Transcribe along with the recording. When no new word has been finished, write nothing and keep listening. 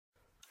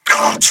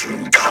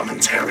Cartoon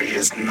commentary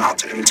is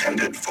not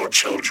intended for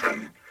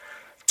children.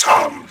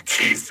 Tom,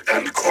 Keith,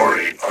 and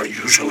Corey are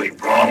usually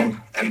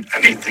wrong, and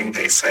anything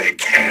they say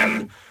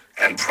can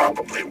and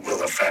probably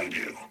will offend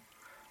you.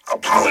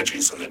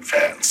 Apologies in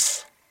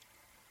advance.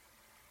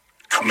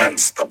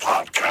 Commence the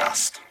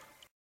podcast.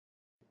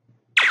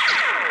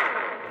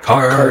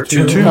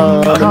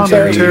 Cartoon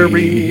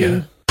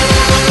commentary.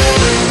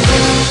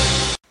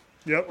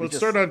 Yep, let's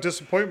start on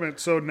disappointment.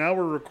 So now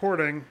we're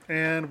recording,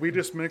 and we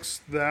just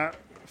mixed that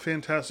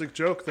fantastic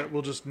joke that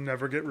will just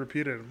never get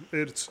repeated.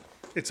 It's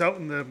out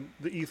in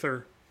the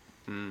ether.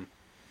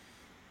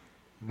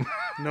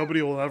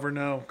 Nobody will ever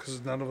know,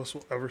 because none of us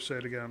will ever say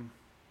it again.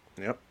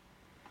 Yep.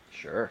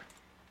 Sure.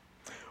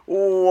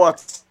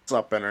 What's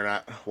up,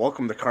 Internet?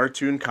 Welcome to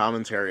Cartoon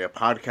Commentary, a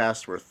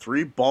podcast where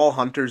three ball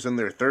hunters in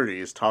their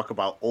 30s talk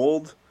about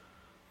old,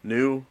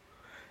 new,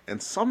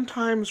 and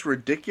sometimes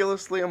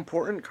ridiculously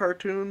important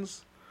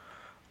cartoons.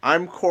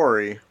 I'm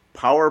Corey,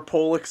 Power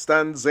Pole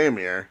Extend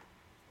Zamir.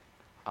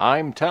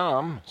 I'm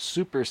Tom,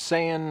 Super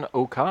Saiyan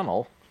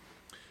O'Connell.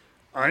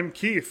 I'm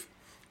Keith,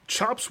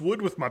 chops wood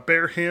with my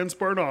bare hands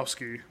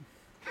Barnofsky.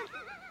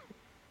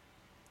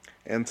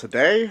 And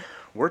today,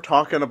 we're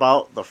talking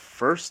about the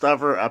first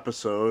ever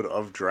episode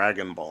of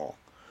Dragon Ball.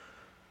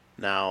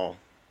 Now,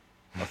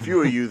 a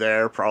few of you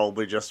there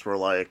probably just were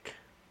like,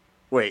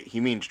 wait,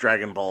 he means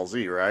Dragon Ball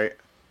Z, right?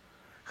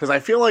 Because I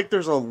feel like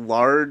there's a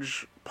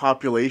large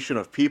population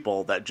of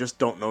people that just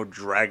don't know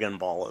Dragon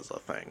Ball as a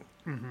thing.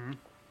 Mm-hmm.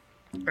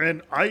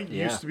 And I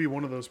used to be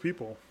one of those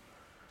people.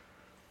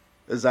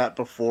 Is that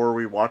before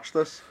we watched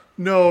this?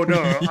 No.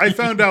 I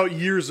found out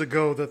years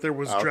ago that there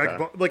was Okay. Dragon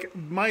Ball. Like,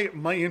 my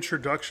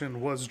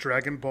introduction was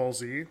Dragon Ball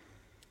Z.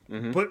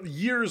 Mm-hmm. But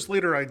years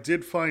later, I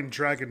did find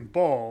Dragon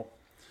Ball.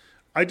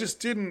 I just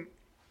didn't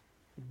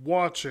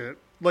watch it.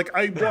 Like,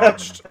 I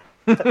watched...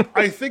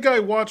 I think I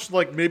watched,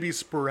 like, maybe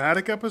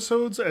sporadic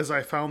episodes as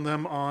I found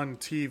them on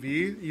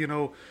TV. You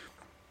know,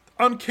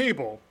 on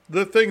cable.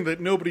 The thing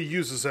that nobody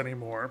uses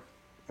anymore.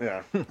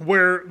 Yeah.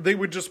 Where they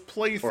would just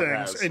play Or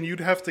things has. and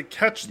you'd have to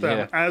catch them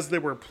Yeah. as they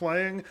were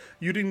playing.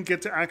 You didn't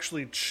get to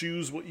actually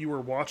choose what you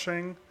were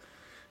watching.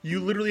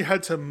 You literally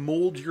had to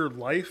mold your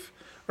life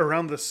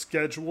around the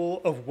schedule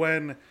of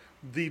when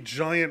the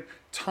giant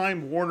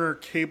Time Warner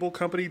cable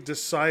company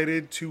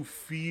decided to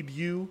feed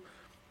you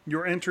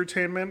your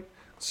entertainment.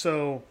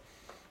 So,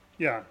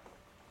 yeah.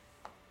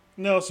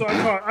 No, so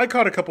I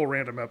caught a couple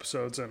random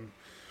episodes, and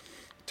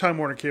Time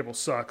Warner Cable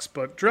sucks,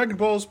 but Dragon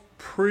Ball's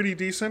pretty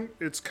decent.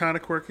 It's kind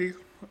of quirky.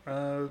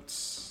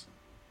 It's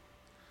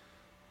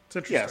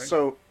interesting. Yeah,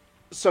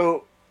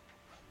 so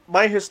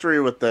my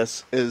history with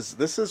this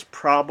is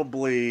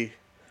probably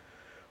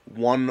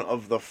one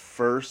of the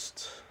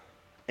first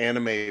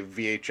anime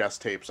VHS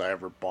tapes I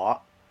ever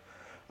bought.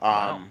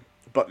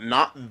 But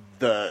not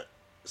the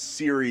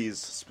series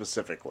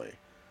specifically.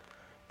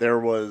 There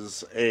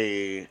was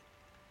you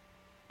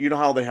know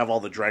how they have all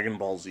the Dragon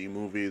Ball Z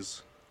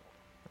movies?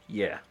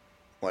 Yeah.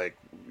 Like,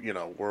 you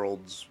know,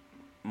 World's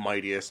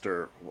Mightiest,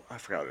 or I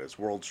forgot what it is,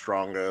 World's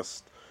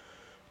Strongest,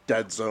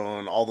 Dead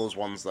Zone, all those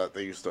ones that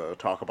they used to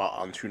talk about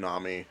on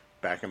Toonami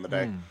back in the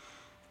day.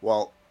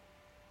 Well,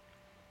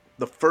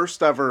 the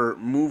first ever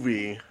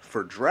movie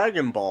for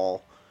Dragon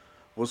Ball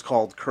was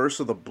called Curse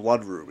of the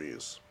Blood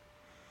Rubies.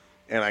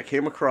 And I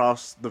came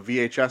across the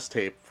VHS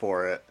tape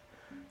for it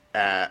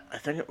at, I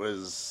think it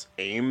was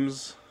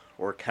Ames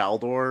or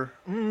Caldor,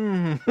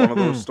 one of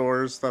those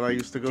stores that I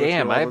used to go to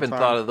Damn, all I the haven't time.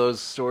 thought of those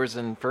stores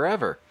in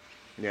forever.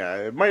 Yeah,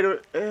 it might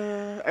have.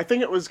 I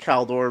think it was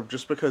Caldor,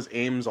 just because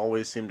Ames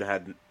always seemed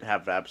to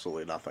have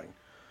absolutely nothing.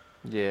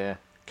 Yeah.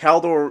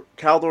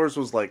 Caldor's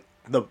was like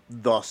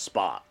the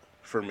spot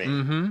for me.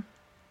 Mm-hmm.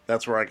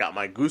 That's where I got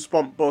my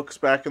Goosebump books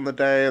back in the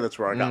day. That's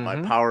where I got my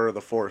Power of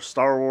the Force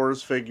Star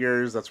Wars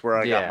figures. That's where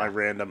I got my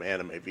random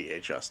anime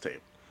VHS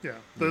tape. Yeah.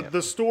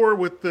 The store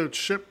with the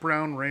ship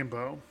brown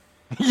rainbow.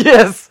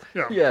 Yes.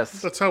 Yeah.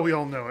 Yes. That's how we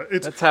all know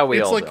it. That's how we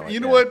all like, know it, you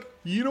know yeah. what?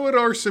 You know what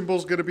our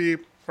symbol's going to be,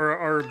 or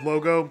our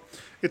logo?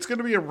 It's going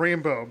to be a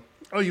rainbow.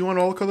 Oh, you want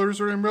all colors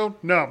of rainbow?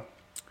 No.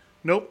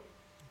 Nope.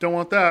 Don't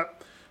want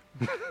that.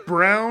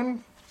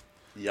 Brown,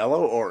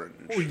 Yellow,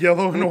 orange.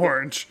 yellow, and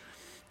orange.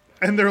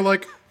 And they're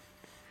like,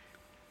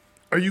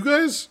 are you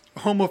guys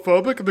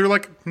homophobic? And they're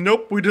like,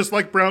 nope, we just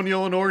like brown,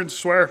 yellow, and orange.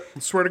 Swear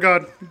to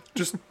God.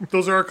 Just,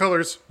 those are our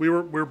colors. We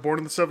were born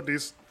in the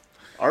 70s.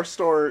 Our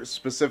store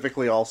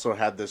specifically also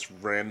had this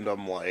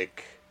random,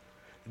 like,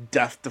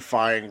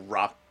 death-defying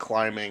rock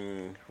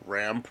climbing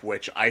ramp,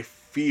 which I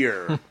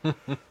fear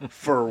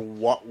for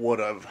what would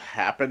have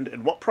happened,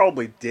 and what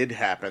probably did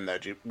happen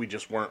that we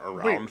just weren't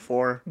around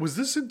for. Was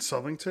this in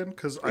Southington?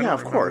 Because I Yeah, don't of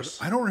remember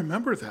course. I don't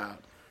remember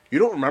that. You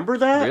don't remember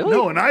that? Really?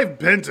 No, and I've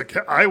been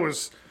to...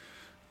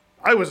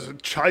 I was a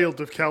child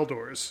of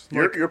Caldor's.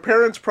 Your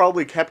parents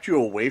probably kept you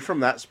away from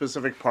that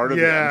specific part of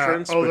the Yeah.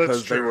 entrance Oh, that's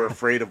because they true. were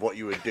afraid of what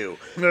you would do.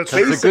 That's That's true.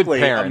 a good Basically,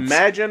 parents.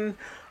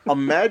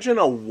 imagine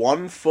a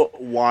 1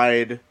 foot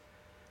wide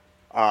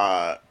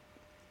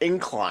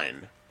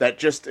incline that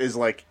just is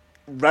like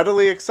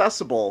readily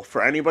accessible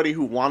for anybody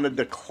who wanted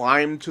to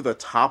climb to the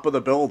top of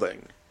the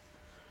building.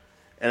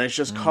 And it's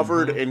just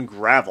covered in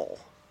gravel.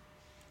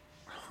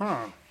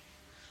 Huh.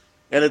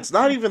 And it's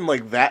not even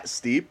like that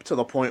steep to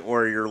the point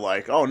where you're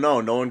like, oh no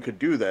one could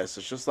do this.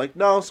 It's just like,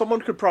 no,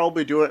 someone could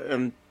probably do it,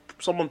 and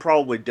someone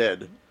probably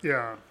did.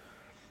 Yeah.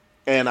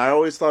 And I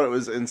always thought it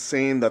was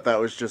insane that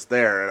was just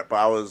there, but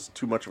I was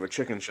too much of a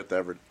chicken shit to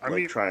ever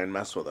try and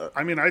mess with it.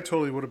 I mean, I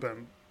totally would have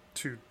been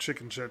too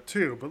chicken shit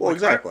too. But well, like,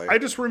 exactly. I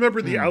just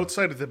remember the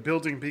outside of the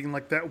building being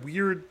like that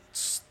weird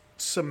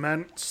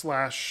cement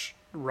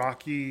 /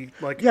 rocky,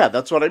 like... Yeah,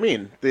 that's what I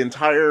mean. The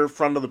entire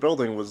front of the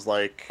building was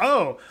like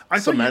I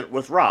cement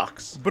with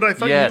rocks. But I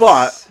thought Yes.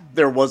 But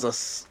there was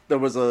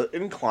a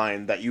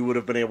incline that you would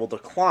have been able to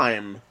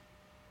climb.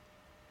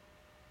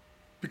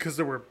 because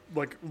there were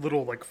like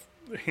little like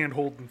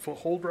handhold and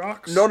foothold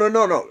rocks.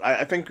 No.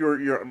 I think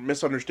you're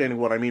misunderstanding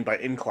what I mean by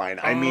incline.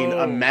 I mean,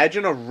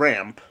 imagine a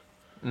ramp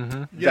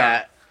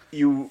that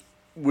you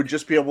would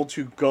just be able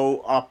to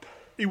go up.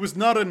 It was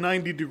not a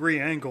 90-degree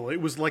angle. It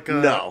was like a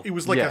No. It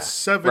was like Yeah. a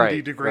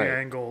 70-degree Right.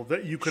 angle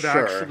that you could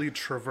Sure. actually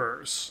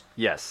traverse.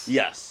 Yes.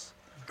 Yes.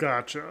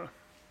 Gotcha.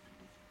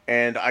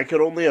 And I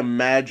could only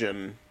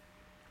imagine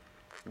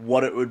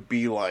what it would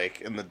be like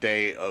in the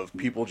day of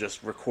people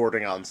just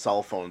recording on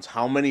cell phones.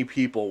 How many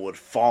people would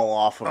fall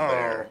off of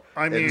there?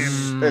 I mean...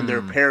 and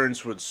their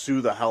parents would sue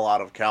the hell out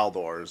of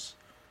Caldors.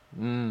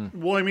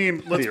 Well, I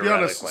mean, let's be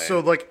honest. Theoretically. So,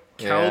 like,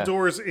 Yeah.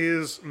 Caldors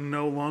is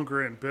no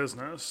longer in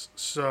business.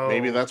 So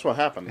Maybe that's what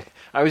happened.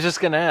 I was just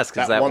gonna ask,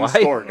 is that one why?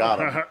 store got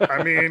them.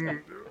 I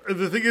mean,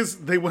 the thing is,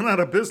 they went out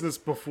of business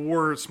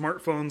before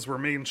smartphones were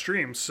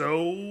mainstream.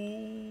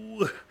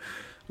 So,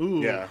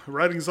 Yeah.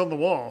 writing's on the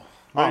wall.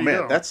 There Oh you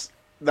man, go.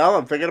 now that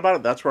I'm thinking about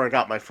it, that's where I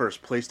got my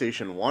first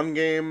PlayStation 1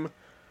 game,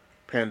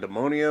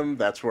 Pandemonium.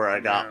 That's where I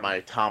got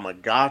my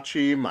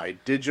Tamagotchi, my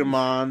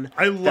Digimon.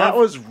 That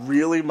was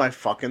really my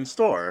fucking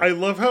store. I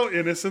love how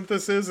innocent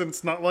this is, and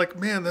it's not like,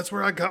 man, that's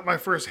where I got my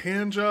first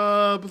hand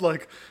job.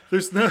 Like,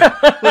 there's no,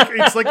 like,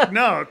 it's like,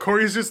 no,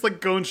 Corey's just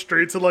like going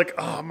straight to like,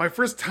 oh, my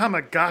first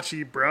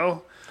Tamagotchi,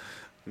 bro.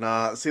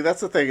 Nah, see, that's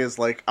the thing is,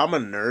 like, I'm a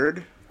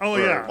nerd. Oh,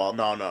 yeah. Well,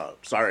 no,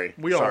 sorry.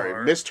 We all sorry.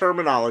 are.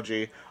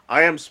 Misterminology.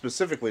 I am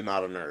specifically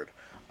not a nerd.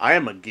 I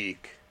am a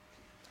geek.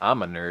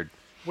 I'm a nerd.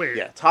 Wait.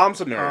 Yeah,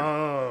 Tom's a nerd.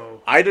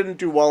 Oh. I didn't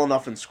do well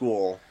enough in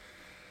school,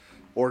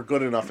 or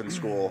good enough in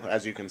school,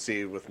 as you can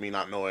see with me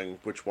not knowing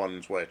which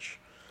one's which.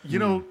 You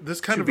know, this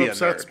kind To of be a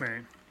upsets nerd.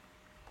 me.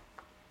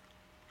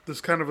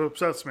 This kind of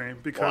upsets me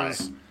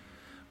because,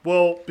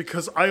 well,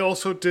 because I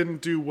also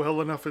didn't do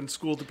well enough in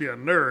school to be a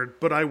nerd,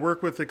 but I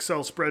work with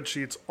Excel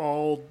spreadsheets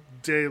all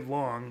day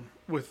long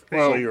with.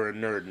 So you're a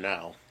nerd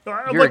now.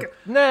 I'm You're, like,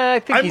 nah, I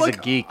think I'm he's like,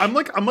 a geek. I'm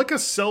like a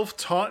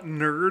self-taught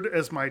nerd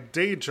as my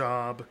day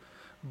job,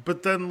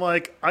 but then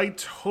like I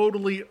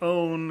totally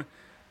own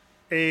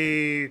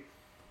a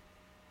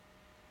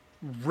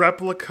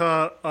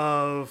replica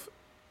of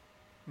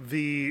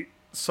the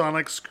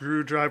sonic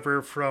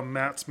screwdriver from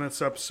Matt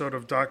Smith's episode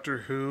of Doctor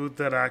Who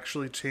that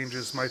actually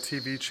changes my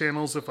TV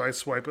channels if I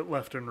swipe it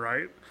left and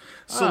right.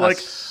 So like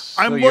so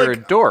I'm you're like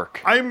a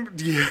dork. I'm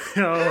yeah,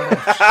 oh,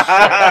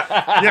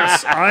 shit.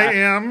 Yes, I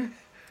am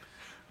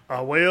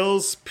a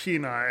whale's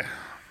peni.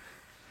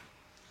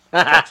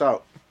 Checks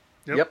out.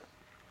 Yep.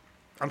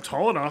 I'm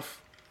tall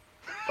enough.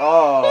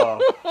 Oh,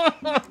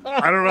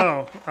 I don't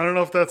know. I don't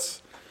know if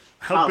that's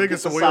how big get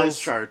is a the whale's size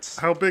charts.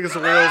 How big is a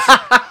whale's?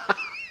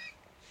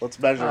 Let's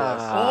measure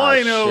this. All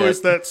I know shit.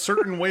 is that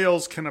certain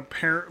whales can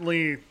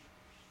apparently.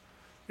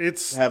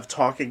 It's Have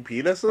talking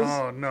penises?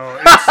 oh no.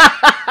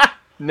 It's,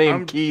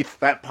 Name Keith.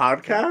 That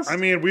podcast? I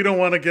mean, we don't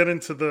want to get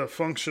into the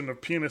function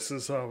of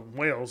penises of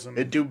whales, and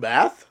it do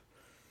math?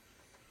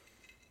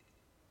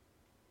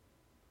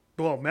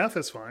 well, math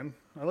is fine.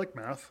 I like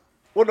math.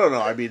 Well, no.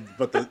 I mean,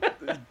 but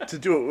to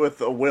do it with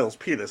a whale's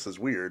penis is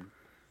weird.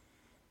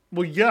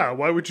 Well, yeah.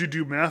 Why would you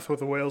do math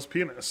with a whale's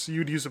penis?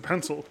 You'd use a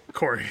pencil,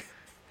 Corey.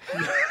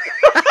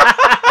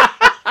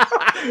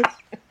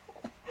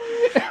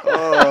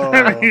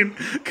 I mean,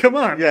 come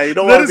on. Yeah, you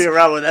don't That want to is- be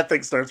around when that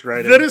thing starts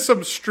writing. That is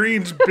some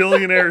strange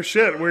billionaire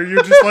shit where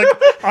you're just like,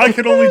 I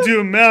can only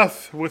do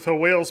math with a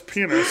whale's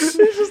penis.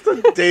 It's just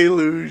a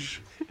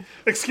deluge.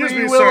 Excuse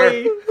Free me, sir.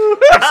 Willy.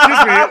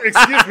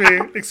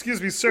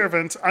 Excuse me,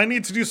 servant. I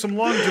need to do some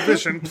long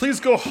division. Please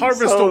go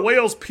harvest So- a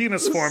whale's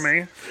penis for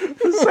me.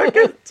 The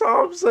second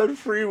Tom said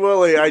Free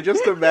Willy, I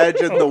just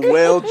imagined the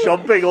whale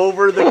jumping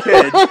over the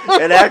kid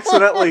and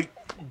accidentally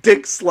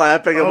dick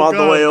slapping him Oh, on the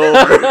God. way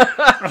over.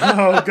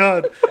 Oh,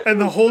 God. And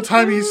the whole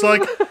time he's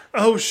like,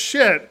 oh,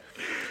 shit.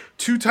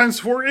 2 times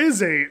 4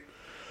 is 8.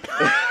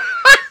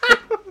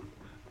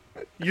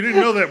 You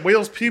didn't know that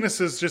whales'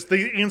 penises just,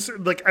 they answer,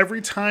 like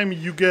every time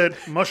you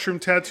get mushroom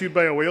tattooed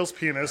by a whale's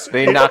penis,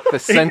 They knock the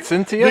sense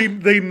into you?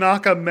 they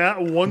knock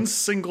one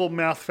single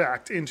math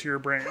fact into your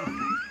brain.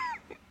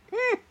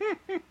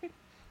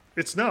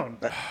 It's known.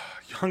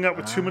 You hung out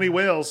with too many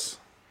whales.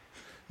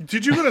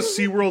 Did you go to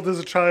SeaWorld as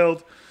a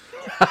child?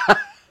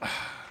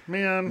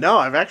 Man. No,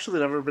 I've actually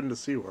never been to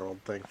SeaWorld,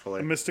 thankfully.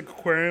 A Mystic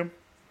Aquarium?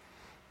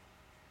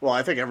 Well,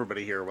 I think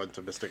everybody here went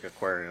to Mystic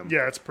Aquarium.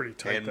 Yeah, it's pretty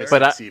tight And there. Mystic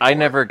But I Seaport.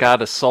 never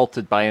got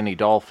assaulted by any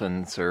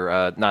dolphins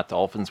or not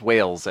dolphins,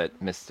 whales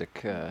at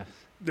Mystic yeah,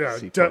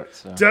 Seaport.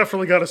 So.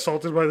 definitely got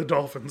assaulted by the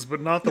dolphins, but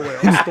not the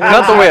whales.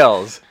 Not the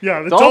whales.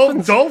 Yeah, the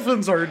Dolphins-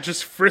 dolphins are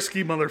just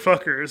frisky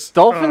motherfuckers.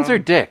 Dolphins are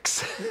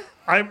dicks.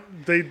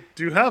 They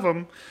do have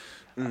them.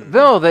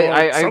 No, they.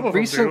 Well, some of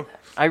them do.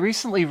 I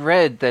recently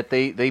read that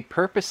they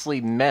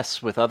purposely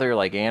mess with other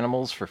like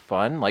animals for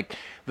fun. Like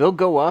they'll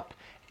go up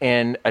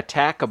and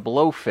attack a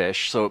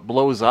blowfish, so it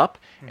blows up,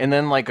 and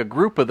then like a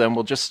group of them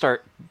will just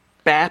start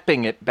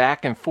bapping it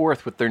back and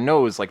forth with their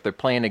nose like they're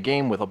playing a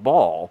game with a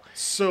ball.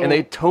 So And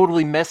they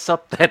totally mess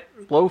up that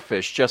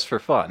blowfish just for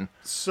fun.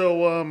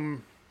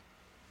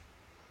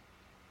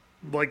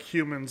 Like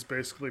humans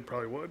basically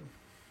probably would.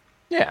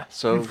 Yeah,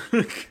 so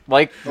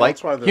like Well,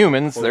 that's why they're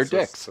humans, they're closest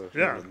dicks. to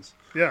Yeah. humans.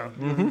 Yeah.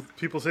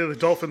 People say the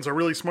dolphins are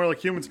really smart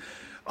like humans.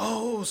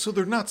 Oh, so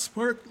they're not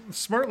smart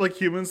like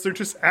humans. They're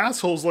just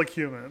assholes like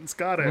humans.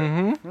 Got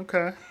it.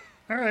 Okay.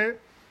 All right.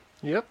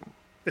 Yep.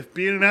 If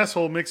being an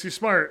asshole makes you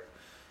smart,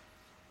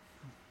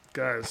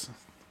 guys,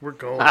 we're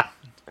gold.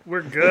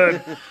 We're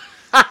good.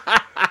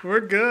 We're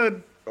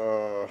good.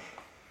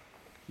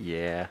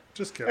 Yeah.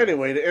 Just kidding.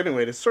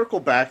 Anyway, to circle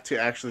back to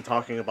actually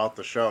talking about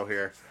the show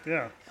here,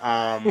 Yeah.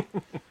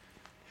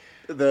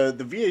 the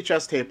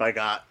VHS tape I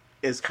got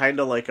is kind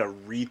of like a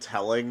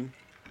retelling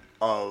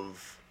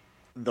of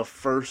the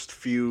first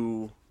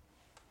few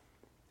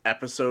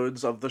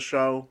episodes of the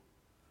show.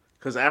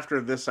 Because after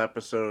this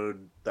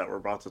episode that we're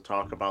about to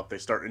talk about, they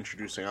start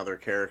introducing other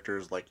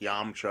characters like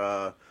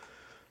Yamcha,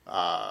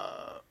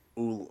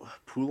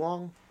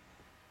 Pulong?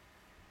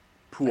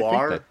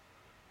 Puar? that-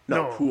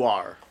 No, No.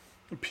 Puar.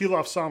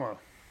 Pilaf Sama.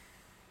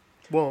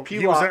 Well,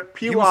 he was at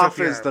Pilaf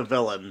the is end. the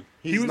villain.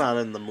 He's was- not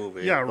in the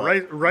movie. Yeah,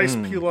 but- Rice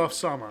Pilaf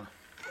Sama.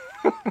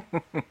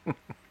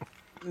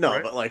 No,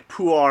 Right. but like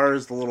Puar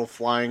is the little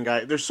flying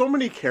guy. There's so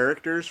many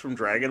characters from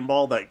Dragon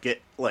Ball that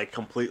get like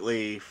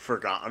completely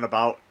forgotten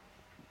about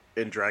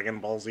in Dragon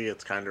Ball Z.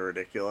 It's kind of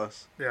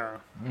ridiculous. Yeah.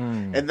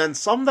 And then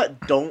some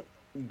that don't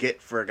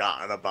get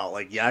forgotten about,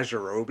 like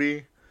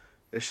Yajirobe.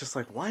 It's just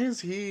like, why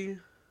is he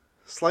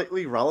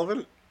slightly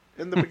relevant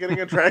in the beginning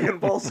of Dragon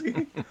Ball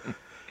Z?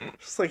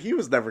 Just like he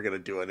was never gonna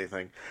do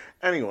anything.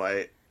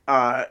 Anyway,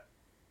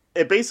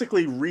 it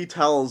basically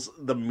retells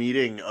the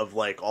meeting of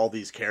like all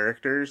these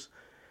characters.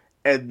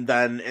 And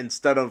then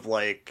instead of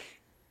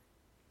like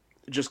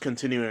just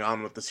continuing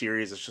on with the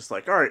series, it's just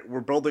like, all right,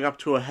 we're building up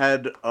to a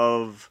head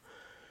of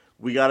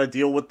we got to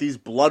deal with these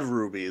blood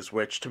rubies.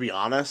 Which, to be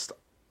honest,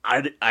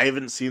 I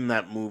haven't seen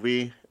that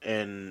movie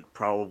in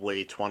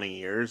probably 20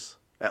 years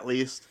at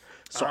least,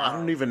 so I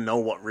don't even know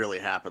what really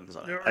happens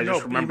in it. I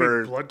just you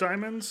remember mean Blood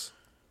Diamonds?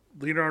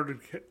 Leonardo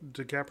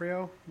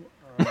DiCaprio?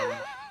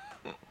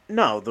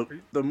 no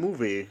the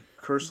movie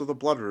Curse of the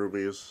Blood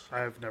Rubies.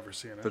 I've never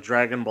seen it. The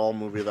Dragon Ball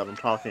movie that I'm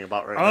talking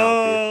about right now.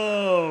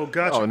 Oh,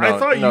 gotcha. Oh, no, I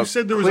thought no, you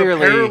said there was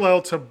clearly- a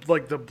parallel to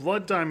like the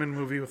Blood Diamond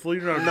movie with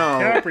Leonardo No,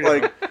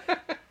 DiCaprio. like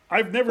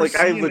I've never like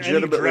seen I any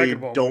legitimately Dragon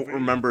Ball don't movie.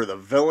 remember the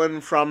villain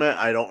from it.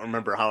 I don't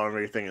remember how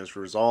everything is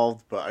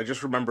resolved, but I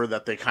just remember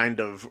that they kind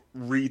of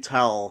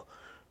retell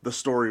the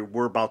story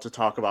we're about to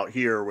talk about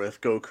here with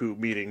Goku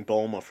meeting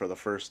Bulma for the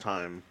first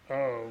time.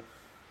 Oh,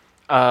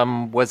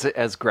 Was it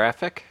as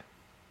graphic?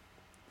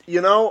 You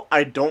know,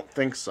 I don't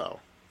think so.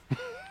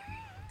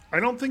 I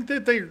don't think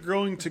that they're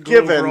going to go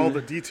Given- over all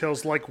the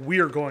details like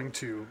we're going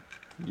to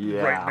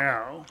Yeah. right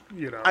now.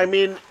 You know, I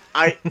mean,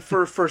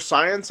 for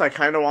science, I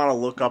kind of want to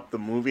look up the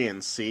movie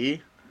and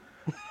see,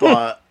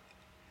 but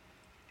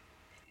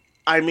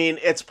I mean,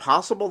 it's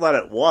possible that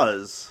it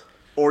was,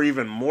 or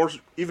even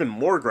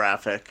more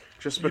graphic,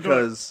 just know-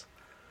 because.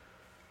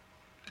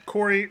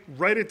 Corey,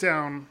 write it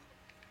down.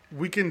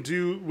 We can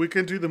do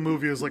the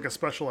movie as like a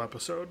special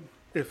episode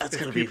if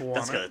people want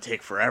That's it. gonna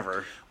take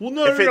forever. Well,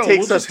 no, If no, it no,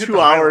 takes we'll us just hit 2 the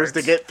hours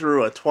to highlights. get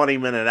through a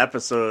 20-minute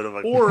episode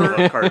of Or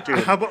a cartoon.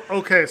 how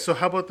about so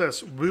how about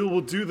this? We will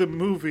do the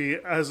movie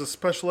as a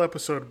special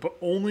episode, but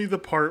only the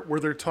part where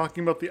they're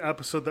talking about the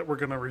episode that we're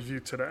going to review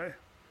today.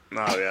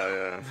 Oh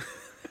yeah.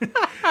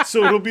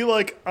 So it'll be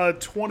like a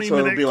 20-minute So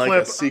it'll be clip.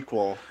 like a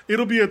sequel.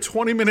 It'll be a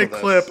 20-minute to this.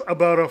 clip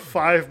about a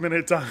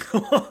 5-minute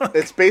dialogue.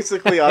 It's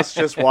basically us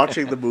just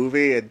watching the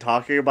movie and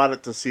talking about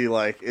it to see,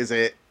 like, is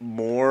it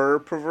more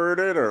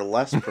perverted or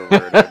less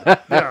perverted?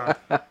 Yeah.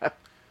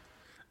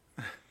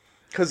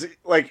 Because,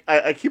 like,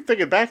 I keep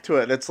thinking back to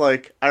it, and it's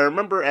like, I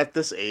remember at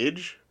this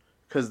age,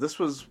 because this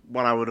was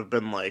when I would have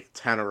been, like,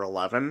 10 or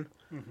 11,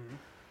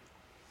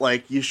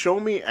 like, you show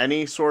me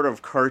any sort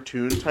of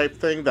cartoon type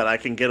thing that I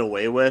can get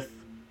away with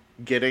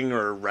getting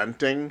or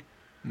renting,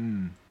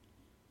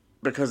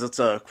 because it's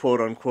a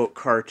quote-unquote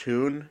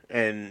cartoon,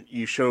 and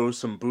you show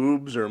some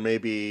boobs or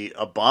maybe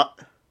a butt,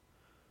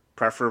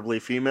 preferably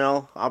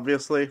female,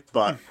 obviously,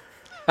 but...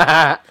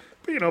 But,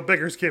 you know,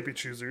 beggars can't be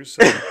choosers.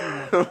 So,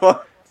 you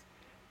know.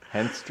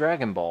 Hence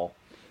Dragon Ball.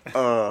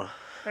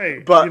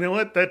 Hey, But- you know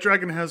what? That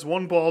dragon has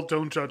one ball.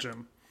 Don't judge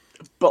him.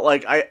 But,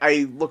 like,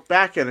 I look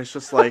back and it's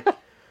just like,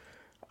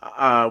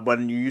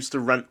 when you used to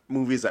rent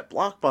movies at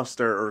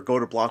Blockbuster or go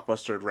to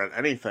Blockbuster and rent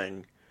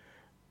anything,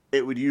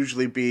 it would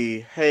usually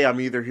be, hey,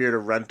 I'm either here to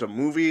rent a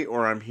movie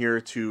or I'm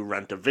here to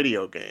rent a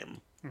video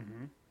game.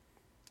 Mm-hmm.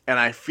 And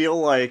I feel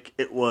like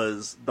it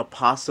was the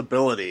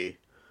possibility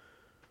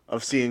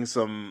of seeing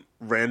some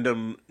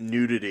random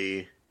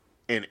nudity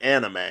in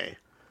anime.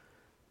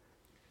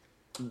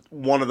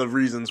 One of the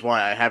reasons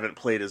why I haven't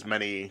played as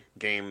many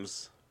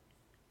games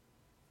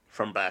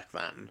from back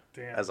then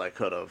as I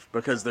could have.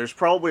 Because there's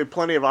probably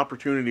plenty of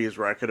opportunities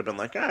where I could have been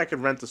like, I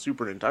could rent a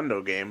Super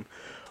Nintendo game.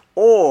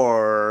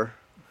 Or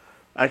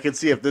I could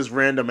see if this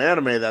random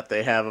anime that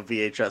they have a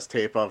VHS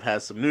tape of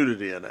has some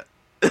nudity in it.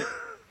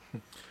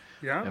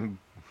 Yeah. And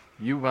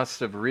you must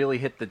have really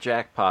hit the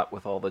jackpot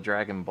with all the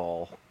Dragon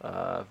Ball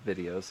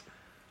videos.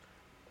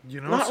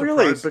 You know, Not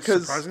really,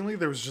 because... surprisingly,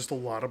 there was just a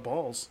lot of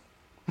balls.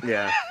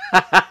 Yeah.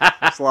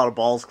 It's a lot of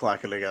balls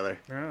clacking together.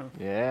 Yeah.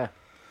 Yeah.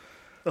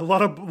 A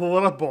lot of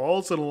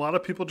balls, and a lot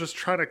of people just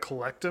try to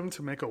collect them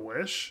to make a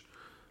wish.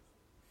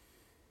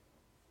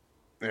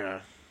 Yeah.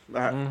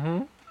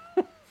 I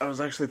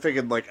was actually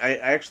thinking, like, I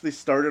actually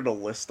started a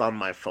list on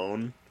my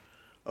phone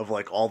of,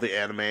 like, all the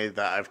anime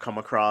that I've come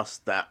across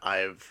that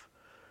I've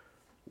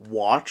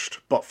watched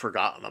but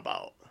forgotten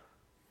about.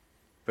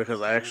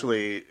 Because I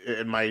actually,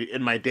 in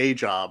my day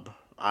job,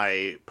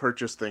 I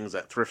purchase things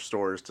at thrift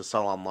stores to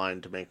sell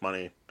online to make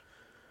money.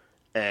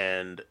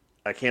 And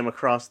I came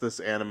across this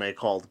anime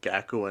called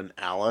Gaku and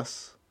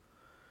Alice,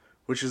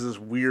 which is this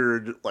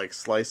weird, like,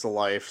 slice of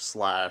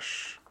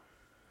life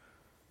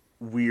 /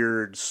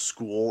 weird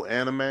school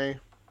anime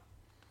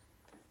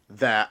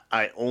that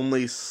I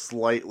only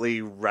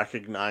slightly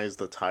recognize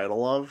the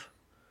title of.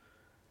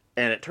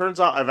 And it turns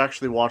out I've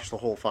actually watched the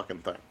whole fucking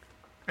thing.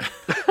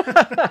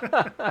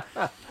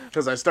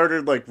 Because I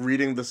started, like,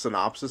 reading the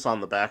synopsis on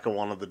the back of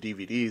one of the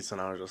DVDs,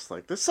 and I was just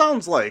like, this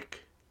sounds,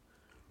 like,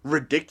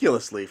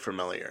 ridiculously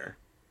familiar.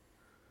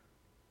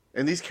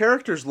 And these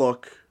characters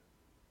look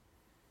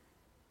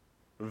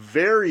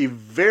very,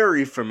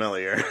 very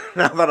familiar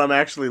now that I'm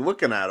actually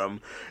looking at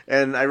them.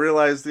 And I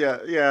realized,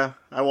 yeah,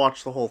 I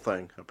watched the whole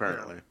thing,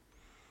 apparently.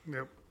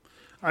 Yep.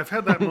 I've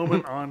had that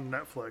moment on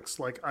Netflix.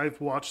 Like,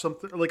 I've watched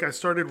something, like, I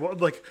started,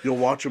 like... You'll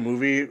watch a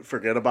movie,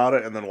 forget about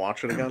it, and then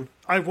watch it again?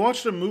 I've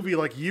watched a movie,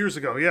 like, years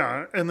ago,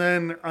 yeah. And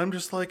then I'm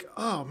just like,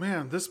 oh,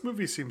 man, this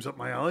movie seems up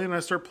my alley. And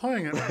I start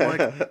playing it. And I'm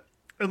like,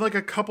 and, like,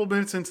 a couple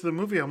minutes into the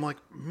movie, I'm like,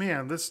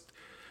 man, this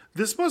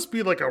must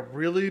be, like, a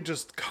really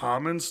just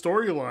common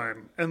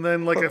storyline. And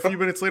then, like, a few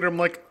minutes later, I'm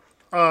like,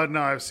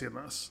 no, I've seen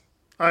this.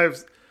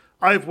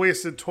 I've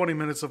wasted 20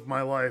 minutes of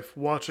my life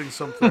watching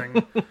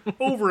something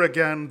over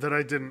again that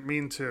I didn't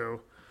mean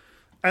to.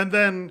 And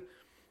then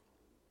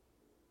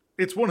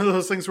it's one of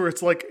those things where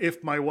it's like,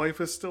 if my wife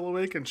is still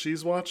awake and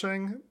she's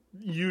watching,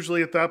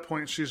 usually at that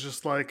point she's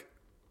just like,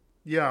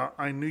 yeah,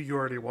 I knew you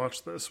already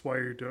watched this. Why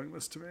are you doing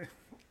this to me?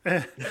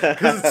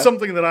 Because it's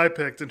something that I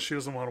picked and she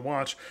doesn't want to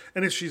watch.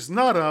 And if she's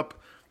not up,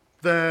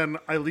 then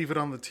I leave it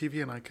on the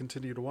TV and I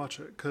continue to watch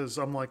it. Because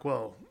I'm like,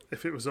 well,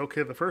 if it was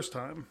okay the first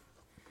time,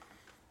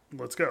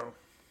 let's go.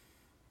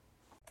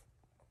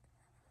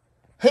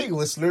 Hey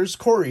listeners,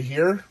 Corey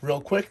here, real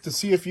quick to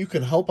see if you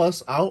can help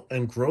us out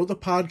and grow the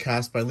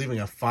podcast by leaving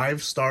a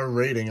 5-star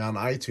rating on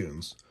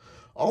iTunes.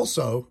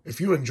 Also,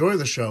 if you enjoy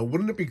the show,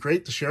 wouldn't it be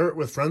great to share it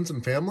with friends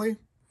and family?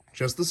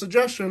 Just a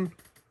suggestion.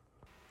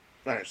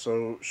 Alright,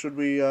 so should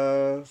we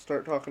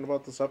start talking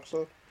about this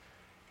episode?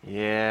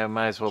 Yeah,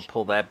 might as well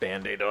pull that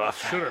Band-Aid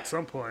off. Should at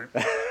some point.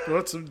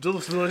 Let's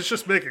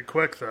just make it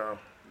quick, though.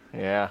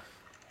 Yeah.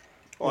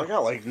 Well, I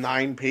got like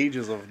 9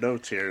 pages of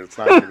notes here. It's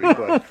not going to be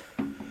quick.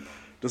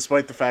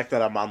 Despite the fact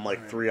that I'm on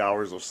like 3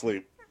 hours of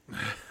sleep.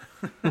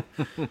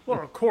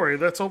 Well, Corey,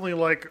 that's only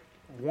like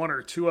 1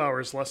 or 2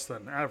 hours less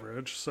than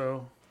average,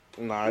 so...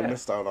 No, I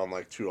missed out on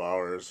like 2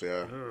 hours,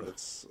 yeah.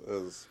 It's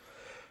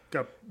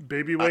Got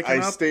baby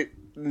waking up?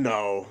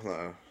 No,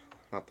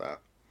 not that.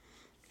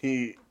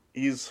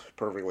 He's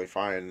perfectly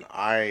fine.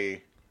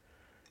 I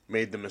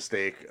made the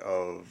mistake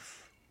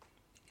of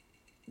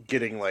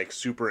getting like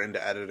super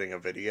into editing a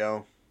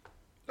video.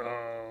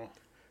 Oh.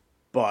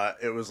 But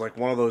it was like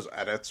one of those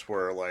edits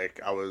where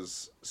like I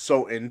was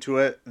so into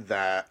it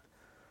that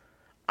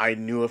I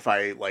knew if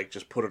I like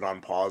just put it on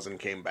pause and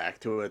came back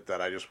to it that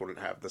I just wouldn't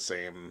have the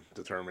same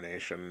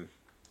determination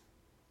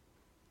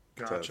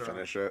to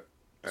finish it.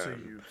 So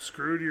you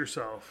screwed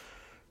yourself.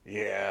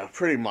 Yeah,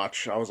 pretty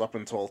much. I was up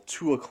until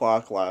 2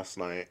 o'clock last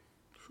night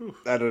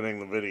editing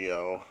the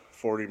video,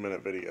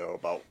 40-minute video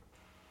about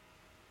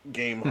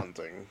game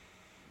hunting.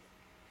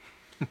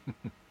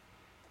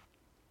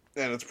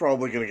 And it's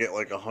probably going to get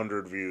like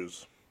 100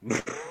 views.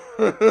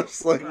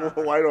 It's like,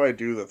 well, why do I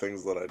do the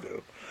things that I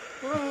do?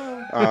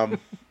 Well,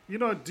 you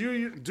know,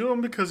 do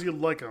them because you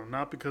like them,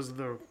 not because of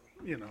the,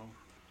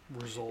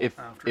 result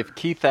after. If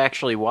Keith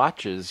actually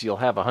watches, you'll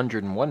have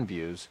 101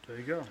 views. There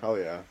you go. Hell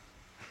yeah.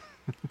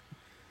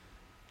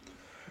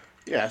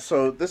 Yeah,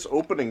 so this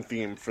opening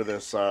theme for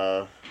this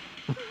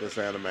this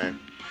anime,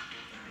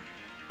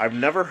 I've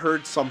never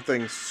heard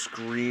something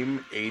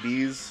scream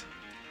 80s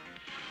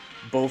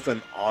both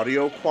in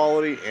audio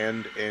quality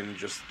and in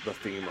just the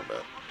theme of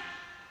it.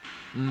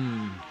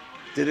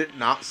 Did it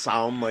not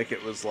sound like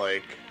it was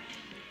like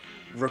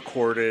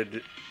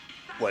recorded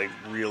like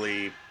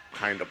really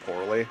kind of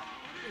poorly?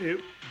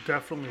 It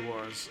definitely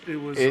was. It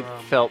was. It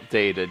felt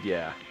dated,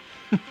 yeah.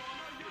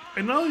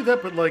 And not only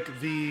that, but like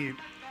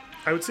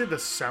I would say the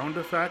sound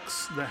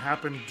effects that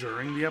happened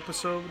during the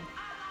episode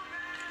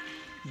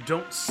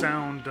don't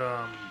sound.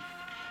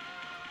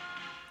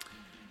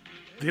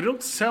 They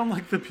don't sound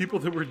like the people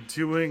that were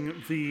doing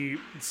the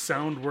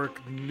sound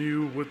work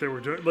knew what they were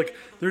doing. Like,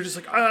 they're just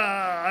like,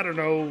 I don't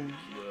know,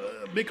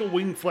 make a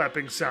wing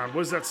flapping sound.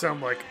 What does that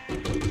sound like?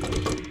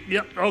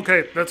 Yeah,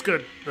 okay, that's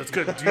good. That's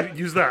good.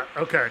 Use that.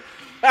 Okay.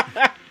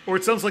 Or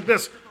it sounds like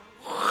this.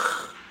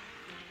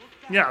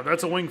 Yeah,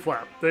 that's a wing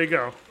flap. There you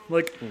go.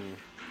 Like,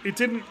 it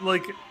didn't,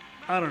 like,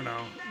 I don't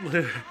know.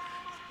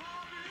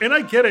 And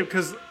I get it,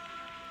 because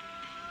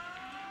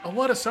a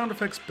lot of sound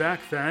effects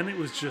back then, it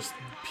was just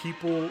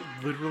people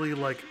literally,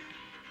 like,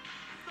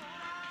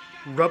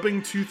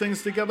 rubbing two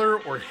things together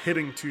or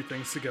hitting two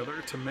things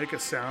together to make a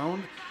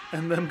sound,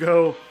 and then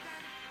go,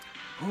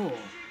 oh,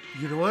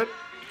 you know what?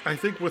 I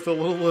think with a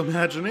little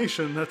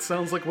imagination, that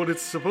sounds like what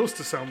it's supposed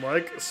to sound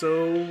like,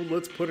 so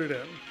let's put it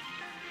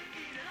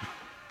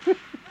in.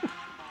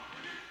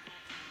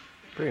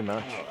 Pretty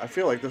much. I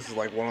feel like this is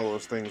like one of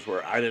those things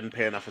where I didn't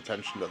pay enough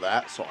attention to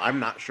that, so I'm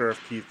not sure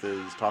if Keith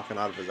is talking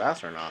out of his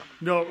ass or not.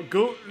 No,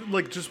 go,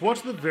 like, just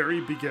watch the very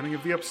beginning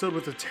of the episode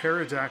with the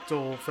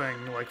pterodactyl thing,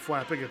 like,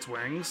 flapping its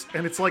wings,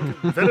 and it's like,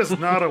 that is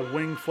not a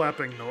wing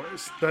flapping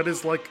noise. That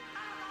is like,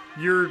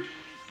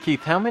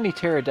 Keith, how many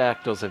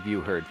pterodactyls have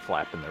you heard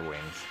flapping their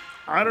wings?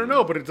 I don't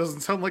know, but it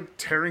doesn't sound like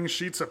tearing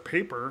sheets of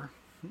paper.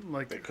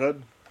 Like, They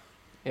could.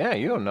 Yeah,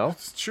 you don't know.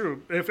 it's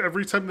true. If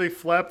every time they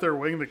flap their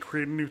wing, they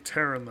create a new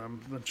tear in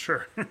them, then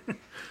sure.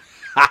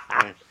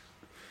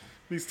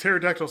 These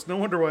pterodactyls, no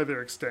wonder why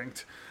they're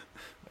extinct.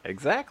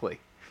 Exactly.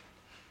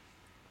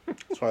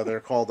 That's why they're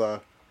called a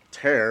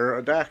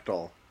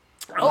pterodactyl.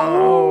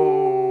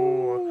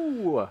 Oh!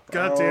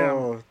 Goddamn.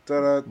 Oh,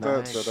 da, da,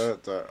 Nice. da, da,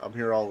 da. I'm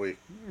here all week.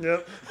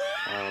 Yep.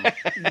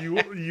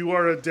 You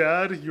are a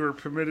dad. You are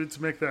permitted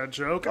to make that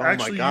joke. Oh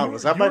Actually, my god,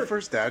 was that my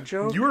first dad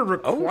joke? You are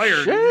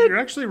required. shit. You're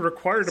actually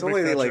required It's to make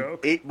only that like joke.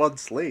 8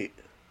 months late.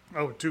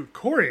 Oh, dude,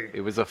 Corey.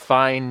 It was a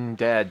fine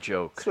dad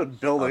joke. It's been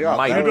building up.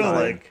 mighty That was fine.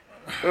 like,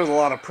 there was a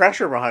lot of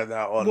pressure behind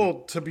that one. Well,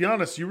 to be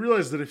honest, you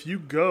realize that if you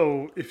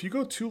go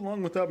too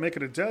long without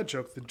making a dad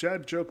joke, the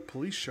dad joke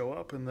police show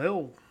up and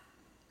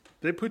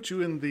they put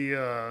you in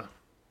the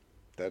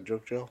Dad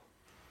joke, Joe?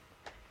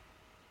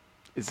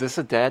 Is this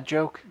a dad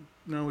joke?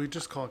 no, we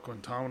just call it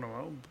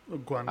Guantanamo. I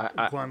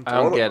Guantanamo.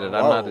 don't get it. I'm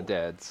not a Whoa.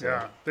 dad. So.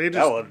 Yeah, they just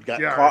That one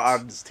got caught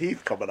on his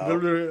teeth coming out.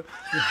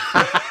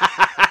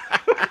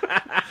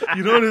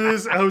 You know what it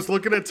is? I was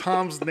looking at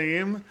Tom's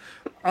name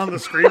on the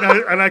screen,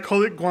 and I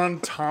called it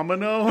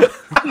Guantanamo.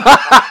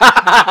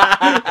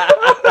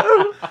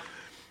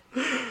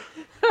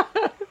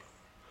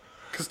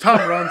 Because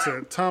Tom runs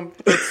it.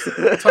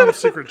 It's Tom's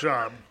secret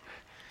job.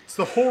 It's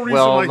the whole reason why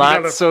Well, he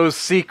not got so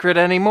secret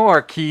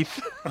anymore,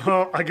 Keith.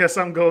 Oh, I guess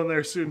I'm going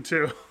there soon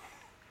too.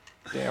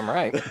 Damn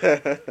right.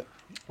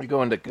 You're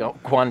going to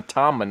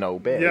Guantanamo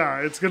Bay. Yeah,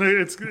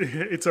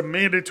 it's a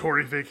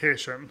mandatory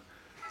vacation.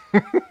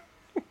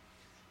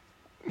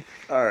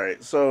 All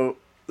right, so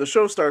the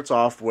show starts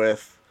off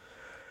with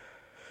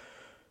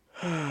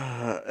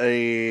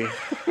a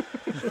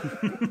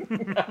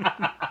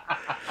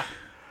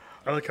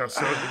I like how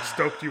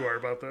stoked you are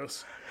about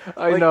this.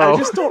 I like, know. I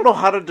just don't know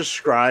how to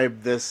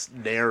describe this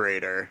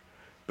narrator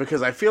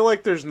because I feel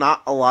like there's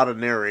not a lot of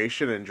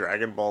narration in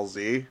Dragon Ball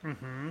Z.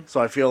 Mm-hmm.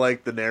 So I feel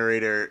like the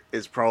narrator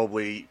is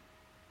probably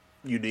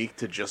unique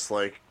to just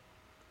like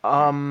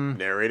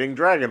narrating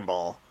Dragon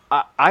Ball.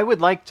 I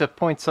would like to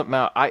point something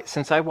out.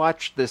 Since I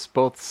watched this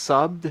both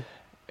subbed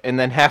and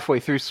then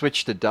halfway through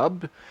switched to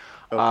dubbed,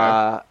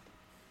 Okay.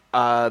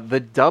 the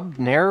dubbed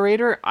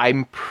narrator,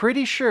 I'm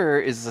pretty sure,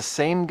 is the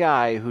same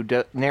guy who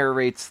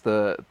narrates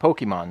the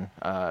Pokemon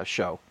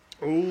show.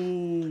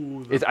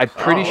 Oh, I'm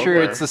pretty sure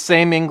okay. it's the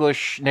same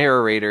English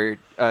narrator,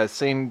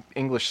 same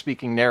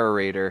English-speaking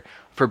narrator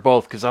for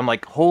both, because I'm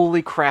like,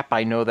 holy crap,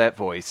 I know that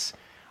voice.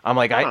 I'm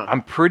like,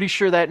 I'm pretty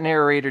sure that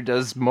narrator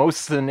does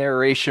most of the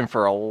narration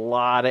for a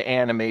lot of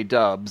anime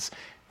dubs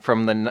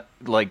from the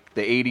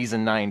 80s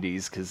and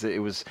 90s, because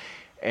it was,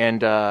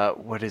 and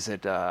what is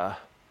it,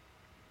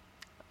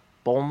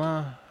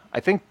 Bulma? I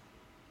think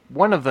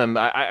one of them,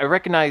 I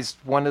recognized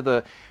one of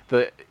the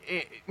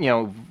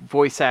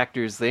voice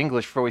actors, the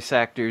English voice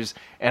actors,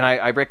 and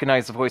I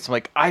recognized the voice. I'm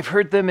like, I've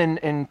heard them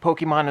in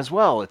Pokemon as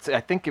well.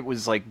 I think it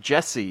was like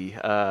Jessie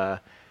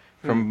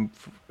from,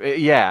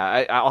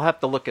 I'll have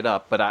to look it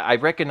up, but I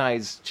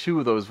recognized two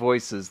of those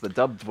voices, the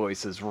dubbed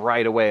voices,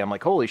 right away. I'm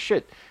like, holy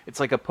shit,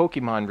 it's like a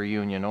Pokemon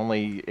reunion,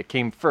 only it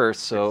came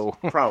first, so...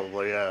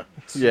 Probably, yeah.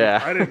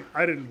 Yeah.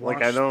 I didn't watch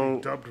Like, I know-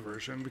 the dubbed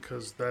version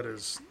because that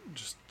is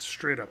just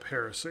straight up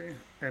heresy,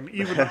 and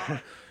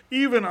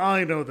even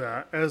I know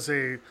that as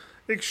a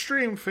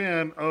extreme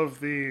fan of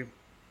the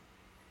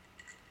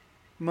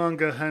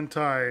manga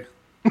hentai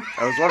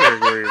I was wondering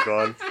where you're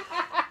going.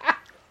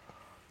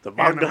 The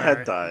manga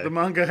anime. hentai. The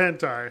manga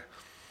hentai.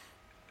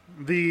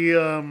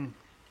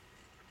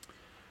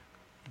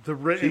 The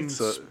written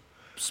Pizza.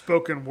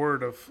 spoken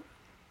word of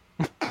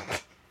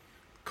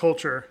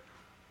culture.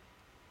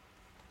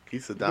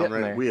 He's a Getting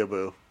downright there.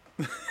 weeaboo.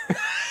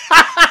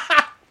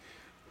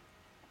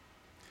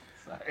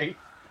 Sorry.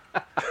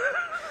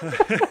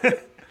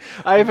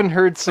 I haven't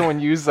heard someone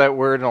use that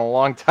word in a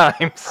long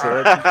time,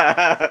 so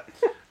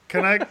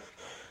Can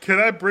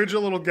I bridge a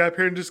little gap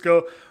here and just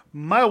go,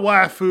 my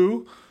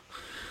waifu?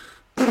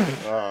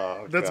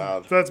 Oh,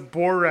 God. That's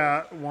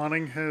Borat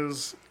wanting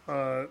his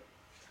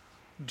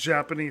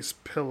Japanese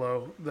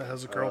pillow that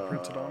has a girl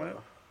printed on it.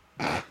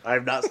 I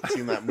have not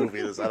seen that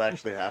movie. Does that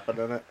actually happen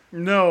in it?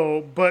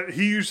 No, but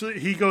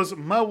he goes,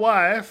 my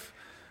wife.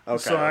 Okay,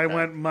 So I okay.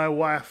 went, my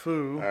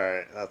waifu. All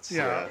right, that's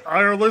Yeah,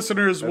 our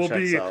listeners will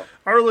checks be out.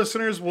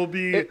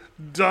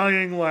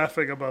 dying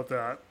laughing about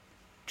that.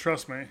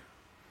 Trust me.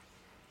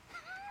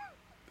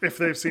 If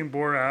they've seen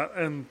Borat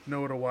and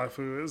know what a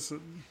waifu is.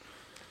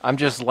 I'm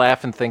just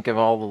laughing, thinking of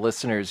all the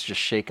listeners just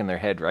shaking their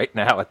head right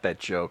now at that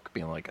joke,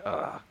 being like,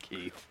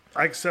 Keith.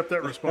 I accept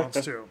that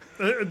response too.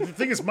 The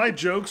thing is, my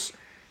jokes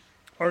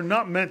are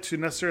not meant to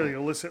necessarily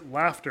elicit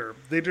laughter.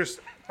 They just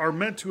are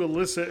meant to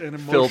elicit an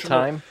emotional. Fill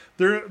time?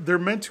 They're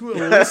meant to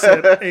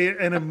elicit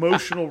an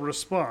emotional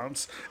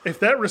response. If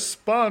that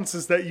response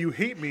is that you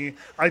hate me,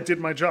 I did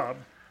my job.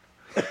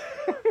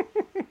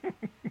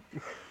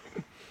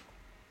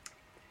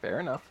 Fair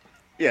enough.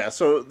 Yeah,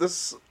 so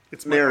this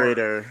It's my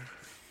narrator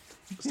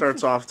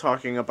starts off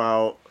talking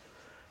about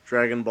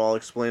Dragon Ball,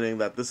 explaining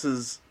that this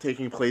is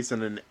taking place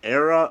in an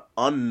era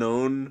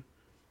unknown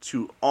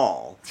to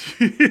all.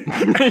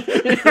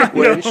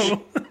 Which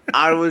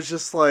I was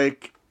just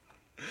like,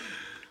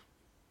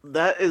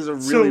 that is a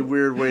really So-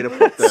 weird way to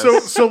put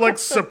this. So like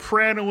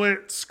Soprano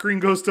it, screen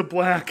goes to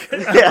black,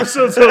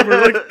 episode's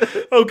over.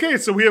 Like, okay,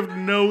 so we have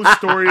no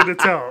story to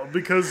tell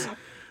because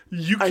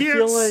you I can't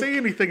feel like- say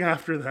anything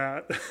after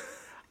that.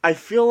 I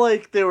feel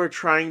like they were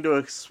trying to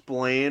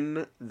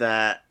explain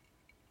that,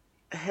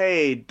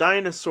 hey,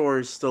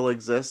 dinosaurs still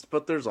exist,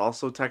 but there's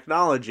also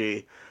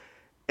technology.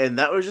 And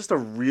that was just a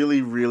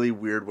really, really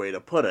weird way to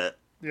put it.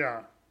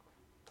 Yeah.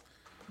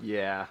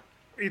 Yeah.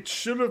 It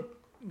should have,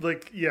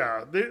 like,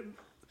 yeah.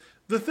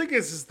 The thing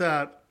is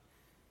that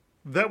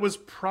was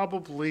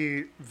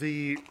probably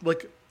the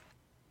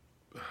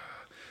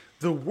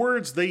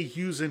words they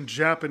use in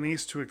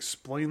Japanese to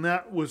explain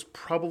that was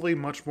probably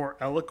much more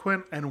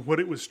eloquent, and what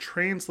it was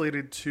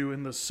translated to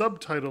in the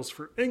subtitles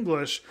for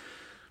English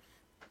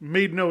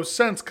made no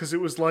sense because it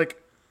was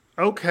like,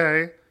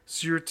 okay,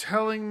 so you're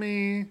telling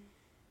me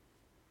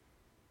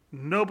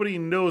nobody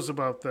knows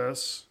about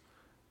this,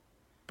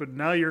 but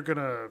now you're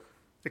gonna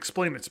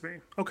explain it to me.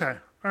 Okay,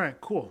 all right,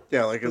 cool.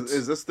 Yeah, like,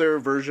 is this their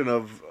version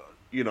of,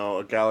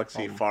 a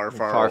galaxy far,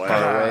 far, Far, away?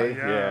 far away.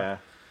 Yeah. Yeah.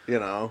 You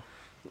know?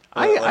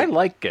 I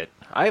like it.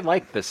 I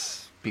like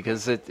this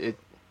because it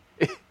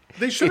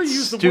They should have it's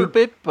used the word.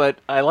 stupid, but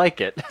I like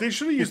it. They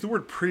should have used the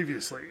word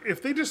previously.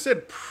 If they just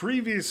said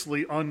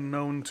previously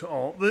unknown to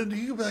all, then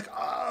you'd be like,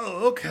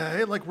 oh,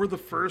 okay, like we're the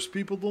first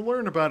people to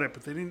learn about it,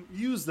 but they didn't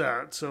use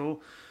that.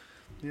 So,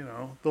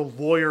 the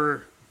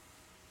lawyer,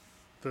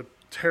 the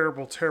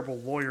terrible, terrible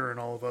lawyer in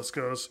all of us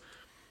goes,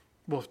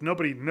 well, if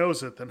nobody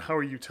knows it, then how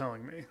are you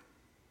telling me?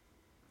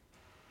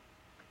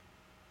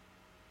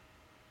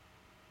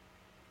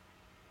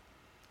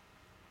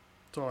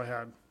 That's all I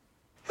had.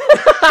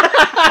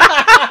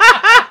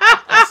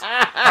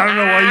 I don't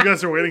know why you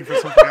guys are waiting for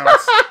something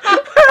else.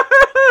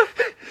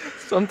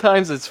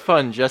 Sometimes it's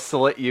fun just to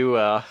let you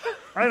I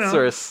know.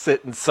 sort of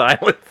sit in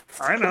silence.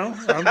 I know.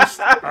 I'm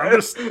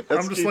just like,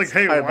 Keith's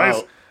hey, why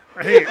is,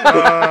 timeout. hey,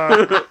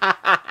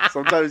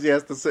 Sometimes he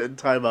has to sit in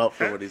timeout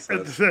for what he at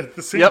says.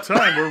 the same Yep.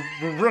 time,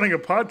 we're running a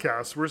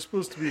podcast. We're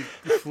supposed to be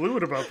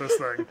fluid about this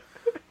thing.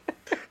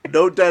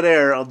 No dead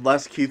air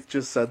unless Keith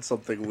just said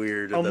something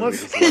weird and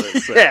Unless- then we just let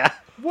it sit. Yeah.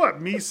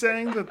 What, me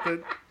saying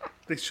that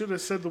they should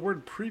have said the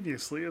word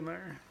previously in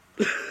there?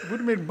 Would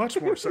have made much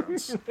more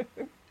sense.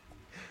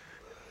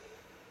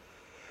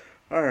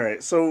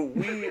 Alright, so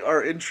we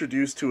are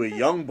introduced to a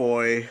young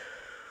boy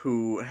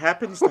who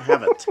happens to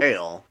have a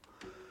tail.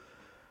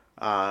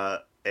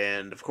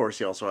 And of course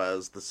he also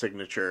has the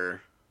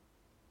signature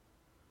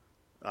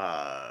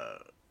Akira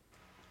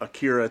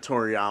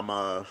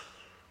Toriyama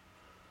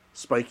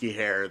spiky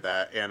hair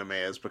that anime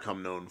has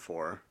become known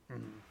for.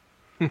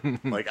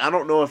 Like, I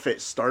don't know if it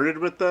started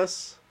with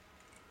this,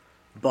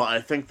 but I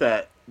think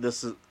that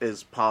this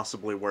is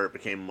possibly where it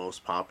became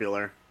most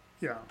popular.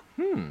 Yeah.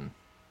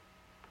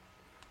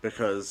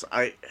 Because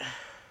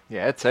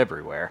Yeah, it's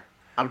everywhere.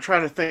 I'm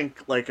trying to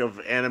think, like, of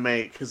anime,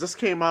 because this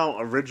came out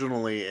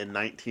originally in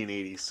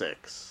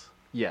 1986.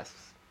 Yes.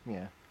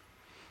 Yeah.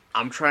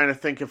 I'm trying to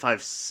think if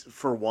I've,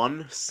 for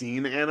one,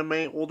 seen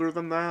anime older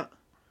than that,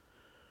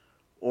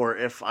 or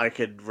if I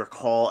could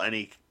recall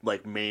any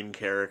like main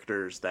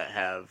characters that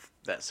have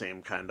that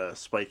same kind of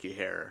spiky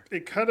hair.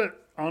 It kind of,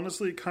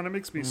 honestly, it kind of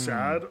makes me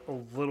sad a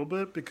little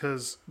bit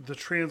because the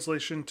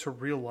translation to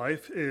real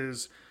life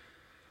is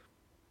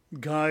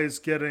guys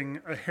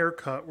getting a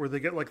haircut where they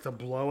get like the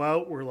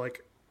blowout where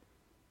like,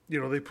 you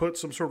know, they put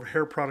some sort of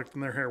hair product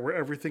in their hair where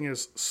everything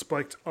is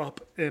spiked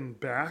up and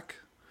back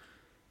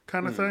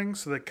kind of thing.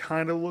 So they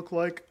kind of look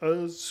like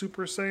a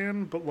Super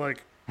Saiyan, but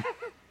like,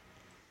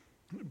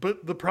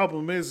 but the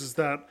problem is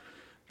that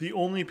the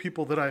only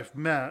people that I've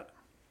met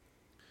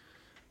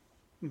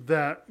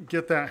that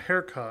get that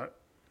haircut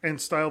and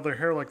style their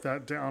hair like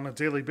that on a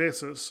daily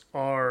basis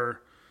are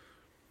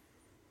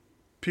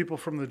people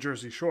from the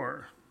Jersey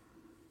Shore.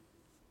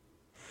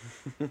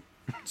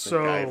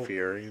 So Guy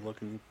Fieri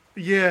looking.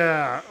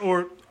 yeah,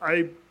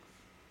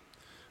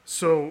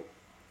 so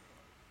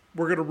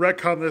we're gonna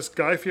retcon this.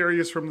 Guy Fieri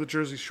is from the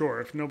Jersey Shore.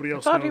 If nobody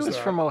else I thought knows he was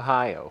that. from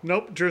Ohio.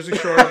 Nope, Jersey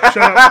Shore. Shut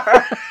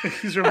up.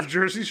 He's from the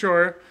Jersey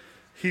Shore.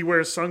 He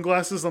wears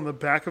sunglasses on the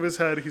back of his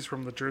head. He's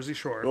from the Jersey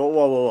Shore.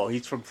 Whoa!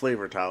 He's from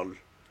Flavortown.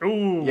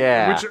 Ooh,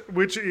 Yeah.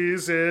 which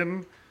is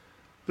in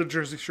the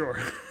Jersey Shore.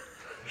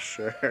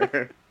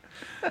 Sure.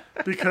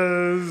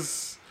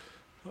 Because,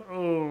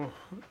 I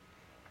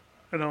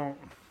don't.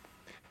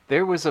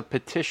 There was a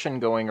petition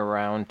going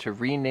around to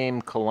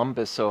rename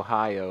Columbus,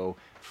 Ohio,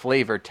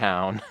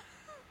 Flavortown,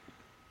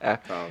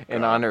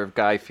 in honor of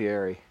Guy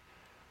Fieri.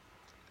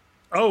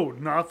 Oh,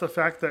 not the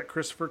fact that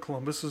Christopher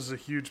Columbus is a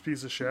huge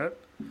piece of shit.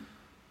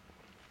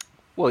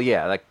 Well,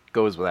 yeah, that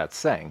goes without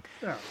saying.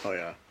 Yeah. Oh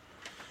yeah.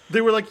 They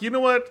were like, you know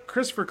what?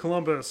 Christopher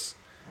Columbus,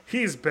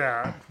 he's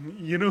bad.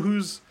 You know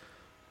who's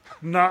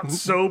not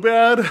so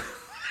bad?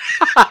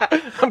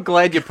 I'm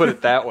glad you put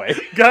it that way.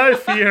 Guy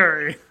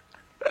Fieri.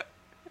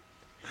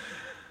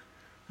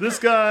 This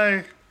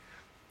guy...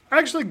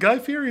 Actually, Guy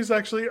Fieri's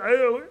actually...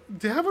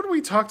 haven't we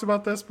talked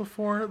about this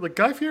before? Like,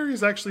 Guy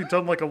Fieri's actually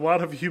done, like, a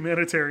lot of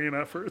humanitarian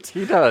efforts.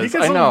 He does, He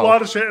gets I know. a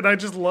lot of shit, and I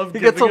just love He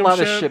giving gets a him lot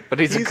of shit, but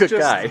he's a good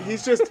guy.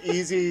 He's just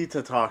easy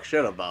to talk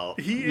shit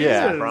about. He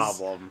Yeah. is.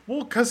 Problem.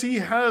 Well, because he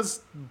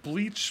has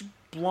bleach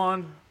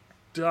blonde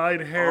dyed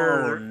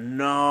hair Oh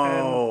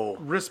no!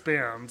 and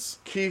wristbands.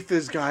 Keith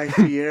is Guy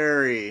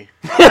Fieri.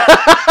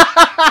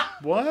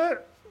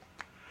 What?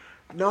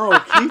 No,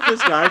 Keith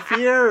is Guy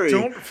Fieri.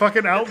 Don't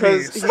fucking out me.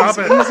 Because Stop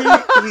he's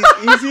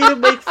it. easy to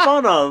make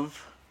fun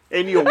of,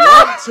 and you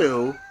want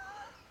to,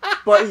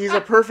 but he's a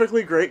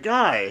perfectly great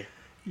guy.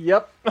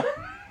 Yep.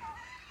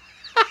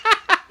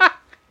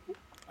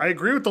 I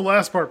agree with the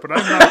last part, but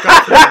I'm not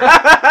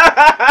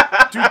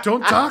Guy Fieri. Dude,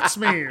 don't dox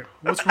me.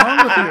 What's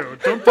wrong with you?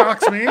 Don't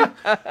dox me.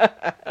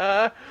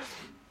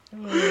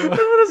 I'm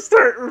gonna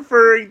start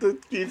referring to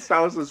Keith's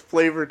house as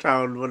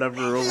Flavortown whenever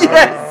we're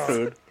ordering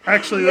food.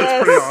 Actually,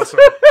 that's pretty awesome.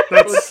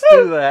 Let's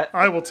do that.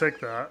 I will take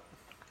that.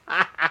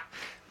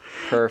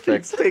 Perfect.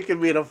 It's taking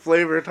me to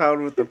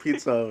Flavortown with the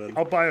pizza oven.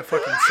 I'll buy a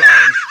fucking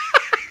sign.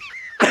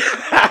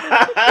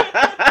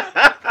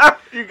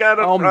 You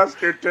gotta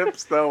frost your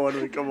tips though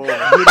when we come over.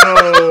 You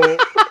know,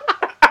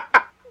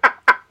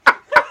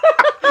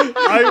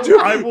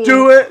 I will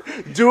Do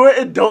it,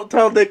 and don't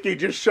tell Nikki.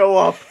 Just show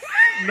up.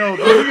 No,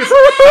 the thing is,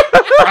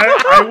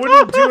 I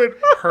wouldn't do it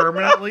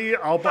permanently.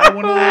 I'll buy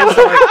one of those.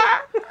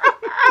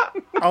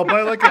 I'll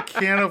buy like a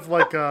can of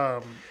like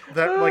that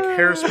like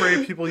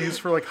hairspray people use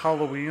for like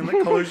Halloween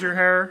that colors your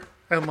hair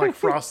and like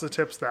frost the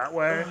tips that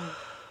way.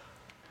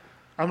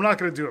 I'm not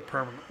gonna do it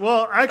permanent.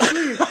 Well,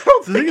 actually, the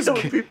thing is,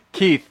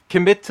 Keith,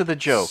 commit to the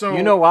joke. So-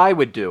 you know I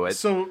would do it.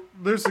 so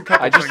there's a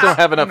couple. I just things. don't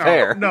have enough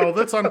hair. No,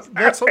 let's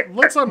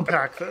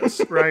unpack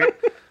this, right?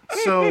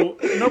 So,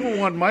 number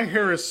one, my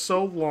hair is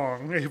so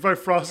long. If I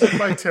frosted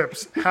my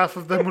tips, half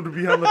of them would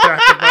be on the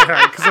back of my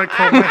head because I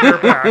comb my hair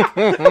back.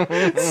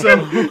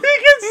 So He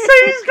can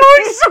say he's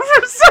going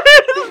Super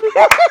Saiyan.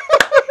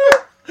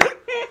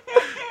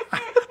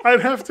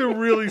 I'd have to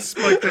really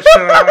spike the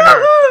shit out of my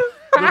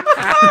hair.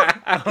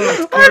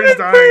 Corey's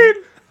dying.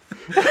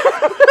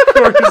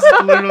 Corey's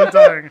literally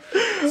dying.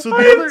 So the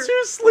I'm other...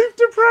 too sleep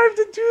deprived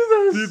to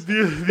do this.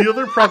 The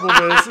other problem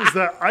is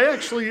that I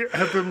actually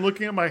have been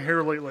looking at my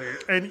hair lately,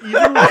 and even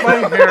with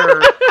my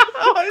hair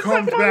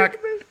combed back,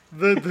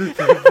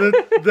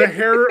 the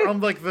hair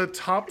on like the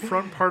top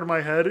front part of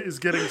my head is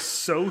getting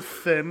so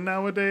thin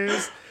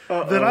nowadays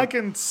that I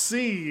can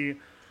see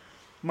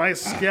my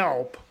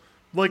scalp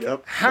like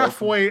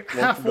halfway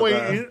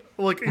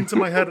into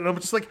my head, and I'm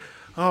just like,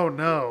 oh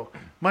no,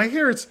 my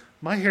hair is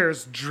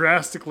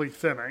drastically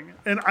thinning,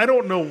 and I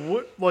don't know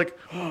what, like,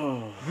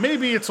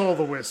 maybe it's all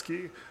the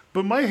whiskey,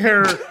 but my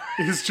hair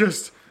is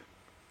just,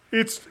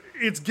 it's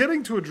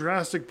getting to a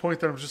drastic point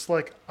that I'm just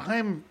like,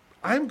 I'm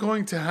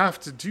going to have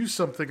to do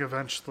something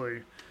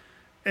eventually,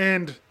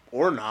 and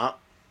Or not.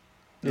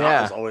 Yeah.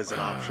 Not is always an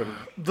option.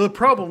 the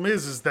problem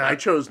is I that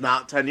chose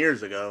not 10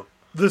 years ago.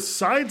 the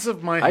sides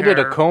of my hair. I did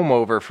a comb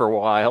over for a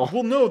while.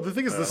 Well, no, the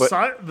thing is the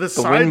The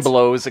sides. wind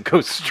blows, it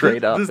goes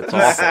straight up. The, It's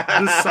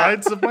awful. the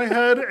sides of my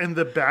head and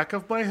the back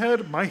of my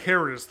head, my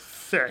hair is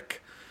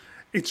thick.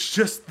 It's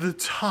just the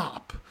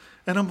top.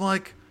 And I'm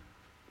like,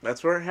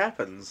 That's where it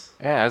happens.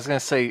 Yeah, I was gonna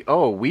say,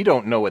 oh, we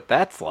don't know what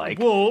that's like.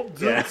 Well,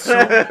 so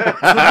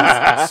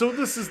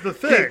this is the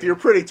thing. Keith, you're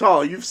pretty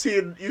tall. You've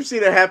seen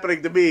it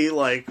happening to me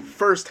like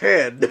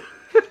firsthand.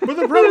 But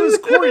the problem is,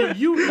 Corey,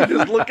 you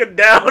Just looking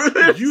down.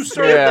 you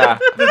started. Yeah.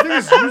 The thing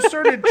is, you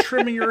started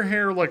trimming your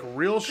hair like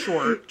real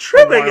short.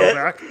 Trimming a while it.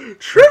 Back.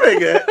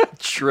 Trimming it.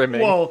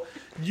 Trimming. Well,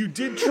 you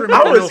did trim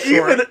it real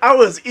short, I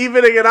was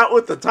evening it out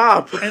with the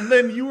top. and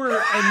then you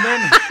were,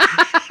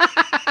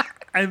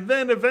 and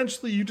then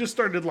eventually you just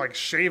started like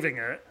shaving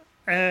it,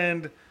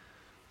 and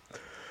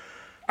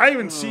I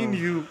haven't seen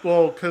you,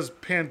 well, because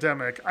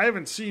pandemic, I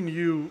haven't seen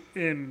you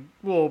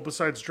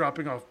besides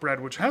dropping off bread,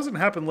 which hasn't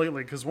happened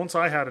lately, because once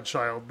I had a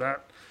child,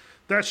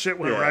 that shit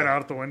went right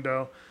out the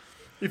window.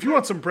 If you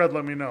want some bread,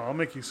 let me know. I'll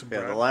make you some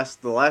bread.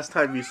 The last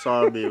time you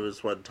saw me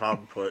was when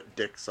Tom put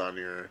dicks on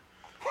your...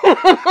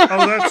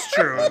 Oh, that's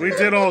true. We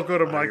did all go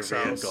to Mike's your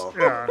house. vehicle.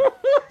 Yeah.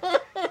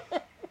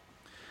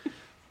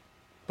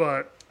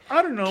 But,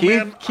 I don't know, Keith,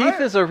 man.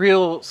 Keith is a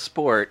real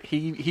sport.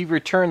 He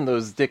returned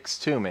those dicks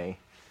to me.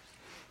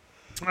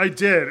 I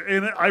did,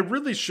 and I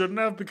really shouldn't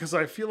have, because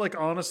I feel like,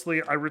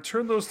 honestly, I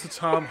returned those to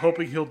Tom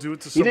hoping he'll do it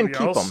to He somebody didn't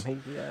keep else.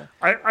 them. Yeah.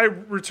 I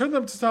returned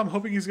them to Tom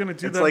hoping he's going to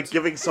do It's them like to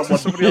giving someone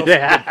somebody else.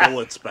 Yeah.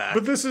 bullets back.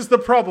 But this is the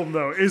problem,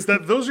 though, is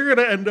that those are going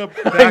to end up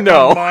back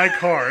know. on my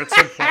car at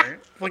some point.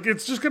 Like,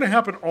 it's just going to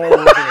happen all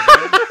over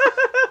again.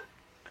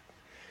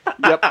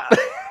 Yep.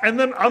 And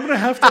then I'm going to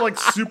have to, like,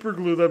 super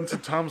glue them to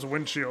Tom's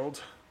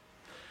windshield.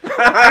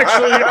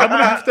 Actually, I'm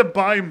going to have to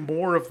buy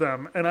more of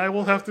them, and I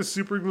will have to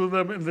super glue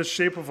them in the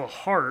shape of a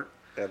heart.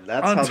 And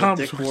that's on how Tom's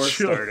the dick war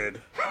windshield.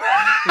 started.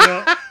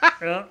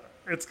 Yeah,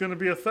 it's going to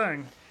be a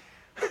thing.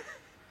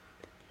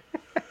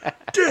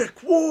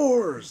 Dick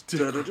wars!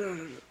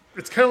 Da-da-da.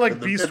 It's kind of like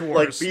Beast like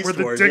Wars, Beast where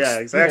the Wars, dicks, yeah,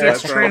 exactly. the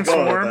dicks That's where I'm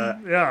going with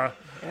transform. Yeah,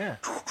 Yeah.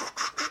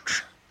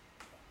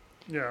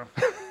 yeah.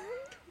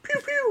 Pew,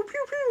 pew,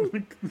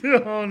 pew,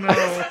 pew. Oh no!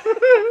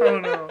 Oh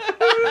no!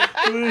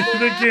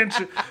 They can't.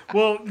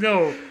 Well,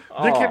 no,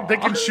 they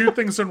can shoot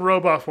things in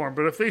robot form,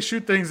 but if they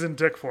shoot things in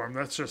dick form,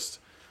 that's just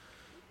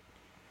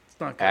it's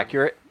not good.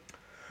 Accurate.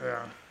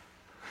 Yeah.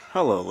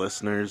 Hello,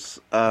 listeners.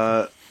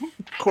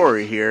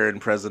 Corey here in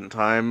present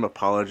time,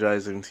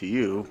 apologizing to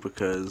you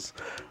because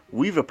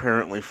we've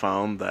apparently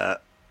found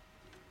that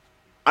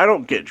I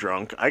don't get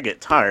drunk, I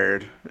get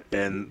tired,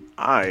 and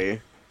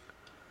I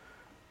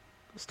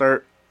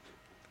start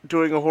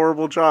doing a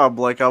horrible job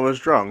like I was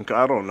drunk.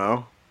 I don't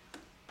know.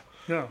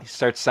 Yeah. He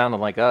starts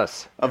sounding like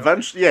us.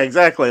 Eventually, yeah,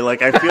 exactly.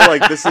 Like I feel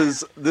like this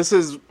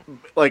is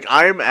like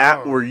I'm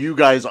at where you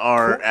guys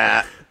are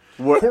at.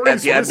 At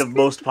Corey's the end of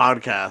most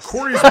podcasts,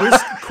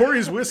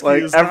 Corey's whiskey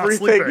like is not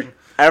sleeping.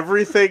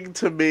 everything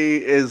to me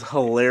is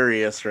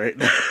hilarious right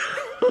now.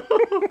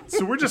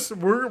 So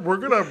we're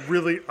gonna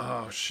really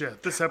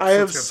shit. This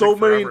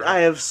episode. I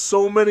have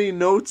so many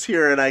notes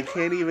here, and I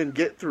can't even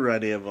get through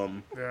any of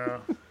them. Yeah.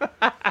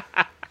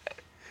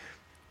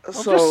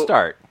 Well, just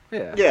start.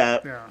 Yeah.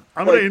 Yeah.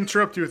 I'm gonna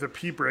interrupt you with a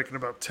pee break in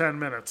about 10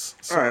 minutes.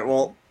 So. All right.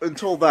 Well,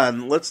 until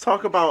then, let's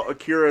talk about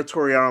Akira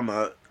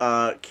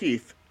Toriyama,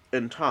 Keith,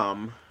 and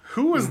Tom.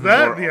 Who was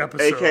that in the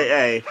episode?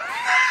 AKA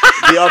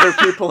the other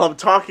people I'm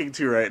talking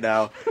to right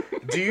now.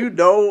 Do you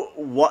know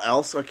what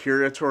else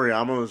Akira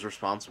Toriyama was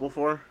responsible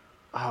for?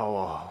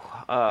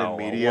 Oh,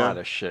 media? a lot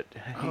of shit.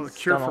 Oh, the He's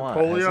cure done for a lot,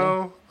 hasn't he?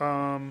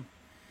 polio.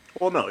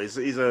 Well, no,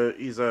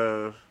 he's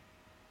a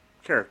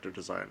character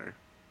designer.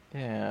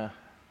 Yeah.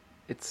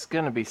 It's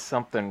gonna be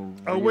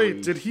something. Oh really...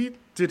 wait,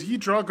 did he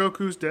draw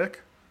Goku's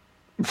dick?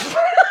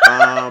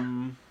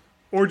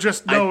 Or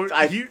just no?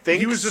 I he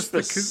think was just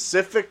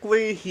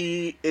specifically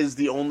he is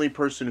the only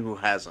person who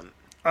hasn't.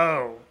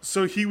 Oh,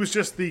 so he was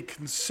just the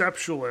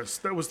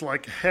conceptualist that was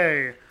like,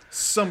 hey,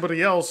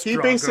 somebody else. He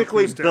draw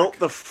basically Goku's built dick.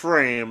 the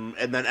frame,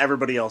 and then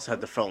everybody else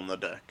had to fill in the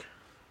dick.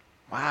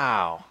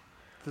 Wow.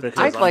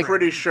 Because I'm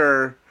pretty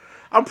sure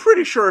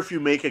if you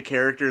make a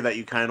character that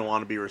you kind of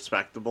want to be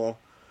respectable.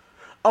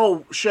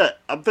 Oh shit!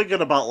 I'm thinking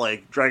about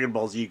like Dragon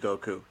Ball Z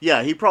Goku.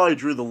 Yeah, he probably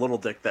drew the little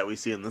dick that we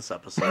see in this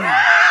episode.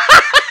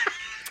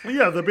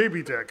 Yeah, the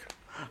baby dick.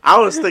 I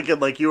was thinking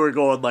like you were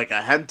going like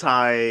a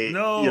hentai.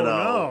 No, you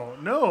know,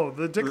 no,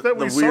 the dick that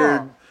we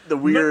weird, saw. the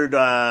weird,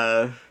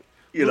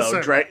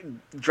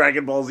 Listen.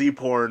 Dragon Ball Z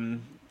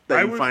porn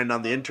that you find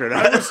on the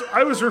internet.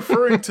 I was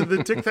referring to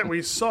the dick that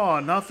we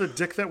saw, not the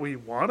dick that we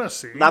want to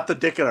see. Not the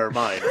dick in our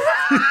mind.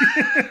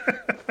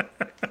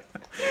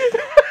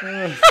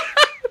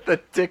 The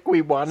dick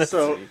we want to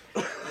So,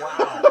 see.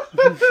 wow.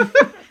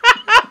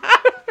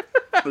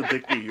 The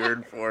dick we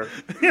yearn for.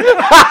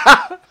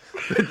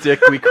 The dick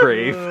we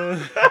crave.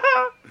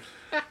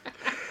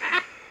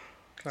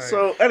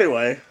 So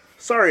anyway,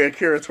 sorry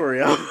Akira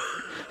Toriyama.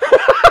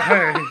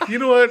 Hey, you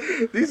know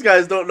what? These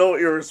guys don't know what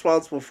you're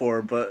responsible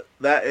for, but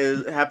that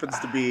happens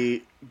to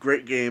be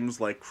great games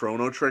like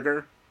Chrono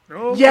Trigger.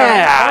 Okay,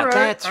 Yeah, all right,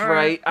 that's all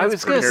right. I That's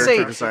was gonna pretty say-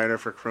 Character designer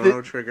for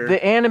Chrono Trigger.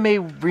 The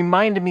anime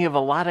reminded me of a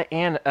lot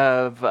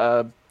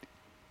of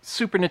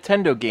Super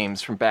Nintendo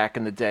games from back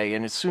in the day,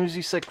 and as soon as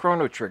you said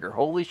Chrono Trigger,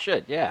 holy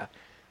shit, yeah,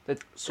 that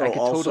So I could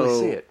also- totally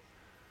see it.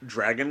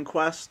 Dragon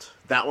Quest.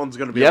 That one's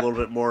going to be Yep. a little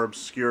bit more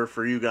obscure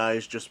for you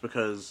guys, just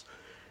because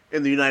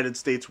in the United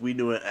States we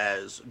knew it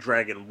as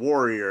Dragon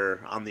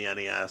Warrior on the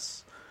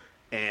NES,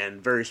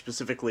 and very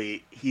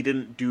specifically, he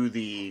didn't do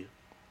the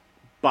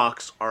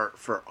box art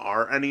for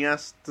our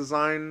NES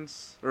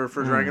designs, or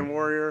for Dragon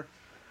Warrior.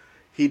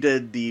 He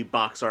did the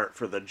box art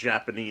for the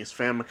Japanese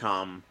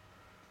Famicom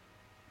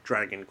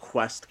Dragon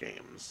Quest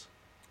games.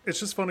 It's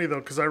just funny though,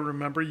 because I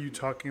remember you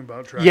talking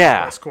about Dragon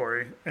Yeah. Quest,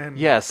 Corey, and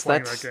Yes,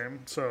 playing that's- that game.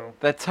 So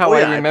That's how Oh,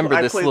 yeah, I remember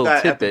I this played little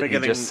that at the tidbit you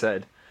beginning. just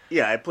said.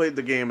 Yeah, I played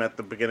the game at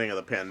the beginning of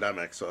the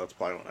pandemic, so that's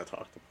probably what I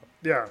talked about.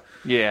 yeah,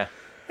 Yeah.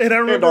 and I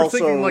remember also-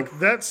 thinking like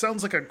that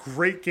sounds like a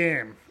great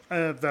game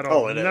that I'll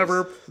Oh, it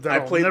never. is. That I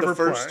I'll played never the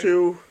first play.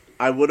 two.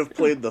 I would have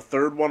played the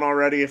third one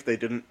already if they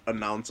didn't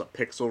announce a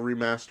pixel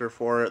remaster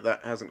for it.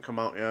 That hasn't come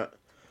out yet.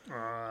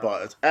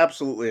 But it's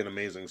absolutely an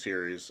amazing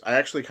series. I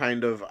actually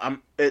kind of...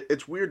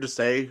 it's weird to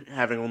say,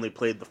 having only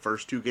played the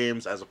first two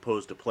games as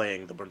opposed to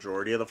playing the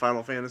majority of the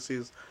Final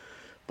Fantasies,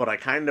 but I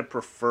kind of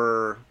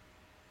prefer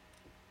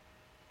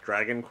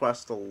Dragon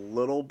Quest a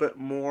little bit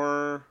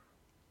more.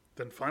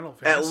 Then Final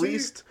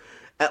Fantasy.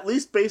 At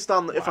least based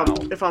on Wow.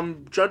 if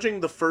I'm judging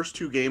the first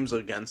two games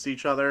against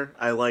each other,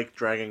 I like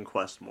Dragon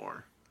Quest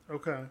more.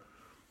 Okay,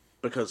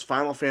 Because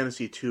Final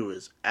Fantasy 2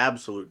 is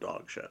absolute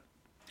dog shit.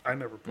 I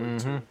never played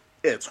Mm-hmm. two.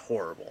 It's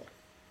horrible.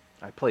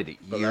 I played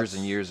it years that's-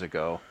 and years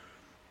ago.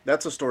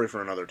 That's a story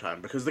for another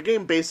time, because the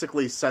game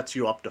basically sets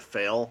you up to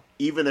fail,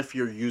 even if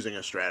you're using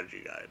a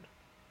strategy guide.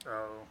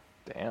 Oh,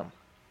 Damn.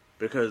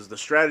 Because the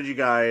strategy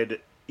guide,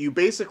 you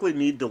basically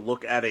need to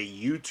look at a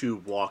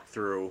YouTube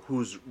walkthrough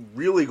who's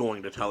really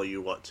going to tell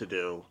you what to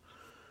do.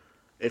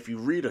 If you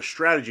read a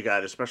strategy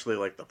guide, especially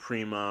like the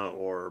Prima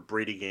or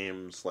Brady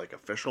Games like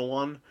official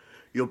one,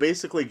 you'll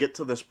basically get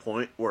to this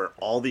point where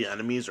all the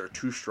enemies are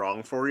too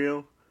strong for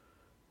you,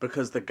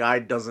 because the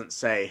guide doesn't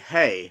say,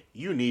 hey,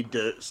 you need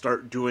to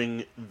start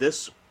doing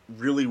this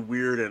really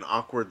weird and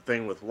awkward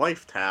thing with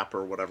life tap,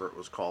 or whatever it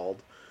was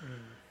called,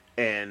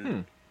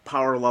 and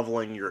power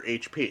leveling your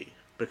HP.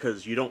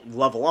 Because you don't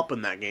level up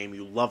in that game,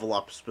 you level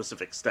up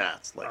specific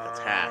stats, like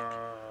attack,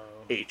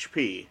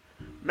 HP,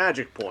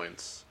 magic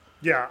points.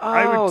 yeah.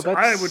 Oh,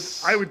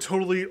 I would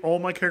totally. All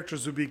my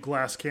characters would be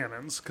glass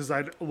cannons because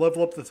I'd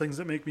level up the things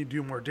that make me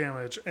do more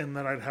damage, and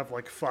then I'd have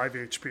like 5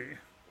 HP.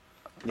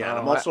 Yeah, and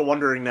I'm also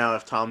wondering now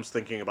if Tom's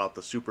thinking about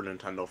the Super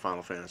Nintendo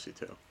Final Fantasy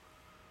 2.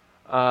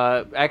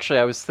 Actually,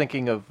 I was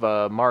thinking of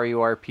Mario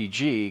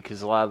RPG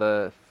because a lot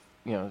of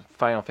the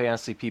Final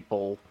Fantasy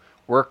people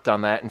worked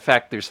on that. In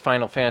fact, there's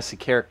Final Fantasy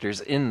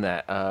characters in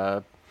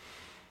that.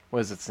 What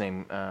is its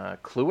name?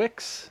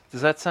 Kluix?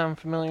 Does that sound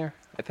familiar?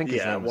 I think his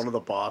Yeah, name was... one of the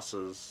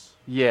bosses.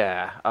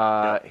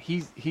 Yeah,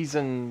 he's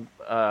in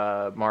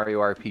Mario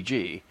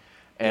RPG,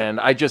 and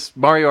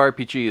Mario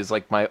RPG is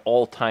like my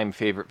all-time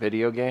favorite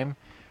video game,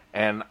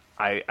 and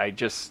I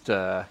just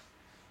I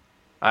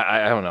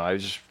don't know, I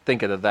was just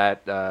thinking of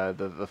that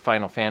the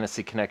Final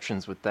Fantasy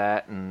connections with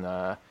that, and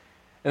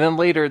then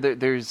later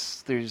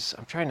there's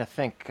I'm trying to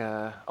think.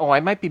 I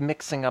might be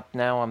mixing up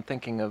now. I'm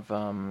thinking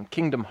of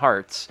Kingdom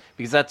Hearts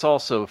because that's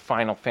also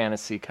Final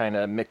Fantasy kind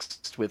of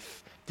mixed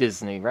with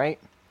Disney, right?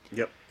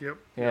 Yep. Yep.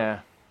 Yeah.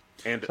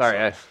 And it Sorry,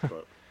 sucks,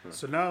 but...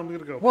 So now I'm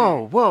gonna go.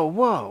 Whoa!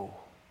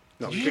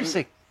 No, Did you just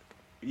say?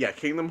 Yeah,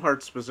 Kingdom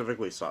Hearts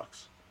specifically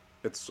sucks.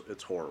 It's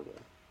horrible.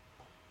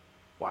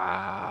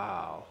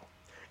 Wow.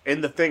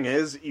 And the thing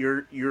is,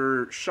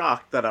 you're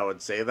shocked that I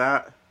would say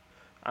that,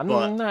 I'm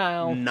but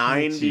now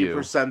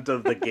 90%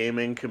 of the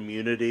gaming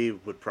community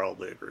would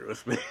probably agree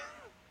with me.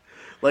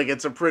 Like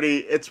it's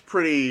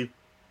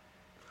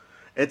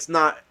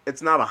not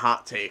a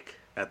hot take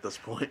at this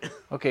point.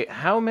 Okay,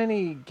 how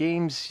many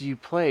games you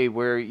play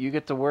where you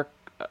get to work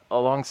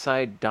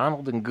alongside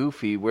Donald and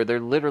Goofy where they're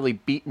literally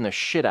beating the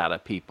shit out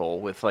of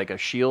people with like a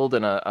shield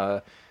and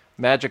a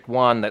magic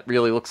wand that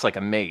really looks like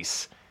a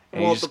mace,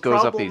 and Well, he just the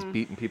goes up and he's problem-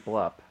 beating people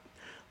up.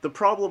 The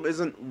problem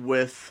isn't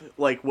with,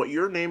 like, what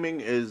you're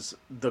naming is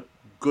the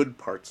good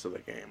parts of the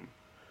game.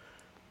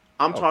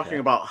 I'm talking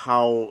about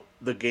how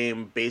the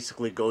game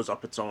basically goes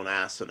up its own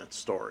ass in its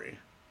story.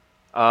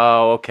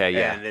 Oh, okay,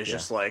 yeah. And it's yeah.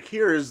 just like,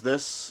 here is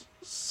this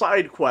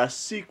side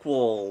quest,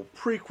 sequel,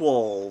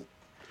 prequel,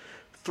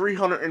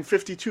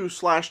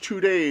 352/2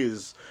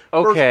 days,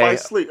 Birth Okay. by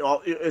Sleep.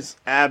 It's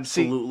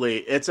absolutely,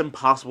 it's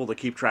impossible to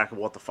keep track of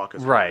what the fuck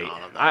is Right. going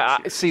on in that I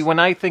series. see. When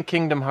I think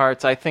Kingdom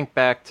Hearts, I think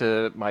back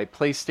to my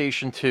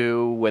PlayStation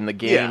 2 when the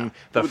game, Yeah,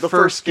 the the first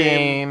first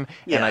game, game,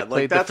 yeah, and I like,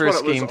 played the that's when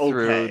first it was game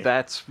through. okay.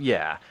 That's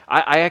yeah.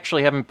 I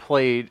actually haven't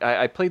played.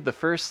 I played the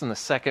first and the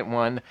second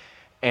one,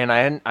 and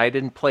I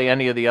didn't play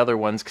any of the other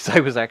ones because I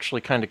was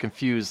actually kind of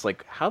confused.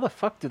 Like, how the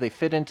fuck do they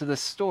fit into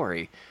this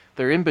story?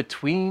 They're in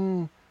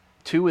between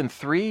 2 and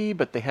 3,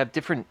 but they have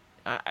different.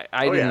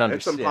 I didn't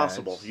understand. It's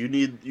impossible. You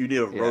need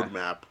a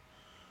roadmap.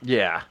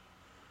 Yeah.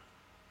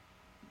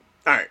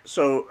 All right.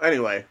 So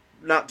anyway,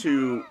 not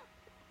to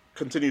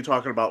continue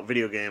talking about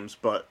video games,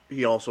 but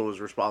he also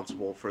was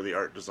responsible for the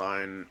art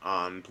design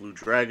on Blue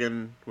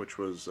Dragon, which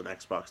was an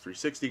Xbox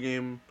 360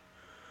 game,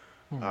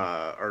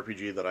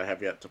 RPG that I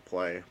have yet to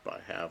play,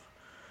 but I have.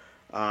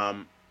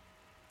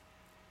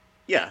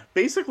 Yeah,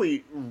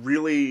 basically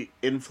really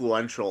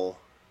influential,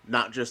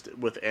 not just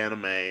with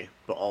anime,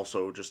 but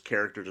also just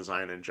character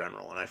design in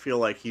general. And I feel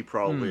like he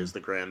probably is the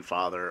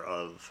grandfather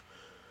of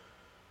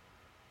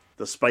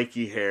the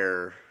spiky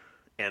hair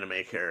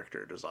anime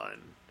character design,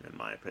 in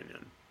my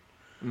opinion.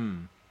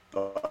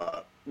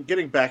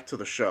 Getting back to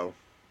the show,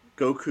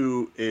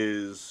 Goku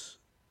is...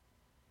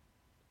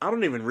 I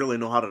don't even really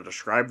know how to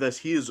describe this.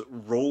 He is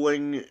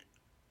rolling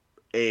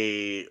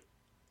a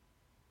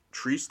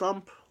tree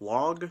stump,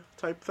 log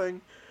type thing,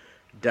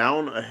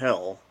 down a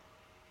hill,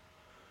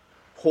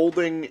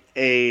 holding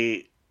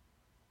a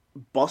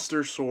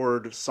Buster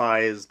Sword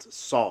sized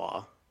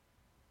saw.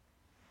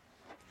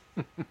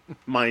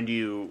 Mind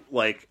you,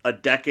 like a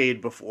decade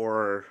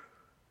before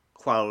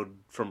Cloud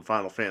from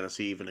Final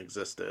Fantasy even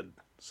existed.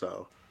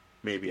 So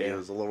maybe it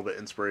was a little bit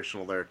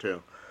inspirational there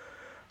too.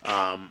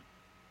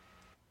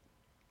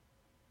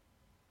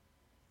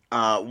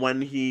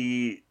 When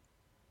he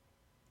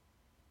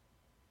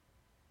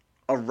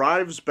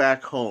arrives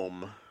back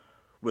home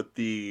with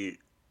the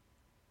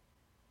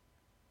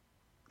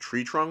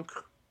tree trunk,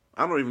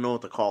 I don't even know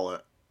what to call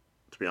it,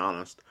 to be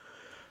honest.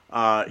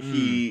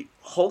 He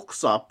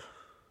hulks up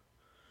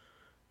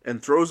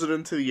and throws it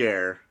into the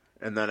air,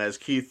 and then as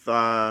Keith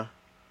said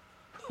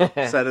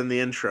in the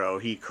intro,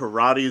 he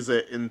karates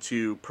it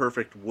into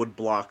perfect wood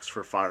blocks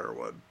for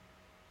firewood.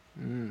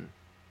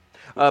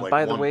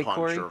 By the way, punch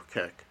Corey, or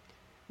kick.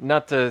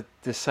 not to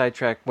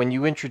sidetrack, when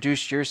you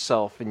introduced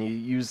yourself and you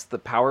used the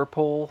power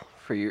pole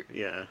for your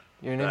Yeah.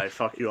 name? Did I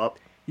fuck you up?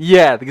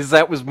 Yeah, because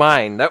that was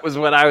mine. That was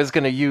what I was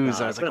going to use.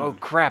 No, I was I've like, been- oh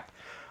crap.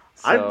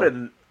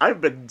 So,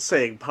 I've been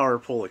saying power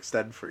pole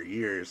extend for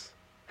years.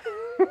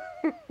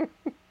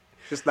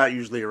 Just not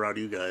usually around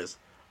you guys.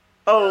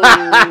 Oh,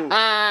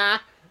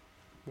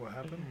 What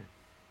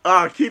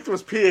happened? Keith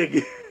was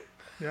peeing.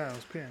 Yeah, I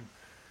was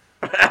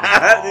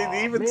peeing. Did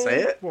he even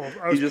say it? Well,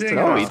 I was He just peeing. took and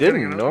it I off. was he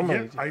didn't, getting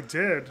normally. Yeah, I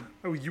did.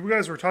 Oh, you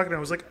guys were talking. I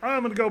was like,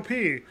 I'm gonna go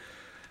pee.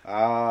 Oh,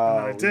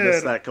 I we did.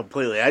 missed that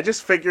completely. I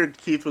just figured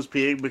Keith was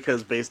peeing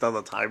because based on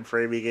the time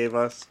frame he gave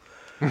us,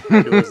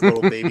 his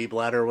little baby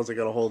bladder wasn't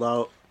going to hold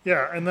out.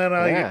 Yeah, and then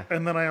Yeah.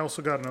 I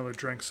also got another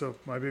drink, so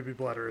my baby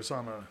bladder is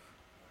on a.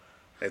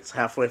 It's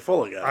halfway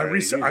full again. I right?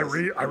 reset. I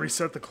Jesus.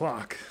 reset the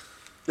clock.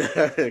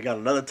 Got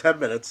another 10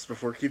 minutes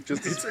before Keith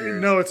just It's,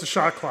 disappears. no, it's a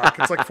shot clock.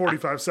 It's like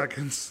 45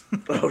 seconds.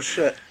 Oh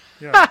shit!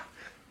 Yeah.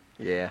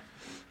 yeah.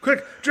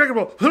 Quick, Dragon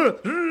Ball.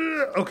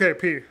 Okay,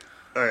 pee.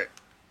 All right,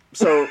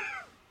 so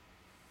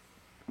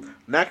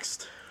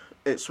next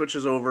it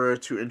switches over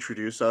to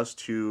introduce us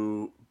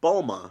to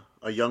Bulma,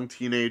 a young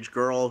teenage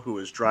girl who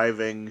is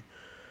driving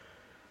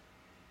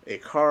a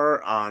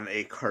car on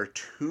a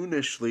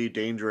cartoonishly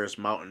dangerous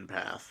mountain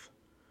path.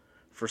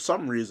 For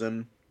some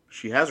reason,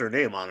 she has her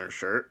name on her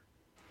shirt.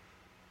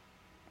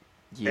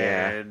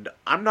 Yeah. And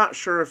I'm not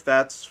sure if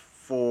that's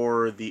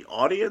for the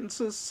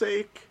audience's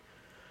sake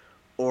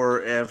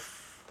or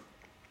if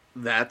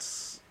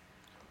that's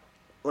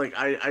like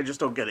I just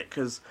don't get it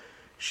because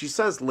she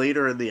says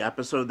later in the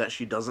episode that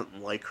she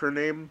doesn't like her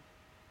name.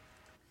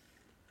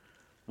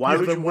 Why Yeah,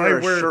 would then you why wear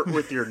a wear- shirt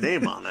with your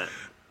name on it?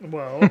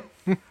 Well,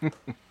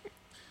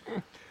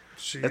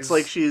 It's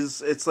like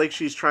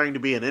she's trying to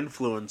be an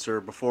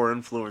influencer before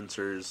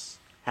influencers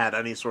had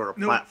any sort of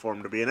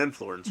platform to be an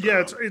influencer. yeah,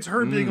 on. it's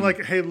her being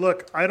like, hey,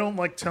 look, I don't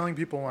like telling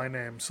people my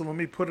name, so let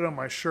me put it on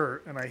my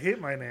shirt, and I hate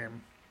my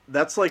name.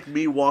 That's like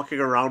me walking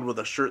around with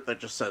a shirt that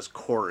just says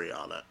Corey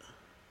on it.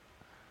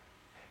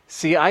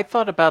 See, I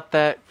thought about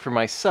that for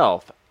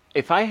myself.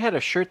 If I had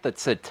a shirt that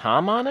said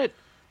Tom on it,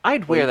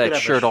 I'd wear you could that have a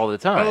shirt all the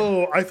time.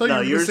 Oh, I thought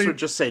No, you were yours going would to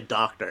say. just say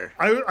Doctor.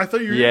 I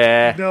thought you were.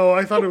 Yeah. No,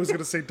 I thought it was going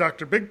to say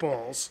Dr. Big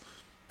Balls.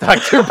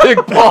 Dr.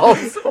 Big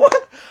Balls.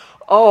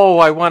 Oh,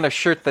 I want a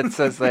shirt that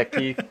says that,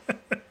 Keith.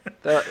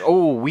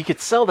 We could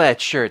sell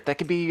that shirt. That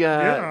could be,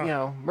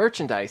 Yeah.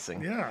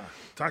 merchandising. Yeah,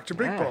 Dr.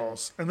 Big Yeah.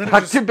 Balls. And then it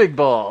Dr. just, Big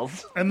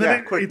Balls. and then Yeah,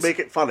 it, quick, it's, make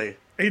it funny.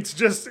 it's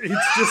just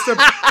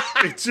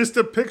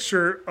a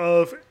picture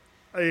of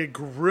a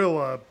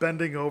gorilla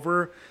bending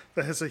over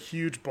that has a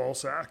huge ball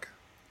sack.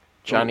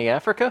 Johnny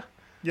Africa?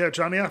 Yeah,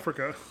 Johnny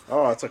Africa.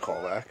 Oh, that's a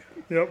callback.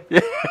 Yep.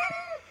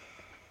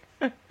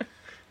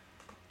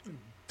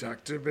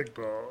 Dr. Big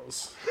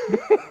Balls.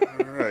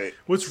 All right.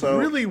 What's So-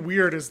 really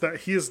weird is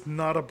that he is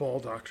not a ball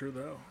doctor,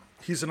 though.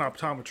 He's an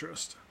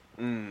optometrist.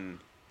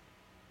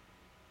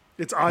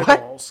 It's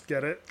eyeballs.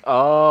 Get it?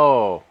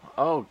 Oh,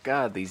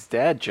 God, these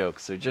dad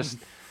jokes are just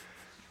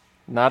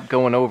not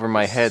going over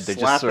my head. They're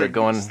just sort of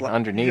going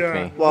underneath Yeah.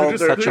 me. Well, They're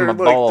just- they're, touching my like,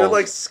 balls. they're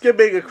like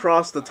skimming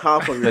across the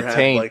top of your The head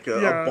taint. like a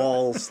Yeah.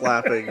 ball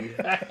slapping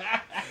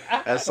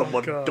as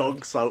someone God.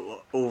 dunks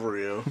out over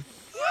you.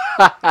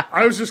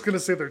 I was just going to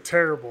say they're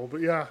terrible,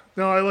 but yeah.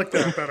 No, I like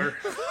that better.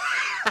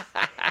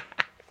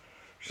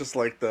 Just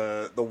like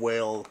the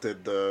whale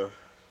did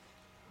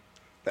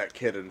that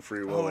kid in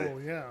Free Willy. Oh,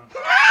 yeah.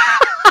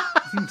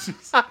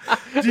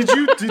 Did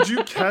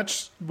you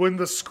catch when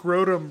the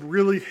scrotum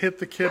really hit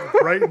the kid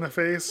right in the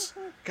face?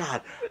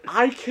 God,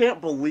 I can't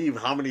believe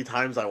how many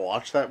times I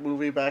watched that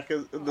movie back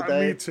in the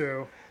day. Me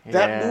too.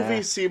 That Yeah.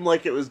 movie seemed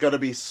like it was going to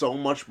be so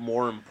much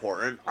more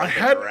important. I Like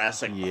had-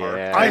 Jurassic Yeah. Park.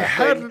 I type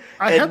had- thing,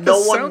 I and had the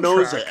no one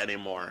knows soundtrack. it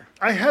anymore.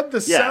 I had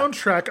the Yeah.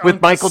 soundtrack With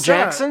on Michael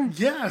cassette. Jackson?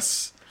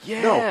 Yes.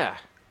 Yeah.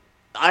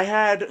 I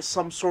had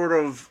some sort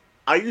of.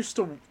 I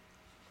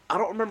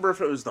don't remember if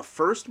it was the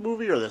first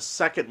movie or the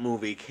second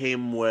movie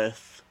came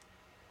with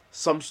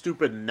some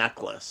stupid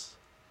necklace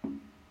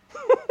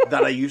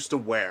that I used to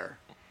wear.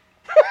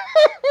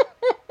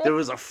 There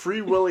was a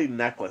Free Willy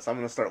necklace. I'm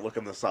going to start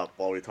looking this up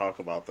while we talk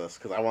about this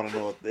because I want to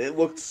know. It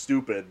looked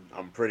stupid,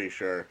 I'm pretty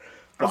sure.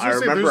 But was I gonna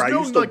say, remember I there's no,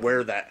 used to like-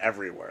 wear that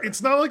everywhere.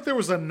 It's not like there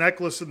was a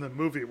necklace in the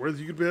movie where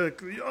you could be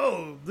like,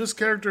 oh, this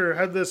character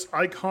had this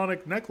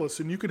iconic necklace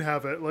and you could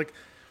have it. Like,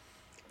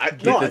 I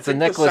It's a think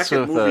necklace the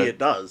second with movie a- it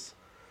does.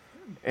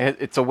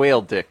 It's a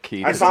whale dick,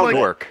 Keith. I It's found like-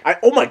 work.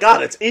 Oh my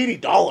god, it's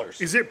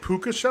 $80. is it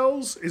puka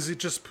shells? Is it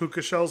just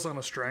puka shells on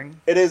a string?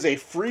 It is a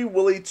Free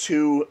Willy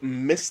 2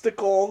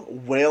 mystical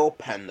whale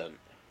pendant.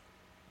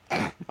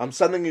 I'm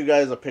sending you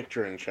guys a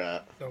picture in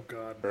chat. Oh,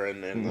 God. Or in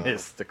the...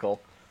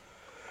 Mystical.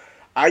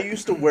 I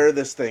used to wear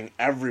this thing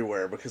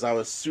everywhere because I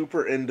was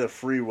super into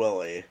Free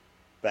Willy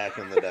back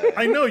in the day.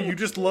 I know, you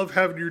just love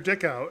having your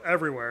dick out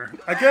everywhere.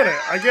 I get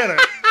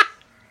it.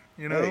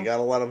 You know? Hey, you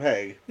gotta let them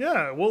hang.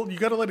 Yeah, well, you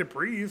gotta let it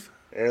breathe,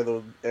 Air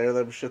them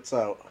shits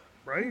out.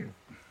 right?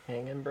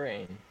 Hanging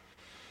brain.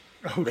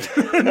 Oh,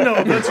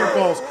 no, that's your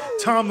balls.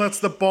 Tom, that's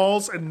the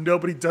balls, and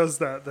nobody does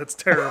that. That's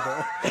terrible.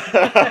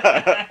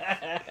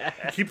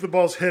 Keep the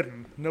balls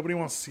hidden. Nobody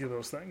wants to see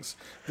those things.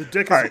 The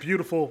dick is a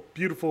beautiful,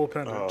 beautiful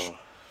appendage.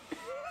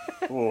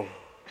 Oh.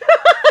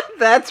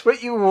 That's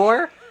what you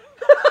wore?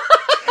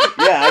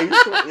 Yeah, I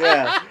used to,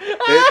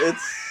 yeah.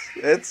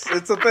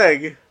 It's a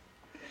thing.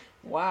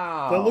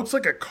 Wow. That looks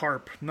like a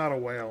carp, not a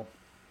whale.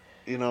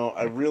 You know,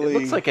 I It really...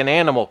 looks like an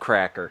animal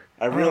cracker.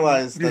 I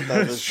realized that yeah,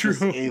 is just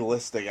true. a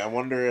listing. I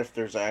wonder if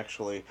there's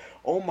actually...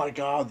 Oh my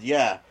god,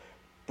 yeah.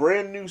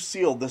 Brand new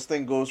sealed. This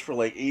thing goes for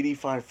like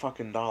 $85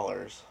 fucking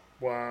dollars.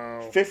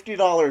 Wow.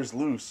 $50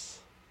 loose.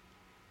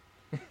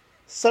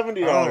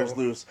 $70 Oh.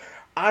 loose.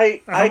 How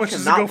I much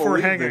does it cannot go for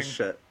believe hanging? this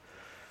shit.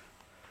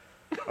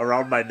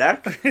 Around my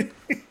neck?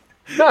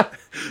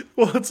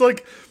 Well, it's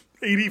like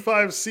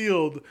 85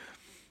 sealed,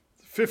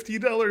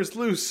 $50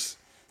 loose.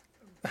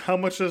 How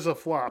much is a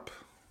flop?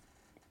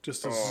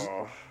 Just a...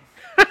 Oh.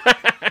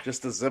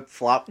 Just a zip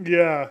flop.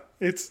 Yeah,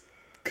 it's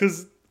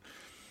because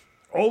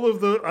all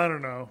of the I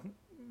don't know.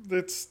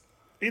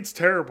 It's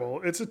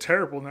terrible. It's a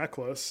terrible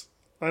necklace.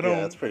 I don't.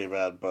 Yeah, it's pretty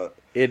bad, but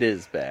It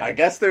is bad. I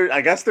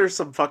guess there's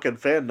some fucking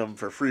fandom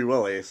for Free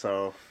Willy,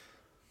 so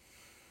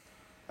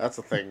that's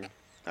a thing,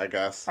 I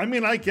guess. I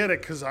mean, I get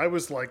it because I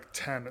was like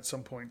 10 at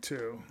some point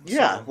too.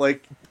 Yeah,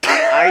 like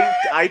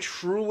I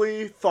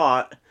truly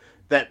thought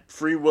that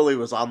Free Willy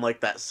was on like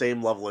that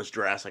same level as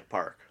Jurassic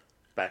Park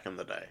back in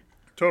the day.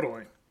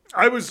 Totally.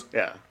 I was.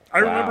 Yeah. I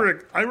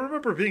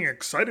remember being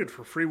excited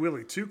for Free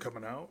Willy 2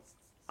 coming out.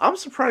 I'm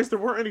surprised there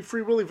weren't any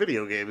Free Willy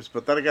video games,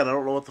 but then again, I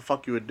don't know what the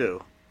fuck you would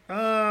do.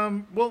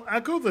 Well,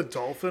 Echo the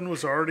Dolphin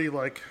was already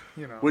like,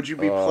 you know. Would you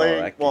be Oh,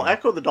 playing? that Well, game.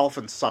 Echo the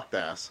Dolphin sucked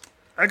ass.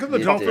 Echo the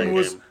You Dolphin did.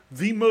 was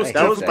the most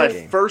That was difficult. my that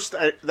game. first.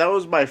 That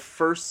was my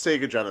first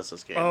Sega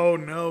Genesis game. Oh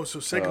no! So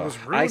Sega was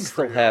ruined I for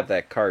still you. have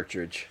that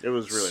cartridge. It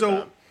was really So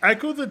bad.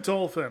 Echo the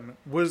Dolphin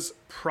was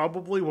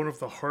probably one of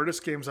the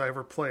hardest games I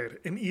ever played.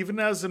 And even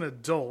as an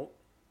adult,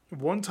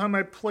 one time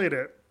I played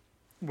it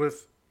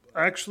with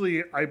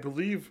actually, I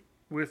believe,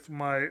 with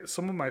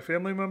some of my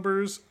family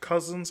members,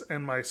 cousins,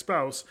 and my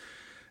spouse,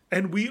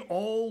 and we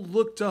all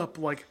looked up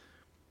like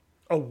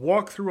a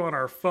walkthrough on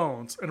our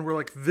phones and we're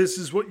like, this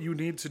is what you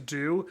need to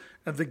do,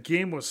 and the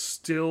game was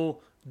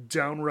still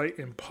downright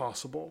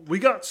impossible. We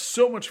got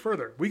so much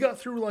further. We got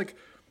through like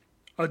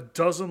a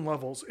dozen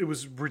levels. It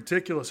was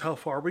ridiculous how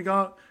far we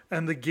got,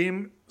 and the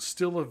game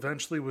still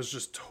eventually was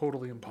just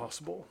totally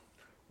impossible.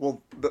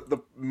 Well, the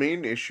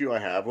main issue I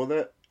have with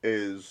it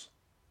is,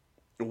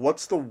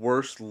 what's the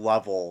worst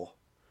level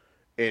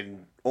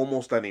in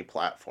almost any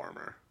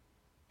platformer?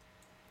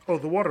 Oh,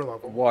 the water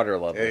level. Water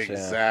levels,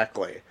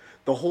 Exactly.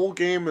 The whole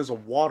game is a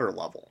water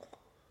level.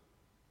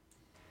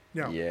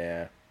 Yeah.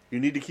 Yeah. You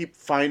need to keep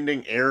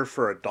finding air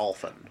for a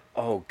dolphin.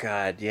 Oh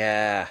God,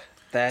 yeah.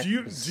 That Do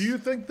you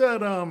think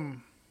that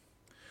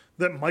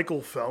that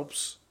Michael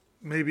Phelps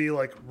maybe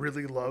like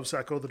really loves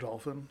Echo the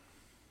Dolphin?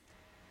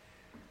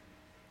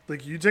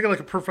 Like you take like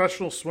a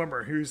professional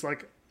swimmer who's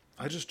like,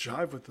 I just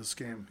jive with this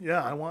game.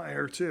 Yeah, I want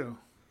air too.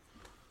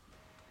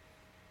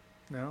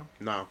 No?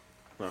 No.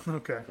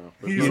 Okay.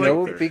 There's He's You no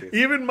know, like, air be- there.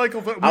 even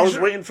Michael Phelps. I was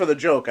waiting for the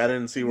joke. I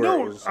didn't see where it No,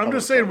 was. I'm coming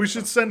just saying from, we so.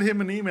 should send him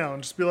an email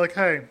and just be like,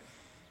 hey,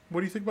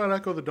 what do you think about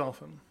Echo the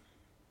Dolphin?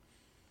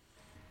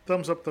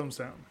 Thumbs up, thumbs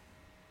down.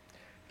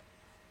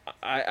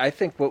 I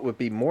think what would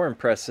be more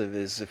impressive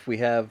is if we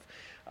have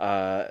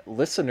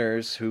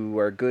listeners who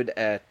are good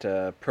at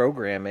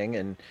programming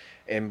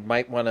and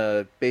might want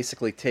to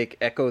basically take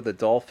Echo the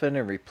Dolphin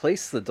and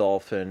replace the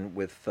dolphin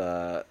with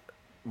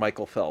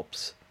Michael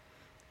Phelps.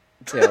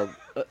 You know,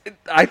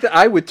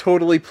 I would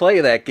totally play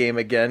that game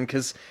again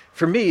because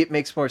for me it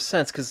makes more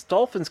sense because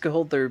dolphins can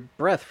hold their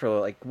breath for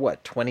like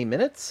what 20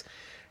 minutes,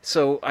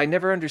 so I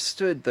never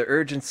understood the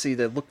urgency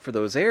to look for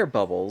those air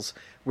bubbles.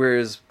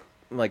 Whereas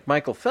like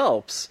Michael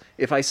Phelps,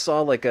 if I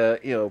saw like a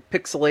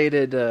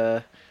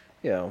pixelated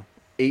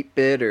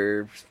 8-bit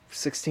or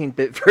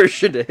 16-bit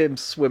version of him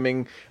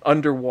swimming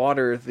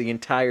underwater the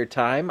entire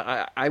time,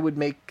 I would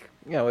make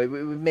it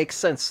would make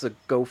sense to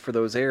go for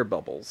those air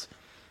bubbles.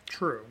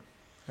 True.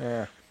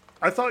 Yeah.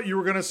 I thought you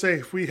were going to say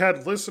if we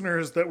had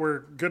listeners that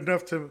were good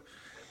enough to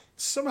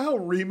somehow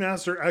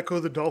remaster Echo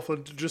the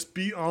Dolphin to just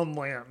be on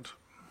land.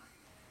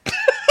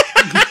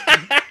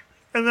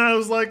 And then I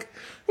was like,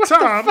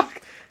 Tom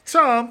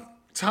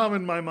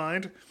in my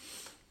mind,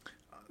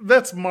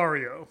 that's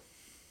Mario.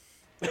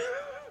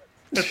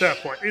 At that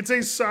point. It's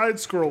a side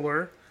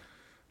scroller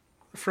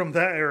from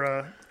that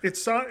era.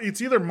 It's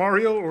either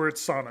Mario or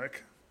it's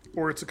Sonic.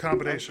 Or it's a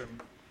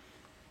combination.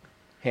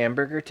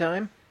 Hamburger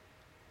Time?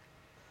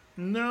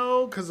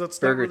 No, because that's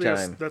Burger not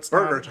really Time. that's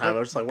Burger not, Time. I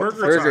was like, what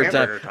the Burger fuck's Burger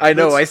Hamburger Time. Time? I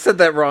know, That's- I said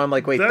that wrong. I'm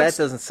like, wait, that that's-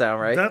 doesn't sound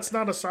right. That's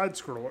not a side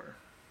scroller.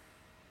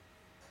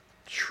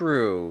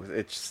 True.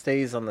 It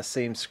stays on the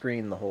same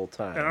screen the whole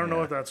time. And I don't know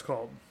what that's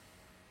called.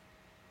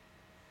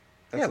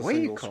 That's Yeah, a what do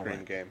you single call screen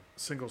it? game.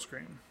 Single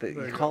screen. You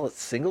There you call go. it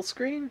single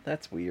screen?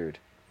 That's weird.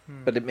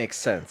 But it makes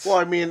sense. Well,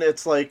 I mean,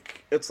 it's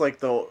like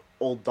the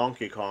old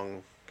Donkey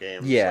Kong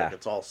games. Yeah. Like,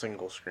 it's all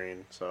single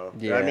screen. So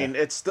Yeah. I mean,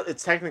 it's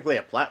technically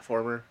a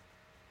platformer,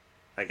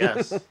 I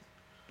guess.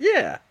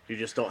 Yeah. You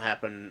just don't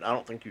happen. I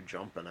don't think you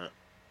jump in it.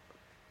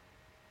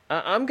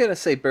 I'm going to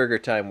say Burger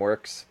Time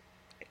works.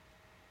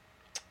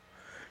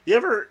 You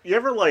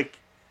ever like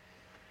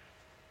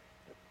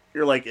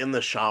you're like in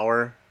the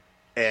shower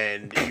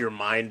and your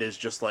mind is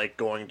just like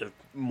going to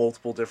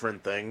multiple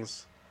different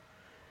things,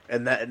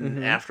 and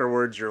then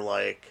afterwards you're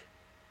like,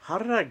 how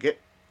did I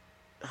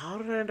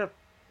end up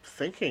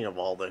thinking of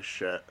all this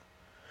shit?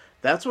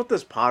 That's what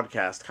this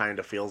podcast kind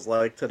of feels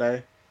like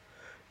today.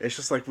 It's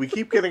just like we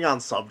keep getting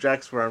on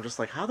subjects where I'm just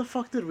like, how the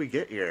fuck did we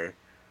get here?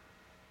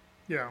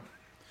 Yeah.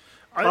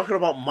 Talking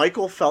about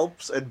Michael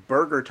Phelps and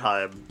Burger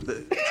Time,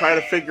 trying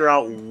to figure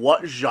out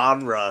what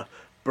genre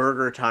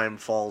Burger Time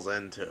falls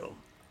into.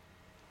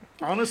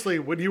 Honestly,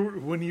 when you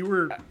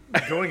were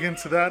going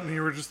into that and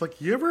you were just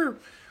like, you ever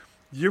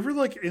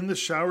like in the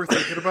shower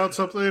thinking about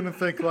something and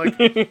think like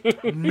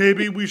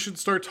maybe we should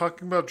start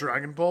talking about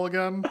Dragon Ball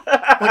again?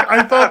 Like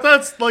I thought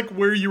that's like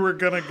where you were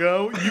gonna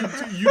go.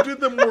 You did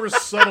the more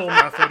subtle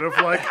method of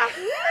like,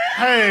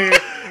 hey,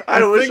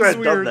 I wish things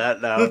I'd done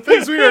that now. The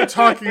things we are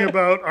talking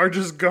about are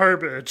just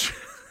garbage.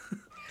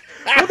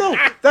 Well, no,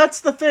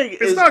 that's the thing.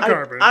 It's not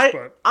garbage,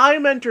 but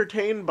I'm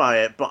entertained by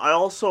it, but I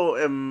also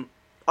am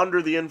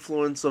under the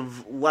influence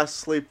of less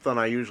sleep than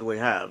I usually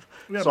have.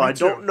 Yeah, So me I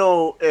too. don't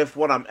know if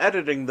when I'm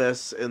editing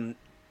this in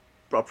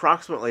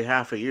approximately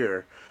half a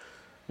year,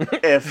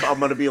 if I'm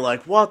going to be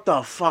like, what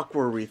the fuck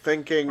were we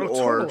thinking? Oh,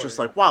 or totally. just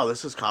like, wow,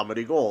 this is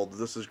comedy gold.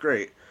 This is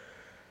great.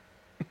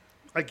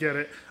 I get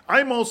it.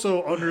 I'm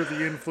also under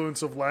the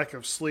influence of lack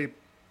of sleep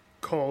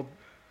called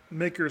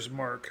Maker's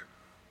Mark.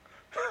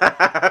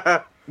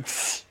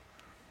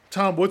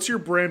 Tom, what's your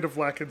brand of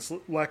lack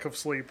of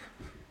sleep?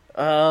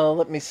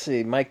 Let me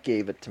see. Mike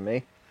gave it to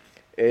me.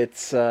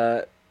 It's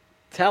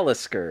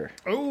Talisker.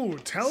 Oh, Single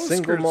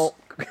Talisker. malt.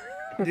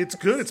 It's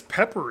good. It's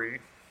peppery.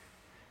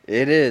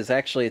 It is.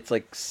 Actually, it's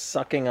like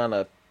sucking on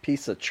a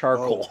piece of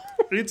charcoal.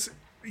 It's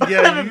I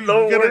yeah. didn't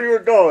know where you were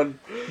going.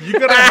 You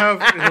gotta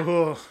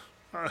have.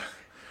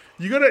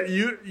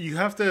 You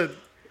have to.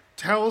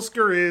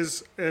 Talisker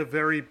is a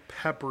very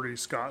peppery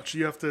Scotch.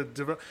 You have to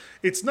develop.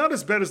 It's not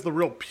as bad as the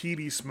real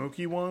peaty,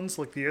 smoky ones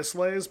like the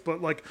Islay's,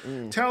 but like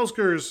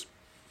Talisker's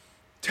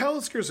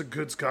a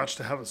good Scotch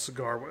to have a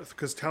cigar with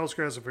because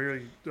Talisker has a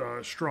very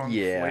strong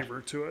Yeah. flavor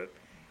to it.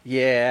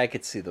 Yeah, I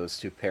could see those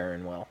two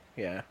pairing well.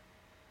 Yeah.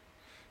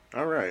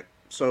 All right.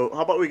 So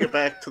how about we get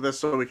back to this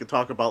so we can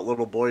talk about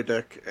Little Boy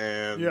Dick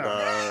and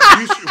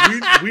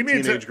Yeah, we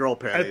need Teenage to. Girl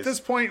Panties. At this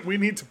point, we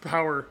need to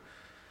power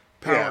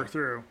Yeah.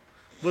 through.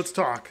 Let's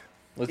talk.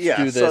 Let's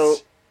Yeah, do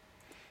this.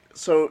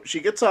 So she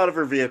gets out of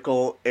her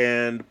vehicle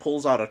and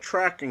pulls out a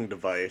tracking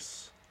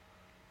device,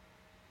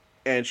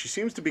 and she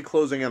seems to be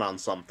closing in on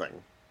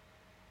something.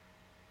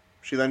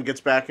 She then gets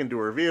back into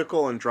her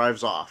vehicle and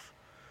drives off.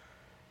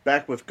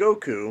 Back with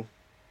Goku,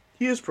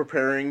 he is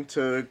preparing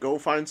to go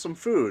find some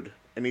food,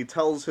 and he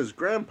tells his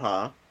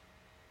grandpa,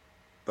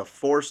 the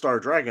 4-star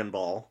Dragon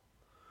Ball,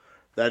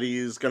 that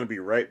he's going to be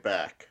right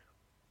back.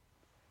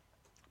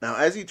 Now,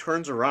 as he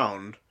turns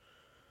around,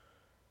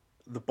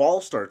 the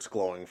ball starts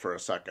glowing for a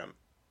second,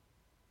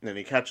 and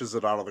he catches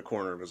it out of the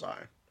corner of his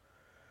eye.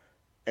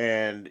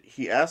 And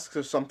he asks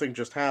if something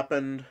just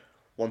happened,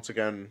 once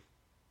again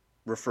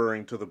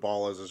referring to the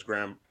ball as his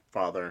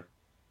grandfather.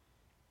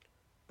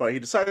 But he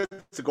decided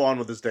to go on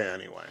with his day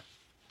anyway.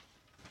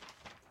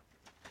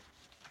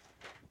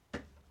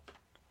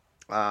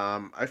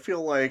 I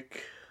feel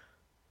like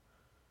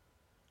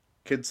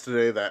kids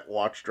today that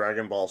watch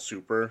Dragon Ball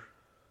Super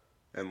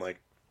and like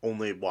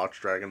only watch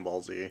Dragon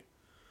Ball Z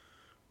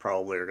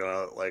probably are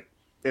gonna, like,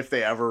 if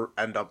they ever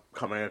end up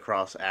coming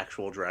across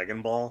actual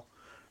Dragon Ball,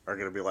 are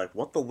gonna be like,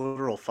 what the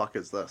literal fuck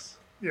is this?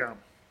 Yeah.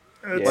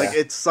 Yeah. Like,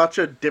 it's such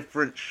a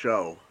different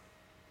show.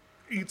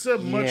 It's a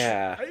much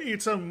Yeah.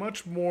 it's a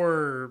much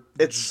more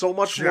It's so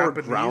much more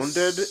Japanese-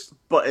 grounded,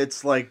 but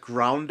it's like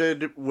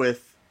grounded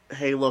with,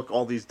 hey, look,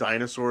 all these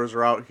dinosaurs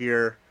are out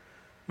here.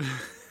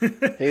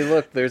 Hey,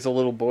 look, there's a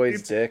little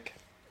boy's dick.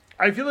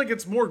 I feel like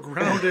it's more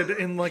grounded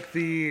in like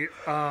the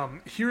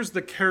here's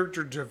the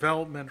character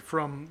development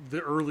from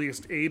the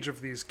earliest age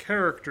of these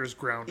characters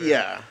grounded.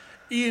 Yeah.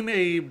 In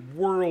a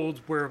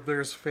world where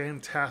there's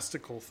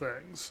fantastical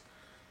things.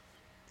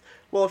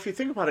 Well, if you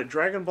think about it,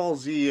 Dragon Ball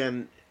Z,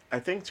 and I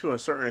think to a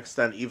certain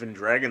extent even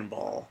Dragon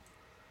Ball,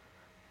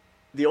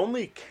 the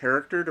only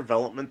character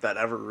development that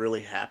ever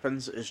really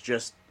happens is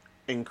just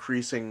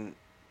increasing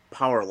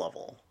power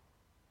level.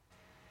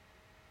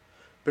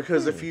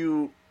 Because if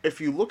you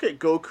look at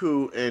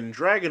Goku in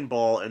Dragon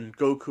Ball and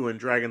Goku in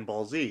Dragon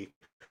Ball Z,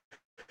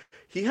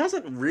 he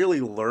hasn't really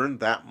learned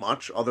that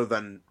much other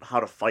than how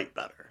to fight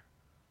better.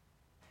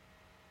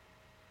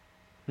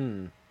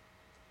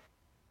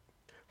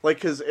 Like,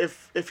 because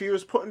if he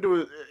was put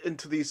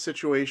into these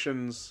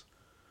situations,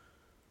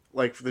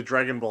 like for the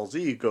Dragon Ball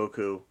Z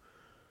Goku,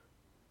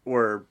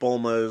 where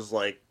Bulma is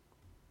like,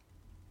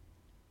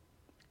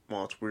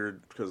 well, it's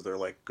weird because they're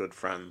like good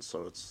friends,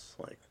 so it's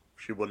like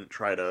she wouldn't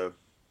try to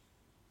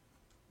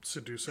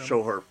Seduce him.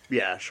 show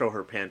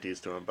her panties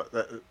to him, but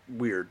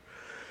weird.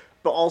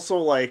 But also,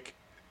 like,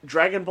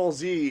 Dragon Ball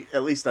Z,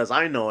 at least as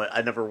I know it,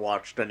 I never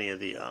watched any of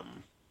the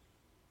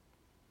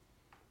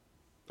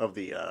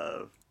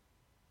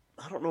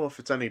I don't know if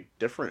it's any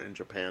different in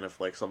Japan, if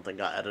like something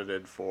got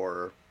edited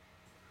for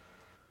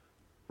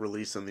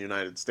release in the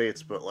United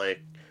States, but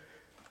like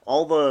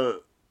all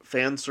the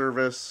fan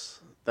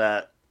service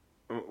that,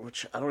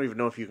 which I don't even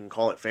know if you can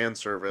call it fan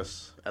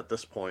service at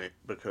this point,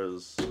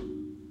 because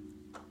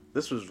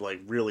this was like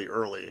really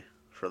early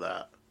for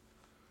that.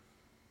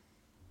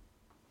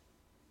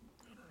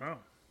 Oh.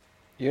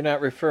 You're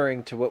not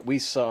referring to what we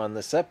saw in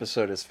this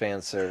episode as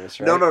fan service,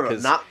 right? No,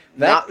 'Cause not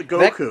that-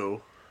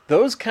 Goku.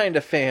 those kind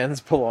of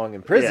fans belong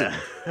in prison.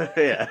 Yeah.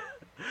 Yeah.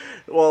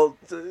 Well,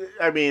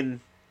 I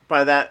mean,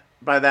 by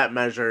that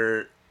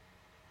measure,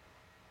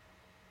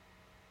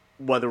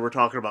 whether we're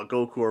talking about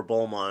Goku or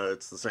Bulma,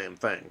 it's the same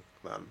thing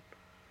then.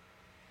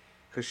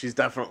 Because she's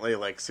definitely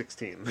like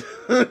 16.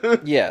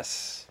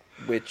 Yes,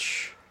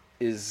 which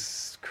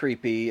is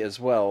creepy as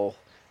well,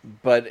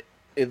 but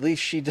at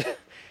least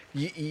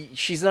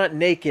she's not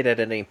naked at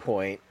any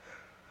point,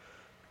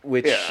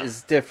 which Yeah.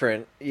 is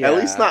different. Yeah. At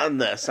least not in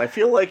this. I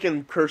feel like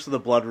in Curse of the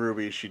Blood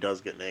Ruby, she does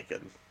get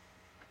naked.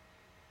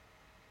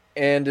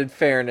 And in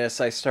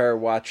fairness, I started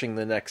watching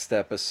the next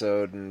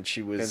episode, and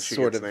she was And she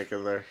sort gets of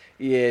naked there.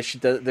 yeah. She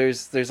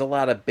does. There's a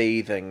lot of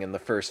bathing in the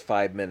first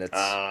 5 minutes.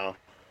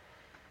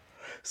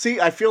 See,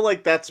 I feel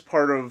like that's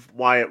part of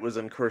why it was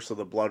in Curse of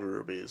the Blood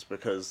Rubies,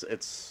 because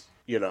it's,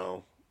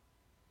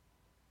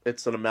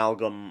 it's an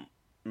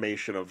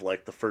amalgamation of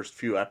like the first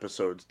few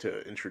episodes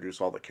to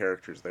introduce all the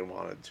characters they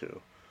wanted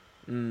to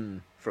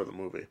for the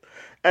movie.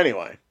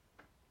 Anyway,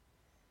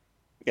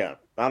 yeah,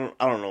 I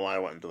don't know why I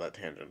went into that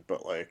tangent,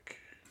 but like,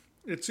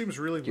 It seems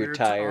really You're weird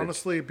tired. to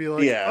honestly be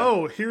like, Yeah.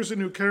 oh, here's a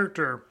new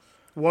character.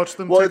 Watch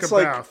them Well, take it's a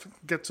like- bath.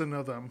 Get to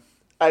know them.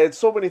 I had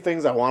so many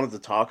things I wanted to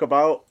talk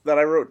about that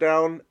I wrote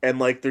down, and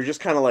like they're just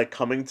kind of like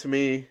coming to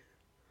me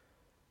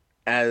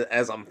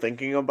as I'm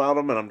thinking about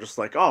them, and I'm just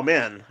like, oh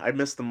man, I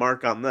missed the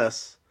mark on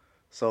this.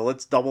 So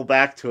let's double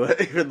back to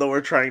it, even though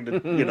we're trying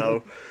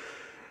to,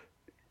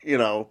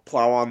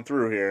 plow on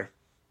through here.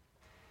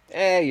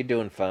 You're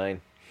doing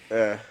fine.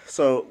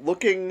 So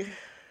looking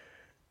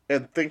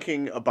and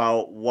thinking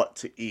about what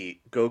to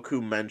eat,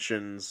 Goku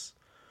mentions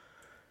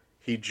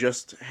he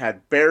just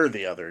had bear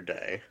the other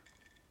day.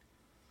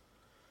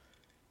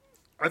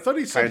 I thought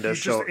he said Kinda he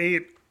show- just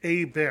ate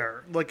a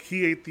bear. Like,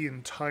 he ate the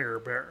entire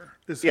bear.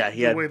 Is Yeah,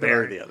 he the had way that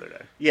bear I- the other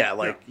day. Yeah,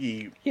 like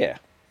Yeah. Yeah.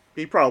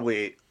 he probably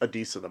ate a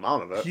decent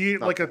amount of it. He ate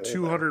Not like a the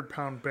whole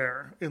 200-pound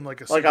bear in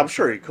like a bear. Like, single I'm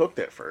sure he sitting. cooked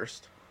it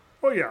first.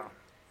 Oh, yeah.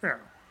 Yeah.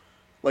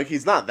 Like,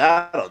 he's not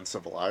that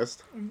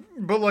uncivilized.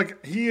 But,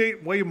 like, he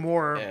ate way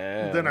more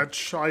Yeah. than a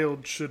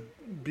child should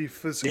be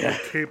physically Yeah.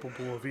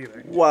 capable of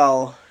eating.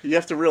 Well, you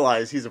have to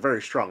realize he's a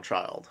very strong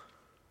child.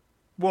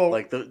 Well,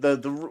 Like,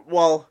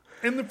 well,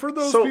 and for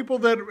those so- people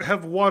that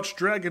have watched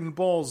Dragon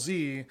Ball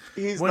Z,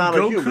 he's when not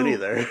a human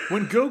either.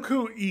 When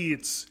Goku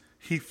eats,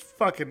 he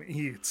fucking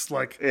eats.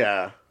 Like,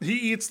 Yeah. he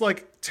eats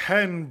like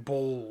 10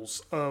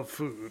 bowls of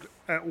food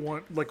at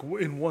one, like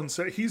in one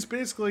set. He's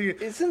basically,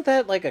 Isn't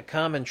that like a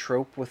common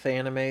trope with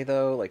anime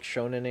though? Like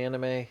shonen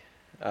anime?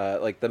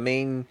 Like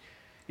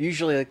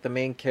usually like the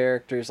main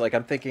characters, like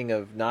I'm thinking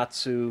of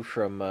Natsu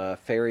from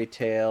Fairy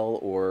Tail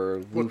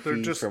or Look, they're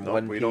Luffy just- from Nope,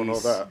 One Piece. we don't know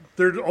that.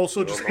 they're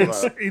also just know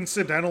that.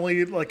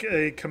 incidentally like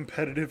a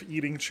competitive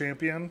eating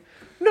champion.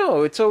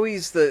 No, it's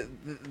always the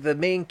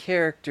main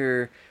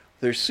character.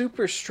 They're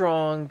super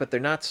strong, but they're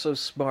not so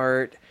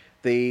smart.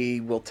 They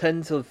will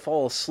tend to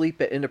fall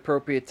asleep at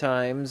inappropriate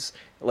times,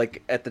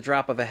 like at the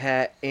drop of a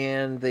hat,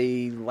 and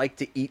they like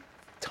to eat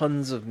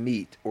tons of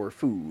meat or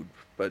food,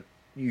 but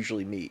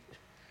usually meat.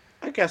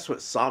 I guess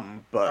with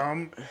some, but I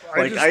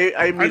like just- I I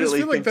just immediately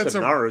feel like think to that's a-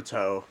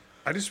 Naruto.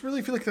 I just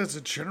really feel like that's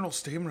a general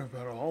statement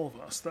about all of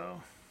us,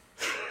 though.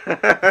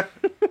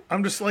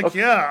 I'm just like,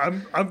 yeah,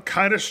 I'm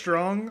kind of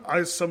strong.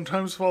 I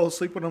sometimes fall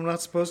asleep when I'm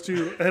not supposed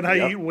to, and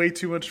I eat way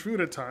too much food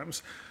at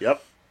times.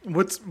 Yep.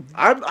 What's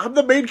I'm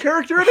the main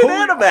character in an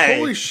anime.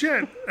 Holy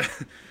shit!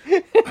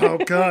 Oh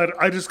god,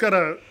 I just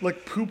gotta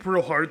like poop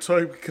real hard so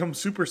I become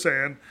Super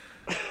Saiyan.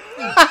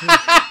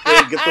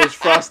 Yeah, get those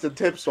frosted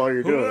tips while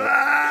you're doing it.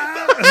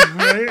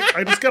 Right?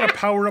 I just gotta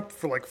power up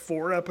for like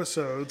 4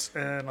 episodes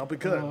and I'll be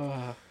good.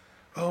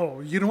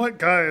 Oh, you know what,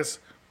 guys?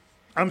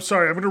 I'm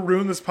sorry, I'm gonna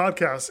ruin this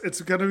podcast. It's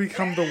gonna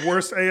become the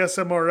worst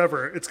ASMR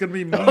ever. It's gonna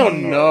be me. Oh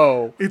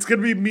no! It's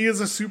gonna be me as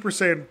a Super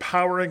Saiyan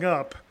powering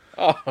up.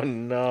 Oh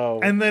no!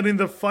 And then in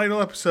the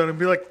final episode, and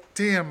be like,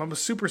 damn, I'm a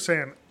Super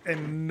Saiyan.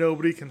 And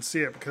nobody can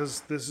see it because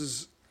this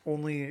is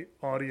only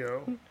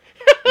audio.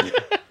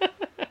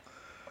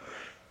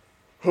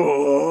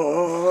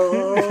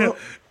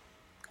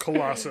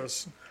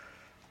 Colossus.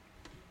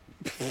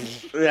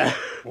 Yeah.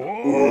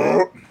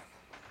 Whoa.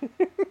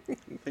 I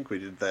think we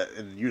did that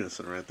in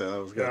unison right there.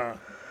 That was good. Yeah,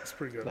 it's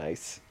pretty good.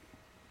 Nice.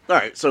 All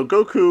right, so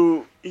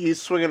Goku,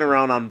 he's swinging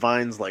around on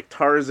vines like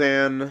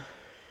Tarzan,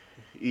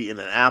 eating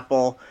an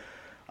apple.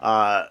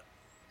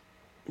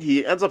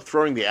 He ends up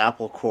throwing the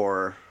apple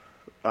core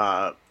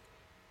kind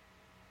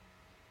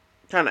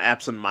of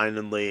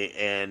absent-mindedly,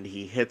 and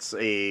he hits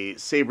a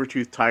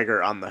saber-toothed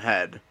tiger on the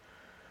head.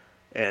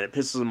 And it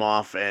pisses him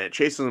off, and it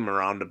chases him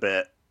around a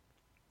bit.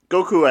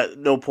 Goku at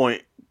no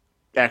point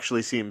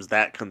actually seems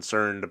that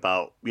concerned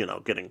about,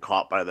 getting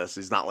caught by this.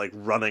 He's not, like,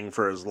 running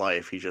for his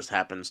life. He just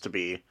happens to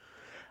be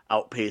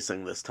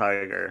outpacing this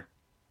tiger.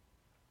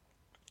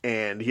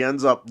 And he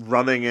ends up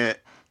running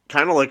it,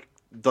 kind of like,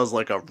 does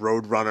like a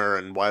Roadrunner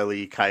and Wile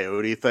E.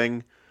 Coyote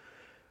thing,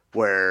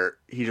 where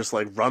he just,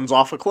 like, runs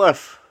off a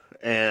cliff.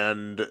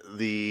 And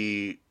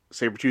the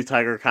saber-tooth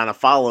tiger kind of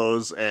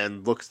follows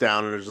and looks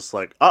down and is just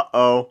like,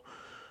 uh-oh.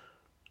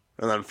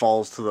 And then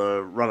falls to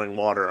the running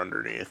water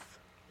underneath.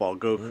 While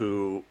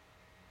Goku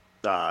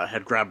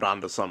had grabbed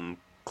onto some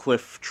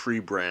cliff tree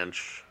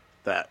branch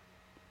that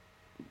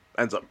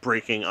ends up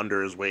breaking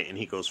under his weight, and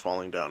he goes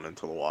falling down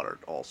into the water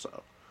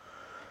also.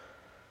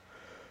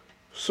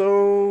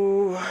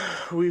 So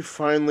we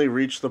finally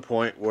reached the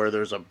point where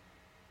there's a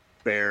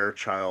bare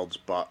child's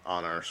butt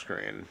on our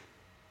screen.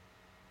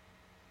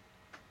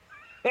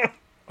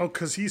 Oh,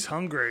 because he's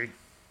hungry.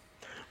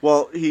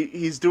 Well,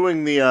 he's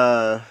doing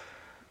the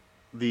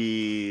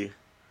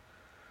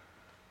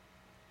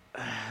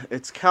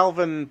it's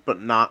Calvin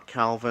but not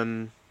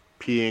Calvin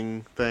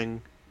peeing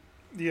thing.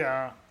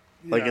 Yeah.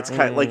 Like it's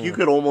kind like you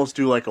could almost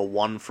do like a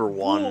 1-for-1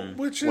 Well,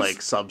 which is-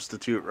 like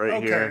substitute right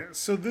Okay, here.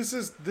 so this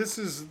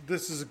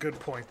is a good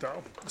point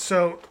though.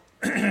 So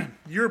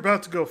you're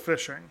about to go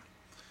fishing.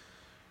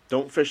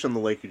 Don't fish in the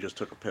lake you just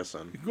took a piss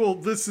in. Well,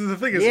 this is the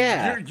thing is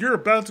Yeah. you're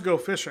about to go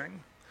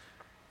fishing.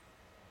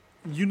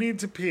 You need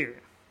to pee.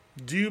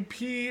 Do you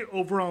pee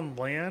over on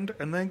land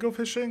and then go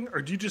fishing,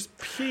 or do you just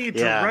pee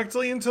Yeah.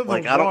 directly into the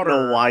Like water? I don't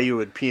know why you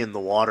would pee in the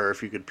water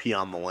if you could pee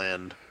on the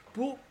land.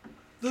 Well,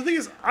 the thing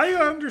is, I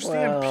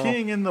understand Well,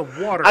 peeing in the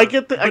water. I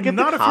get the but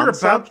not if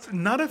concept.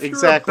 you're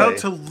Exactly. about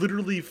to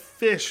literally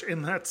fish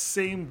in that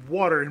same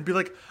water and be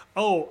like,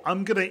 "Oh,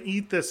 I'm gonna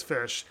eat this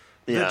fish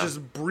Yeah. that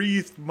just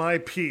breathed my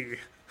pee,"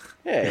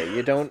 Yeah,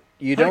 you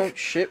don't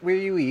shit where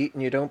you eat,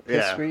 and you don't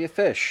piss Yeah. where you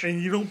fish.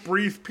 and you don't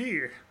breathe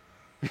pee.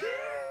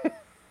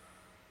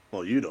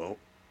 Well, you don't.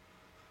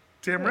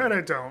 Damn right, I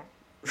don't.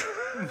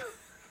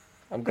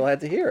 I'm glad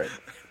to hear it.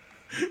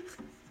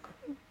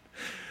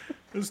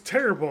 It was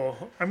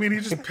terrible. I mean, he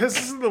just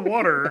pisses in the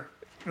water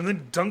and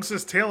then dunks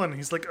his tail in. And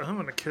he's like, "I'm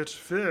gonna catch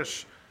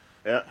fish."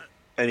 Yeah.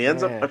 And he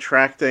ends Yeah. up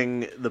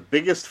attracting the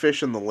biggest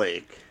fish in the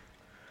lake.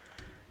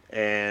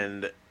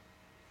 And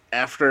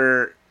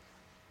after,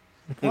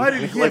 Why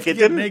did he Like, have to it get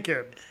didn't-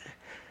 naked?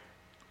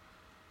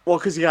 well,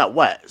 because he got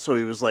wet, so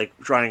he was like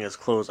drying his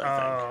clothes, I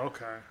think. Oh,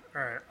 okay.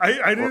 All right.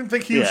 I didn't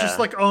think he was yeah. just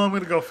like, "Oh, I'm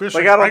gonna go fishing.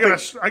 Like, I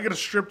don't I gotta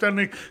strip down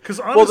because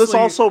honestly, Well, this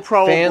also Fan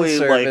probably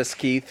service, like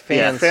Keith.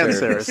 Fan service.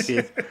 service.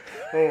 Keith.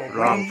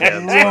 wrong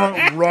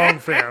fans. wrong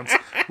fans,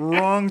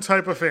 wrong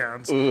type of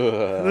fans.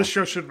 This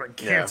show should have been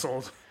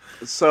canceled.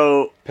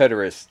 So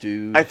Pederast,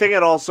 dude. I think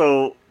it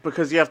also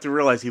because you have to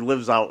realize he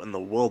lives out in the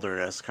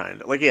wilderness,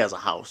 kind of like he has a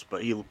house,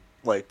 but he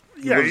Yeah,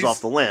 lives he's-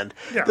 off the land.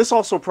 yeah. This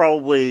also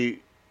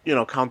probably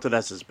counted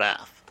as his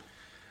bath.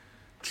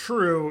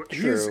 True.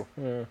 True.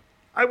 Yeah.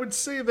 I would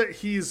say that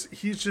he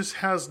just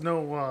has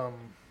no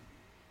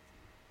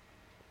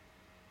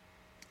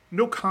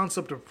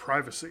concept of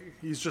privacy.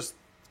 He's just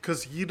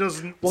because he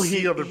doesn't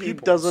see other people. He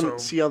doesn't so,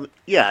 see other.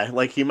 Yeah,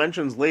 like he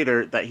mentions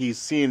later that he's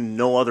seen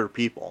no other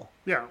people.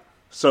 Yeah.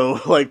 So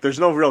like, there's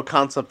no real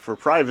concept for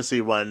privacy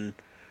when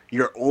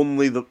you're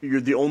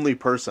the only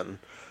person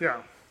Yeah.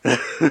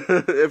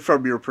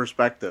 from your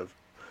perspective.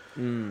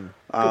 Good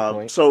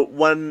point. So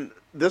when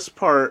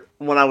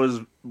I was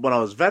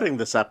vetting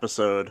this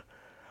episode,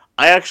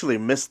 I actually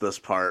missed this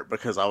part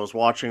because I was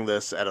watching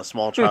this at a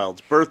small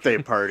child's birthday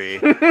party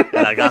and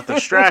I got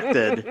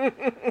distracted.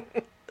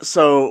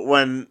 So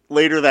when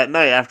later that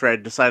night, after I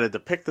decided to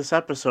pick this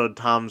episode,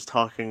 Tom's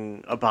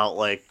talking about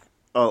like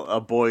a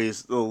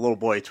little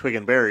boy Twig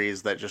and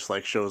Berries that just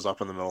like shows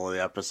up in the middle of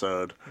the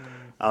episode.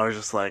 I was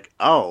just like,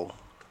 oh,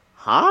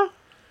 huh?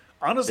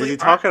 Honestly, Is he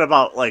talking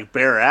about like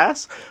bare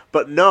ass?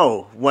 But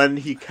no, when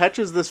he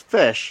catches this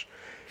fish,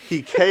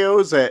 he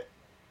KOs it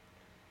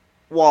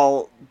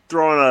while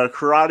throwing a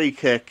karate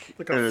kick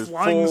Like a and his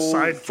flying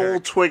side full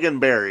kick. Twig and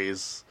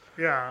Berries.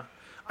 yeah.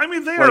 I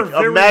mean, they are Like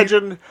very.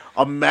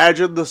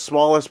 imagine the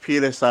smallest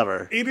penis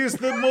ever. It is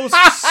the most.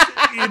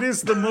 It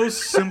is the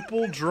most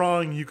simple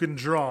drawing you can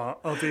draw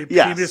of a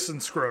Yes. penis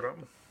and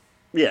scrotum.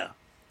 Yeah,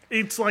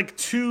 It's like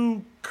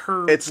two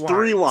curved. it's lines.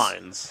 3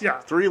 lines. Yeah.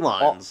 3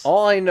 lines.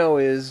 All I know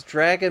is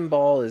Dragon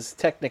Ball is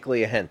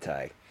technically a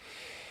hentai.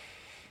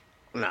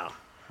 No,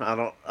 I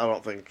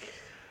don't think.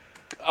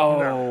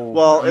 Oh,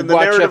 Well, in the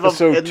watch narrative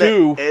episode of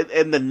 2.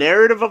 in the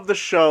narrative of the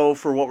show,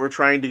 for what we're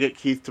trying to get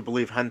Keith to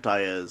believe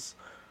hentai is,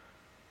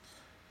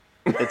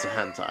 it's a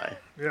hentai.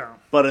 Yeah.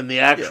 But in the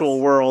actual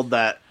Yes. world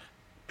that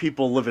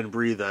people live and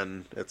breathe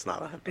in, it's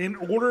not a hentai. In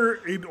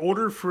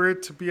order for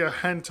it to be a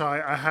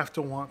hentai, I have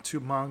to want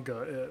to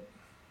manga it.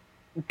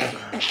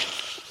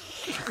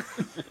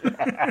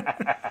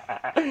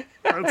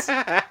 That's,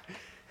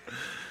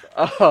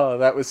 Oh,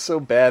 that was so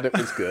bad it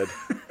was good.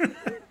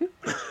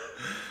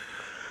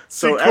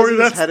 So see, as Corey, he's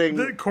that's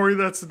heading, Corey,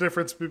 that's the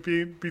difference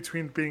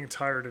between being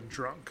tired and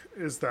drunk.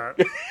 Is that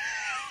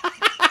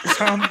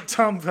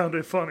Tom found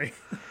it funny.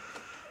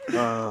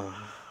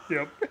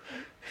 Yep.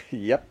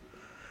 Yep.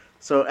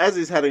 so as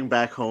he's heading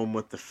back home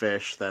with the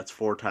fish that's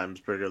 4 times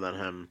bigger than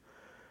him,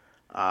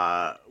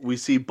 we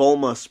see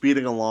Bulma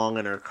speeding along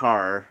in her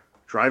car,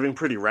 driving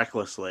pretty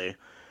recklessly,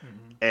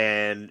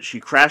 and she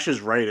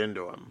crashes right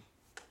into him.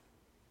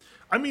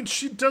 I mean,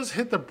 she does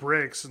hit the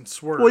brakes and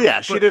swerve. Well,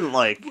 yeah, she but didn't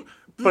like,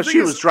 the but thing she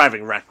is, was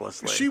driving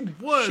recklessly. She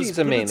was. She's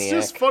a but It's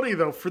just maniac. funny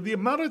though, for the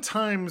amount of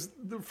time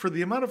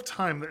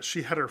that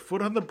she had her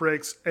foot on the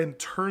brakes and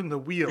turned the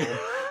wheel,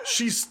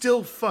 she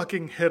still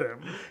fucking hit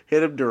him.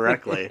 Hit him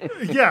directly.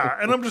 Yeah,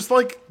 and I'm just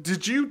like,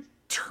 did you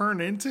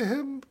turn into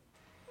him?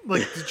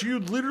 Like, did you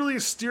literally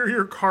steer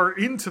your car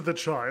into the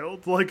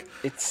child? Like,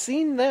 It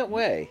seemed that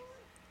way.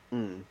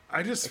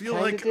 I just feel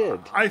kinda like did.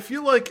 I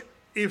feel like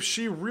if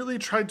she really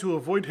tried to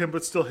avoid him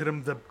but still hit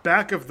him, the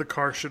back of the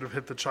car should have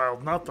hit the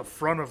child, not the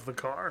front of the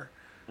car.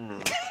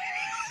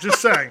 Just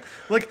saying,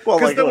 like, because Well,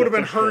 like that a would have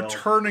been her fishtail.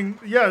 turning.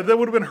 Yeah, that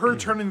would have been her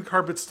turning the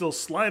car but still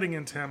sliding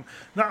into him,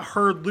 not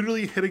her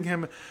literally hitting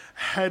him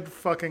head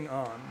fucking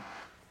on.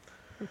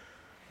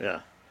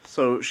 Yeah.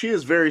 So she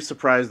is very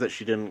surprised that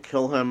she didn't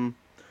kill him.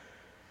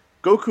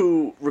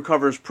 Goku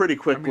recovers pretty I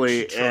mean,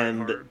 quickly she tried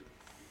and hard.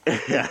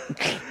 yeah,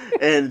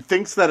 and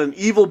thinks that an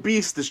evil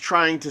beast is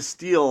trying to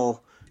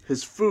steal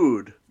his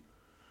food.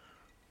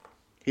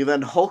 He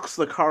then hulks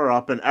the car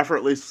up and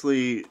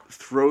effortlessly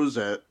throws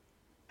it,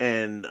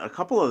 and a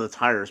couple of the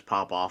tires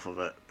pop off of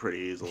it pretty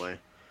easily.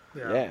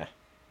 Yeah.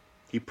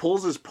 He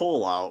pulls his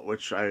pole out,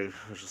 which I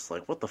was just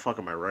like, what the fuck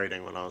am I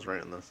writing when I was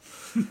writing this?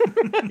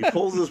 He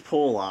pulls his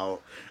pole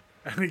out.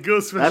 And he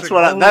goes fishing. That's all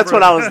what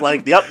over I was again.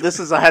 like, yep, this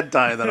is a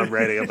hentai that I'm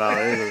writing about.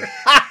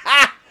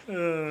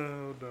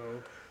 Oh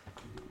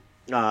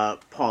no.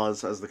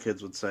 Pause, as the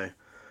kids would say.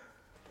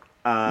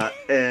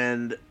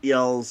 And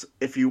yells,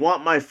 "If you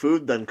want my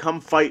food, then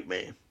come fight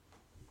me."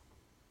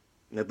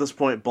 And at this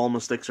point, Bulma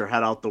sticks her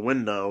head out the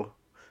window,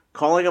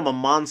 calling him a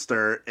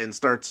monster, and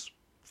starts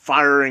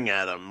firing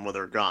at him with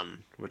her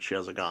gun, which she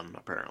has a gun,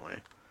 apparently.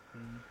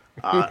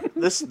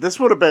 This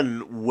would have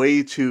been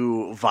way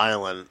too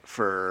violent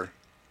for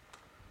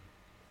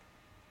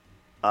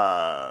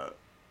to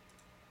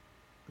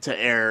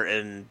air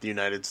in the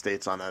United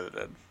States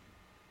unedited.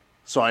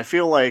 So I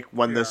feel like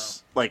when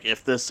this, like,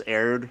 if this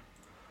aired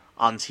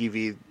on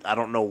TV, I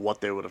don't know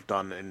what they would have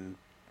done in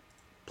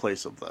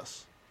place of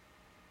this.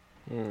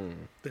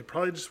 They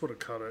probably just would have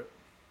cut it.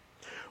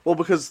 Well,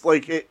 because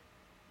like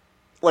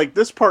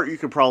this part you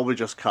could probably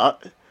just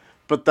cut,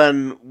 but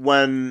then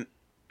when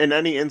in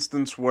any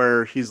instance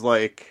where he's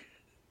like,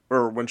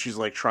 or when she's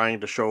like trying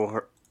to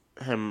show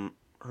him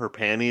her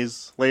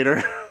panties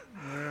later,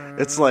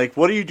 it's like,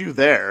 what do you do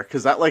there?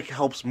 Because that like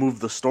helps move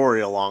the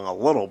story along a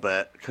little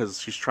bit because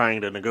she's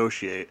trying to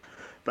negotiate.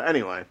 But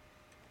anyway,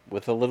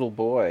 With a little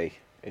boy.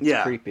 It's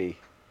Yeah. creepy.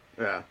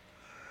 yeah.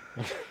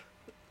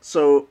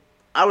 So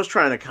I was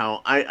trying to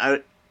count.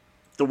 I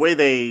the way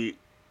they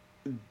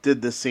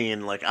did the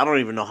scene, like I don't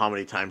even know how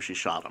many times she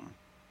shot him.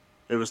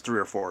 It was 3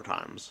 or 4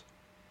 times.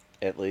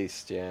 At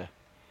least, yeah.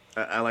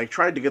 I like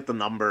tried to get the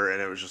number,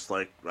 and it was just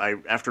like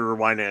after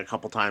rewinding a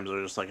couple times, it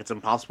was just like it's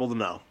impossible to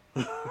know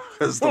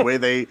because the way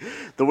they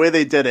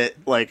did it,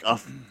 like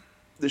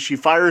she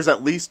fires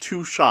at least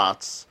 2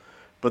 shots,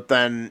 but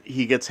then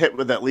he gets hit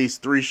with at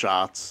least 3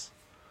 shots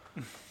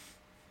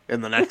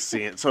in the next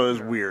scene, so it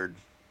was weird.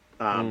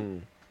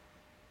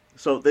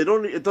 So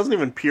it doesn't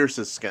even pierce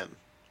his skin.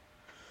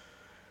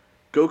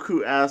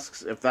 Goku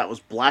asks if that was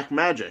black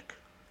magic,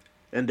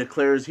 and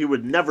declares he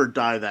would never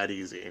die that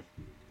easy.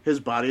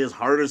 His body is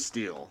hard as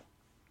steel.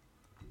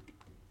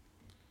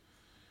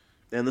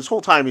 And this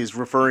whole time he's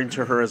referring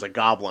to her as a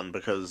goblin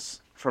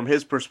because, from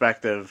his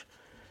perspective,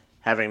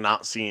 having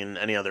not seen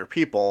any other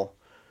people,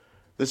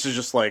 this is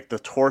just like the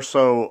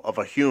torso of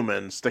a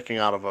human sticking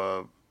out of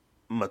a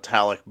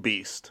metallic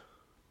beast.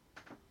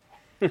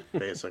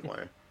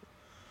 Basically.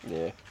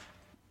 Yeah.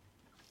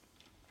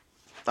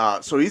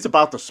 So he's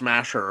about to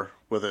smash her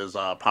with his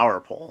power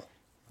pole.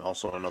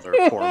 Also another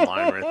porn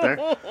line right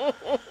there.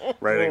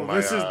 Writing my,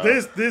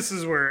 this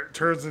is where it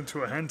turns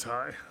into a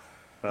hentai.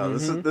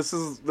 This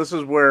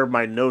is where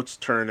my notes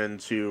turn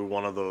into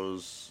one of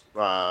those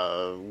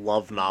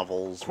love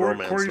novels,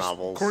 romance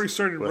novels. Corey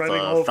started with, writing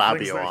all the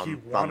things Fabio that he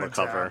on the wanted to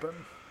cover. happen.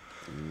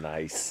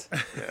 Nice.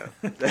 Just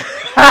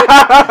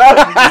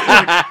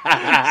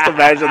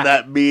imagine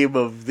that meme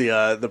of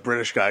the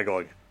British guy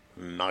going,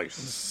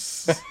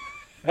 "Nice."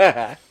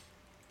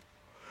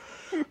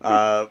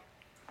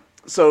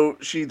 So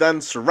she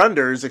then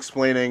surrenders,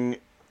 explaining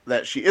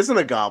that she isn't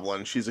a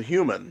goblin, she's a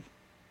human.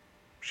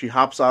 She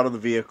hops out of the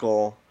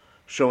vehicle,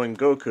 showing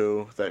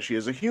Goku that she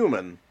is a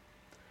human.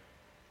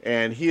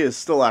 And he is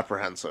still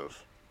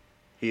apprehensive.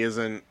 He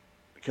isn't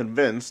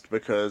convinced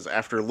because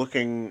after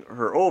looking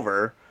her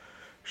over,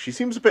 she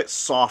seems a bit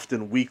soft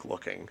and weak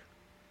looking.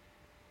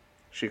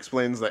 She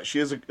explains that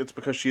it's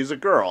because she is a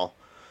girl,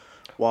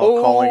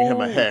 while calling him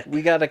a hick.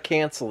 We gotta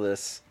cancel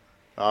this.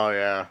 Oh,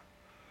 yeah.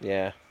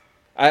 Yeah.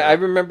 I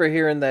remember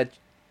hearing that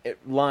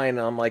line,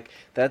 I'm like,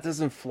 that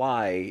doesn't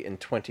fly in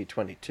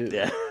 2022.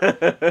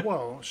 Yeah.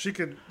 Well, she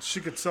could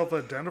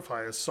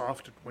self-identify as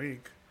soft and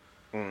weak.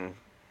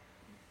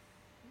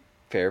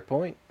 Fair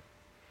point.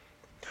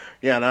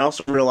 Yeah, and I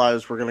also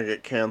realized we're going to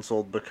get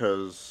canceled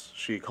because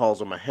she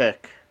calls him a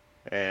hick.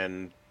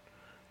 And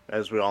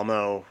as we all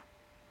know,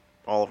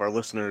 all of our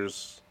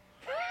listeners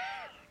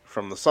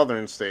from the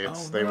southern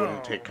states, they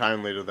wouldn't take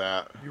kindly to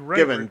that. You're right,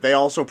 Given Rick. they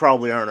also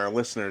probably aren't our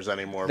listeners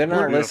anymore. They're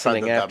not We've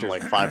listening offended after- them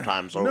like 5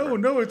 times over.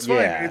 No, it's fine.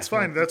 Yeah, It's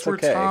fine. That's it's where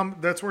okay.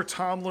 That's where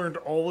Tom learned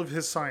all of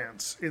his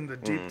science in the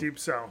deep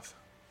south.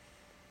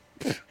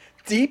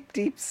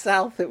 Deep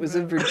south, it was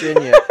in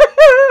Virginia.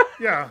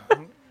 Yeah.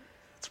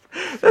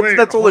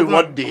 That's only hold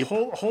one on. deep.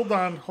 Hold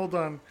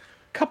on.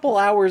 Couple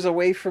hours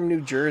away from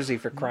New Jersey,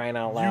 for crying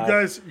out loud.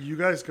 You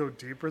guys go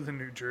deeper than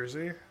New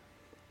Jersey.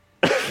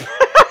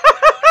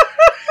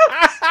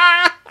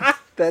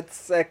 That's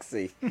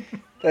sexy.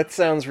 That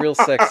sounds real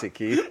sexy,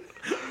 Keith.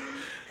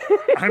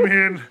 I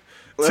mean,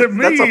 to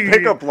me, That's a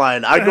pickup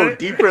line. I go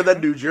deeper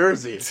than New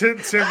Jersey. to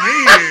me,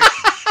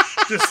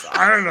 just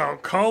I don't know.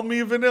 Call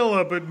me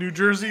vanilla, but New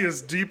Jersey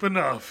is deep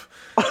enough.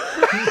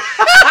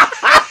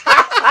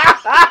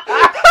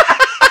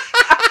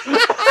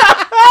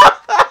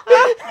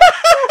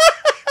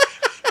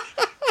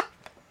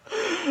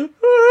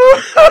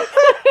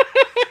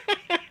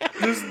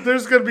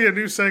 There's gonna be a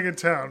new saying in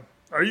town.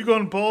 Are you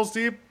going balls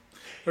deep?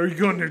 Or are you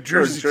going New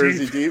Jersey,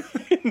 Jersey deep?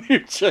 deep. New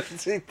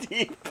Jersey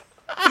deep.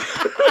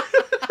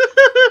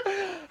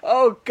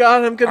 Oh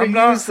God, I'm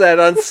gonna use that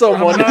on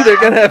someone.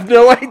 They're gonna have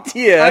no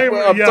idea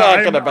what I'm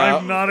talking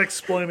about. I'm not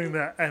explaining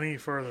that any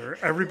further.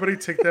 Everybody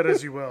take that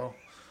as you will.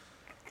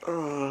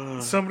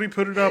 Somebody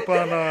put it up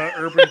on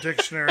Urban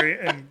Dictionary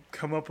and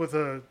come up with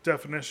a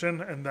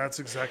definition, and that's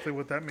exactly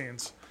what that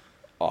means.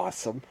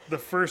 Awesome. The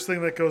first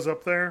thing that goes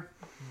up there,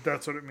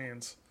 that's what it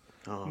means.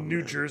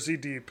 New Jersey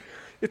deep.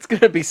 It's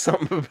gonna be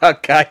something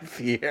about Guy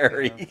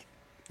Fieri.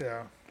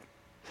 Yeah.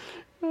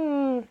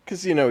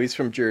 Because he's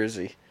from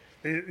Jersey.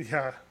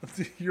 Yeah,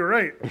 you're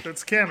right.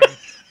 That's canon.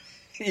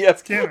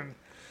 Yep. Canon.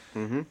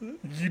 Mm-hmm.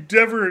 You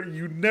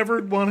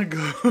never want to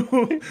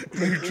go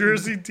New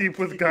Jersey deep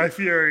with Guy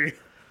Fieri.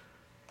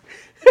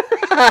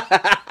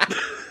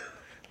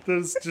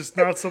 That's just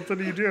not something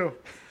you do.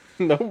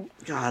 No.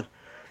 God.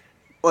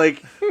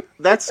 Like,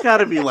 that's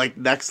gotta be like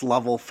next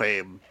level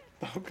fame.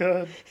 Oh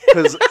God.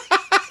 Because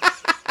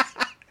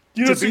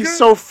You know, to be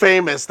so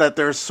famous that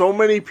there's so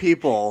many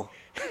people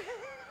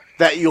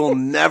that you'll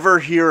never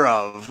hear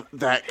of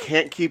that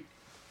can't keep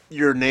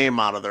your name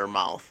out of their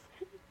mouth.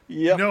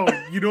 Yep. No,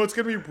 you know what's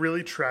going to be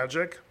really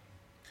tragic?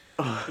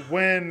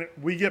 When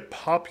we get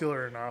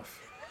popular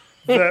enough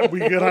that we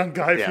get on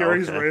Guy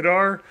Fieri's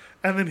radar,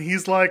 and then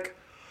he's like,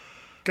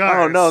 guys.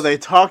 Oh, no, they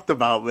talked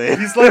about me.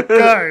 He's like,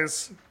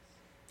 guys,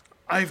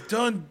 I've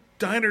done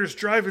diners,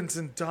 drive-ins,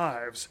 and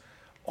dives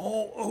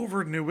all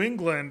over New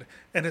England,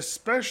 and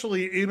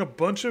especially in a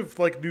bunch of,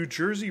 like, New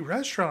Jersey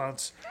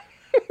restaurants.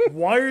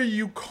 Why are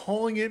you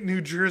calling it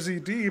New Jersey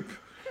Deep?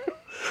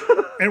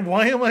 And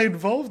why am I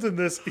involved in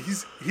this?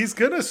 He's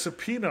gonna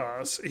subpoena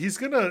us. We're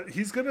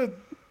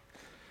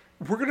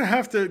gonna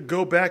have to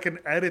go back and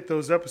edit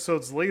those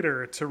episodes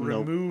later to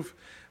remove.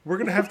 We're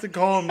gonna have to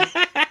call him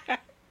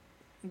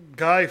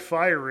Guy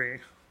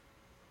Fiery.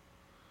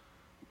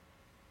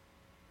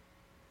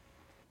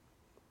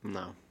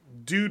 No.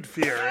 Dude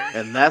Fieri.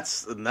 And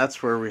that's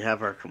where we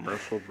have our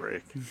commercial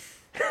break.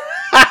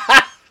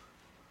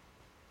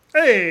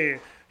 Hey,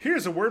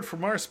 here's a word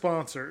from our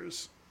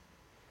sponsors.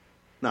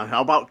 Now,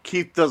 how about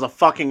Keith does a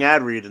fucking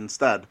ad read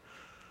instead?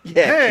 Yeah,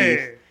 Keith.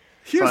 Hey,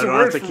 So here's I a don't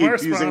word have to from our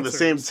keep using the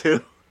sponsors. same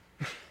two.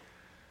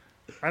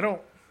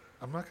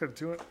 I'm not gonna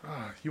do it.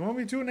 You want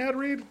me to do an ad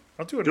read?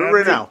 I'll do an Do it ad right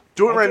read. now.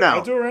 Do it right now.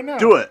 I'll do it right now.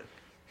 Do it.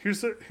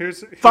 Here's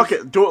Fuck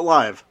it. Do it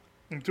live.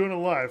 I'm doing it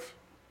live.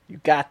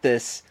 You got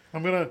this.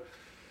 I'm gonna.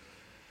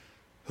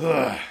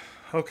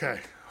 Okay,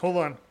 hold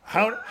on.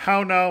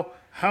 How now?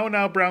 How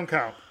now, brown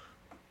cow?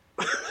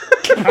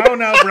 How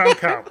now, brown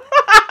cow?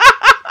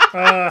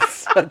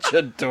 Such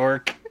a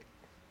dork.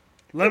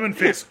 Lemon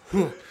face,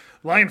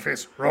 lion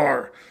face,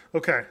 roar.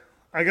 Okay,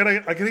 I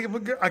gotta get in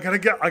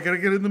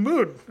the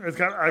mood. I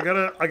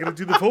gotta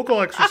do the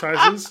vocal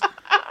exercises.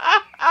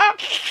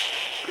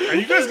 And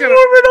you guys gotta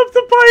Warming up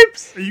the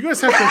pipes. You guys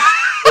have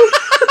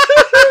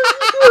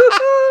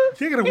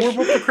to. You gotta warm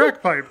up the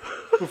crack pipe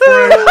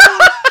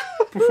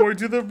before I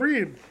do the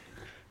read.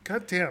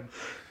 God damn.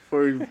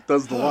 Before he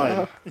does the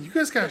line. You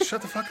guys gotta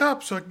shut the fuck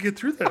up so I can get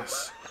through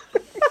this.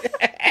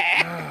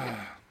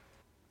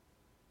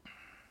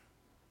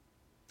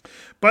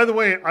 By the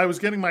way, I was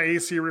getting my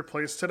AC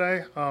replaced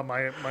today.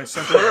 My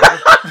central.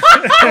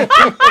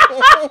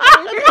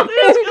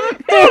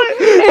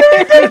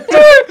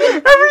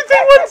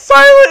 Everything went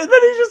silent, and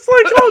then he just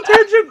like, oh,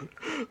 tangent.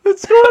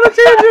 Let's go on a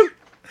tangent.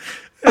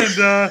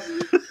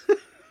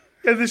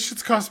 And this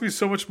shit's cost me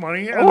so much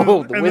money. And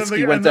Oh, the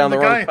whiskey went down the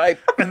wrong pipe.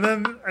 And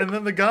then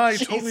the guy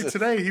told me Jesus.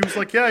 today. He was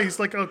like, "Yeah." He's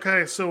like,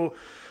 "Okay, so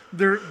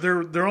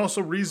they're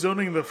also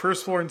rezoning the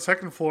first floor and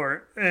second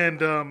floor."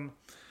 And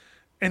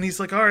he's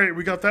like, "All right,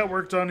 we got that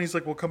work done." He's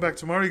like, "We'll come back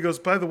tomorrow." He goes,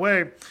 "By the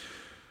way,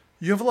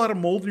 you have a lot of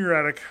mold in your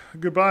attic.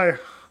 Goodbye."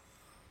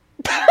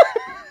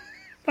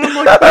 I'm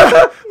like,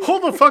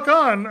 "Hold the fuck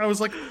on." I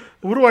was like,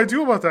 "What do I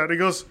do about that?" He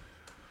goes,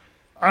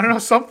 "I don't know,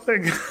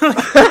 something."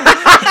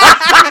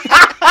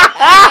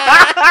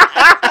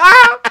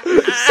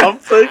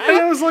 Something. And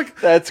I was like,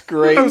 That's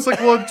great. I was like,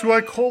 well, do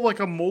I call like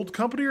a mold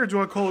company or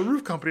do I call a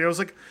roof company? I was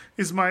like,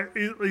 is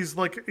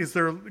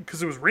there,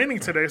 because it was raining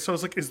today, so I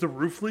was like, is the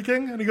roof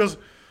leaking? And he goes,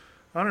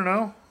 I don't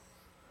know.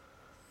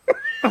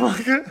 I'm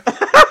like,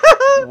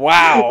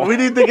 Wow. We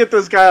need to get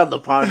this guy on the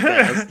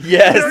podcast.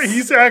 Yes.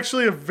 he's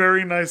actually a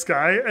very nice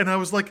guy. And I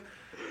was like,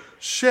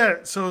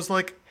 shit. So I was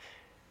like,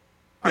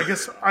 I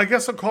guess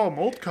I'll call a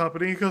mold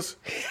company. He goes,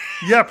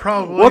 yeah,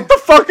 probably. What the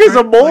fuck is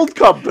a mold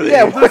company?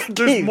 Yeah,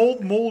 There's Keith.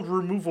 mold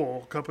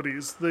removal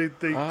companies. They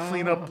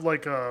clean up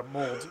like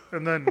mold,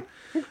 and then.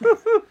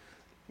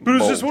 But it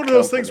was just Mold one of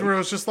those things company. where I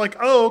was just like,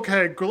 oh,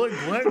 okay, glad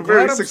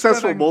Very I'm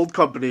successful spending- mold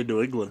company in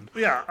New England.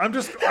 Yeah, I'm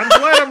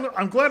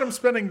glad I'm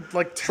spending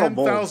like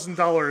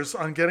 $10,000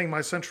 on getting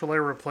my central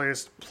air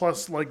replaced,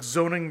 plus like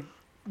zoning,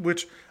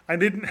 which I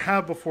didn't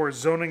have before,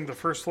 zoning the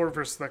first floor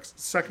versus the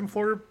second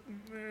floor,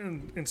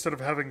 instead of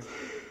having,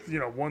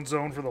 one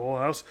zone for the whole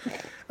house.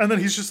 And then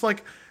he's just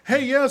like,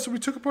 hey, yeah, so we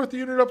took apart the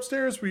unit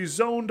upstairs, we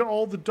zoned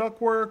all the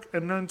ductwork,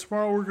 and then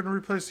tomorrow we're going to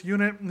replace the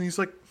unit. And he's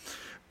like,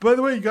 by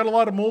the way, you got a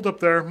lot of mold up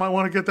there. Might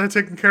want to get that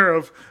taken care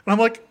of. And I'm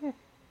like,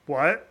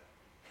 what?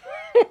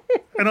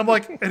 And I'm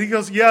like, and he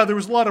goes, yeah, there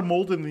was a lot of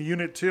mold in the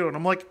unit too. And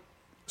I'm like,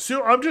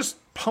 so I'm just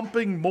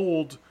pumping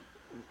mold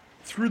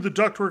through the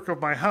ductwork of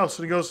my house.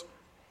 And he goes,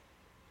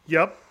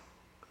 yep.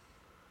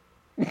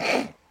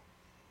 And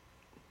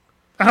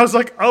I was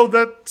like, oh,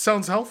 that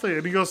sounds healthy.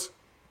 And he goes,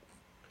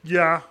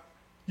 yeah,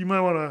 you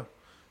might want to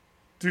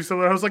do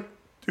something. I was like,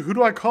 who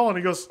do I call? And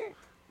he goes,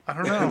 I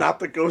don't know. Not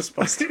the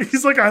Ghostbusters.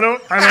 He's like, I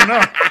don't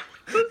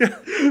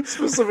know.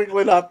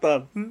 Specifically not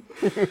them.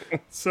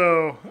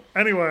 So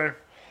anyway,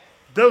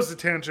 that was a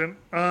tangent.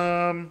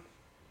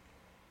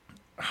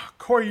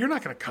 Corey, you're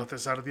not going to cut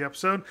this out of the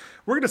episode.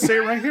 We're going to say it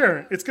right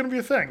here. It's going to be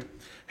a thing.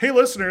 Hey,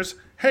 listeners.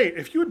 Hey,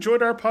 if you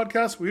enjoyed our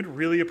podcast, we'd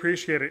really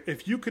appreciate it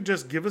if you could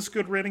just give us a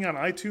good rating on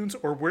iTunes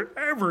or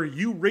wherever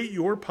you rate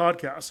your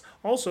podcasts.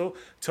 Also,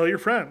 tell your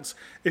friends.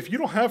 If you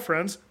don't have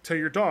friends, tell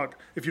your dog.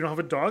 If you don't have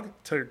a dog,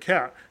 tell your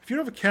cat. If you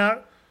don't have a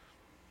cat,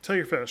 tell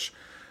your fish.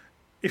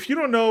 If you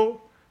don't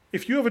know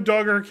if you have a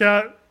dog or a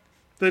cat,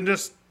 then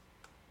just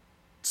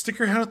stick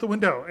your head out the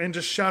window and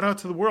just shout out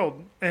to the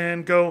world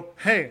and go,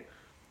 hey,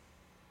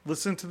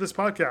 listen to this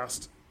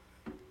podcast.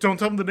 Don't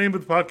tell them the name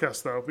of the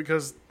podcast, though,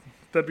 because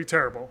that'd be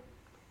terrible.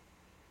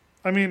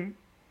 I mean,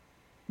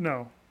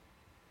 no.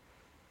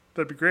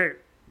 That'd be great.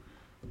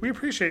 We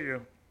appreciate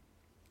you.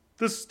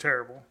 This is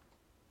terrible.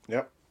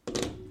 Yep.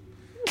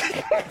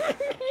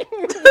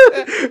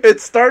 It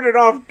started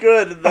off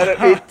good, and then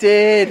It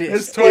did.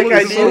 it's totally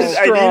like I so needed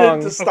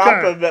strong. to stop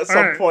Okay, him at all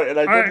some right, point, and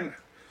I all didn't.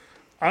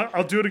 right.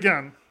 I'll do it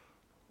again.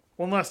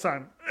 One last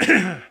time.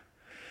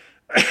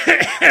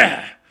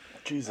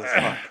 Jesus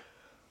fuck.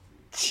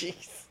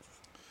 Jeez.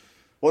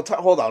 What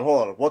time? Hold on.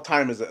 What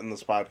time is it in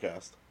this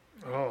podcast?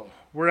 Oh,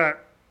 we're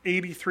at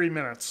 83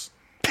 minutes.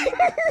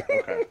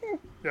 Okay.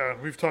 Yeah,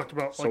 we've talked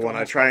about. So when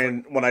I try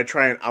and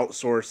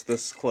outsource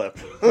this clip,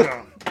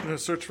 Yeah, I'm gonna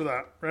search for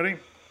that. Ready?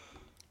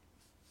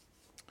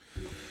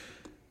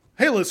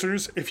 Hey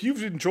listeners, if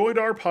you've enjoyed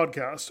our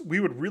podcast, we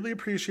would really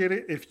appreciate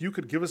it if you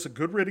could give us a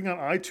good rating on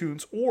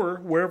iTunes or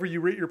wherever you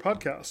rate your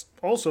podcast.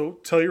 Also,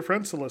 tell your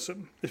friends to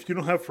listen. If you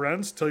don't have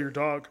friends, tell your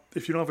dog.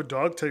 If you don't have a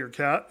dog, tell your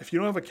cat. If you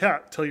don't have a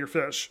cat, tell your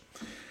fish.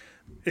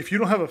 If you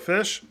don't have a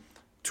fish,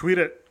 tweet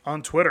it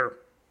on Twitter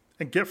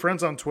and get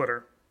friends on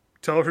Twitter.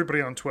 Tell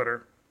everybody on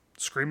Twitter.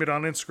 Scream it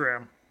on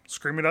Instagram.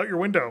 Scream it out your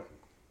window.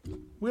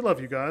 We love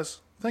you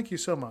guys. Thank you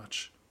so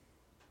much.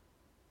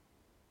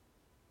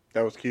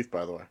 That was Keith,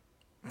 by the way.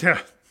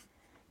 Yeah.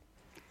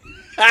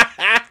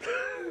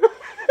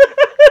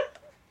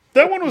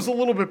 That one was a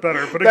little bit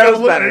better, but it got a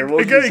little,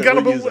 it got a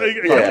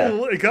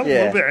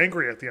little bit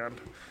angry at the end.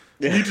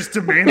 Yeah. You just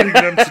demanding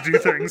them to do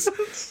things.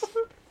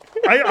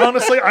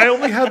 I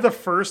only had the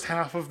first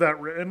half of that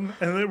written,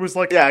 and it was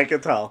like, yeah, I can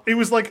tell. It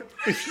was like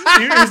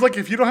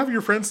if you don't have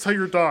your friends, tell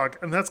your dog,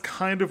 and that's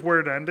kind of where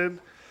it ended.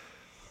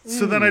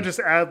 So then I just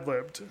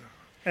ad-libbed,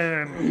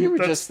 and you were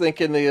just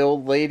thinking the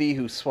old lady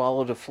who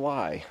swallowed a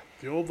fly.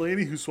 The old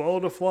lady who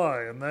swallowed a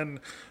fly and then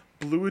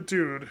blew a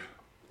dude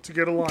to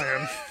get a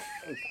lion.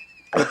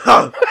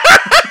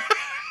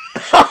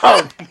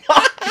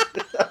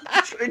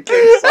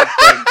 Drinking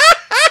something.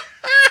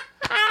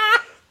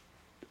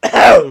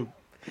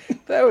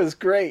 That was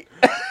great.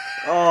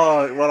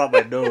 Oh, it went up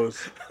my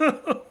nose.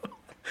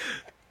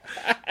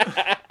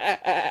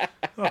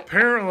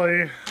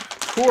 Apparently,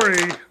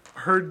 Corey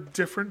heard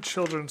different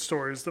children's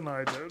stories than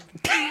I did.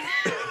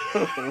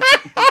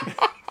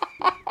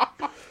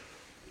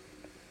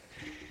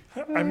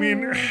 I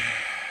mean...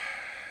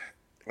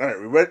 All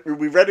right,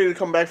 we ready to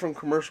come back from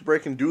commercial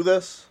break and do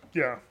this?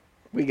 Yeah.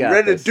 We got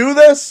ready this. to do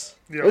this?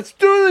 Yeah. Let's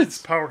do this.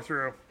 Power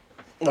through.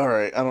 All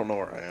right, I don't know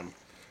where I am.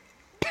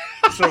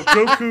 So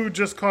Goku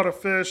just caught a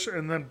fish,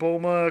 and then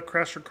Bulma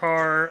crashed her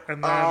car,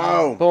 and then...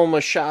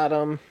 Bulma shot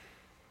him,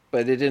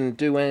 but it didn't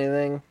do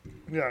anything.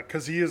 Yeah,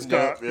 because he's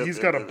got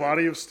a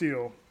body of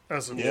steel.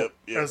 As a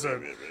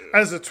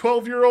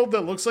 12-year-old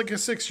that looks like a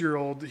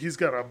 6-year-old, he's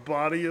got a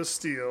body of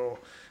steel,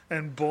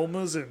 and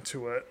Bulma's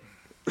into it.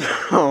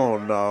 Oh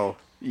no!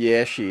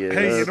 Yeah, she is.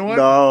 Hey, you know what?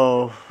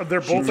 No,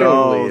 they're both.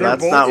 No,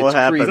 that's not what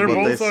happened. They're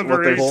both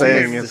what they're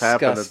saying is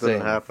happened. It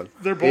didn't happen.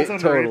 They're both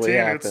under totally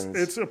 18. happens.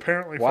 It's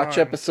apparently Watch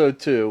fine. episode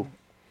 2.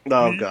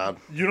 Oh God!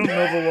 You don't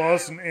know the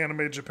laws in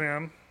anime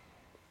Japan.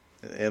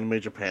 Anime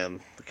Japan,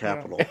 the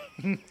capital.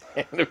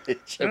 Anime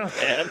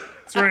Japan.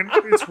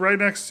 It's right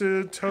next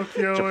to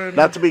Tokyo and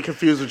not to be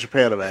confused with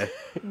Japanime.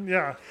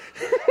 Yeah,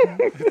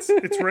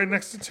 it's right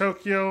next to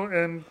Tokyo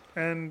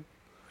and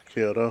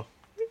Kyoto.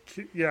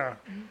 Yeah,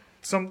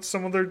 some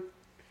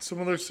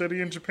other city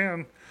in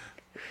Japan.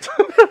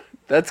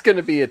 That's going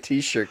to be a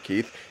T-shirt,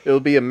 Keith. It'll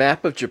be a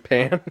map of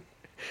Japan.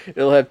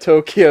 It'll have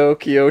Tokyo,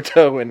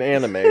 Kyoto, and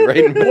anime right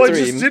in between. Well, I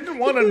just didn't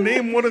want to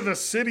name one of the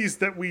cities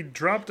that we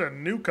dropped a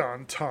nuke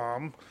on,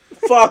 Tom.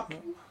 Fuck.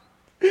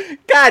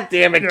 God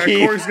damn it, Yeah,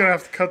 Keith. Corey's going to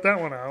have to cut that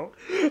one out.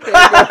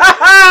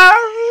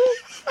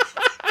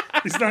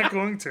 He's not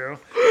going to.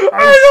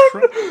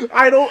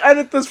 I don't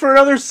edit this for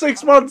another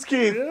 6 months,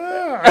 Keith.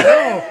 Yeah, I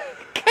know.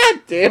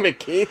 God damn it,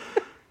 Keith.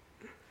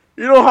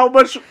 You know how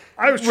much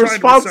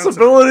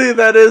responsibility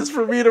that is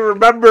for me to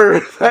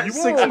remember that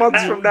 6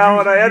 months from now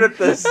when I edit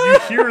this. You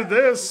hear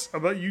this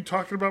about you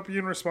talking about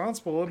being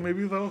responsible, and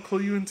maybe that'll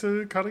clue you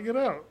into cutting it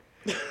out.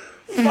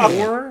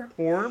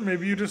 or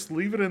maybe you just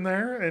leave it in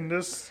there and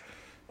just...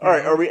 All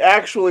right, are we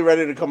actually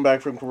ready to come back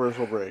from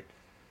commercial break?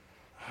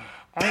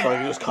 So I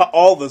can just cut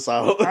all this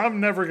out. I'm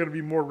never going to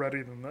be more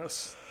ready than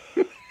this.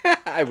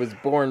 I was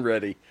born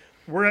ready.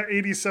 We're at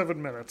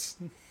 87 minutes.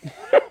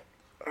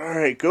 All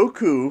right,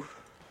 Goku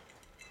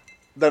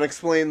then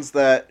explains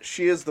that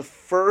she is the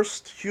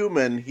first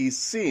human he's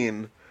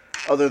seen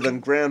other than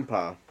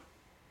Grandpa.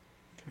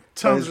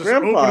 Tom's just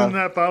opening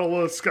that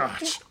bottle of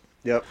scotch.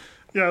 Yep.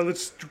 Yeah,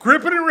 let's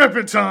grip it and rip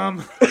it,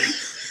 Tom.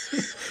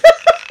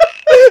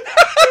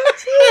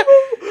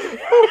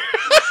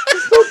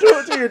 Don't do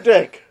it to your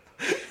dick.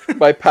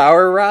 My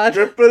power rod?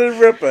 Grip it and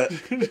rip it.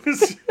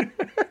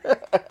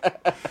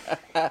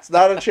 It's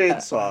not a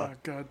chainsaw. Oh,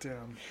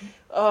 goddamn.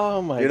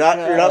 Oh my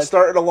god. You're not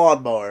starting a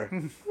lawnmower.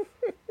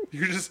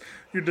 You're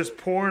just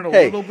pouring a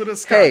little bit of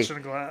scotch in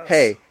a glass.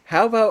 Hey,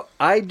 how about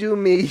I do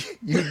me,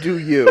 you do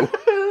you?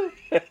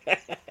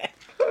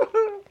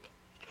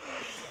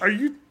 Are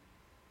you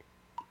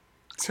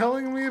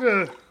telling me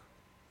to...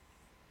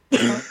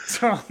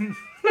 Tom...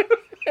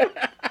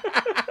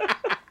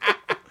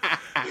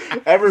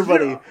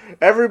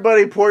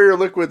 Everybody pour your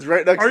liquids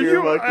right next to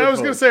your microphone. I was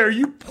going to say, are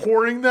you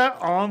pouring that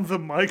on the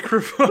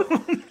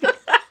mixophone?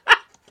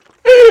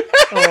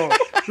 Oh,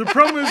 the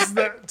problem is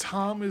that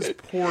Tom is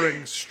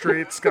pouring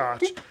straight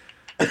scotch.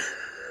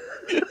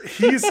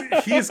 He's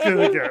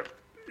gonna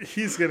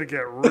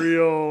get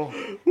real.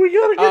 We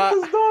gotta get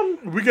this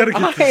done. We gotta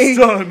get this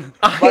done.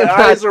 My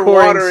eyes are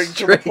watering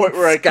to the point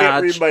where I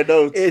can't read my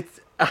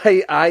notes.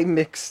 I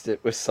mixed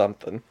it with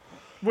something.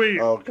 Wait,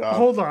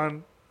 hold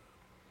on.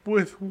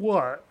 With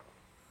what?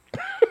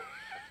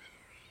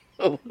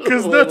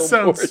 Because that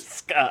sounds more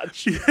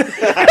scotch.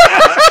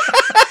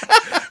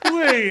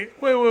 Wait.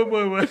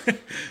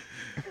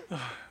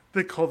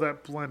 They call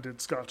that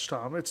blended Scotch,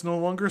 Tom. It's no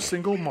longer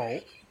single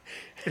malt.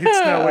 It's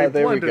now a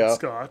There we go. blended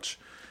Scotch.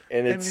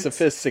 And it's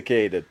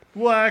sophisticated.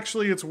 Well,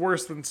 actually, it's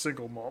worse than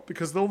single malt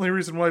because the only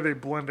reason why they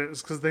blend it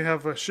is because they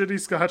have a shitty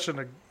Scotch and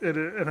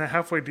a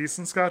halfway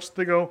decent Scotch.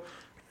 They go,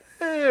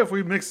 if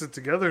we mix it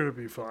together, it'll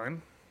be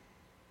fine.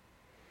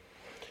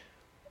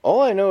 All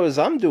I know is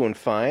I'm doing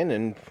fine,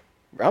 and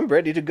I'm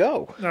ready to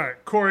go. All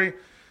right, Corey.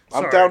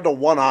 I'm sorry. down to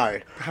one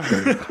eye.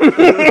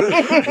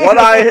 One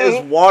eye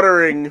is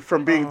watering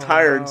from being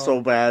tired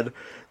so bad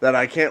that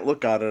I can't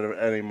look at it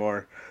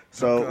anymore.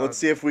 So let's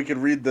see if we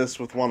can read this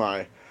with one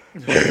eye.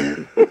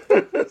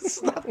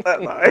 It's not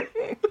that eye.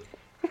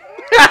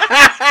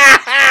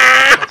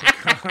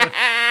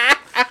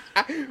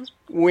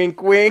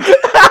 Wink, wink.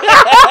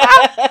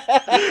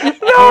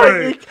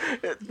 Corey,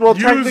 Well,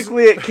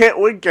 technically it can't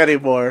wink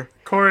anymore.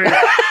 Corey.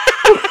 After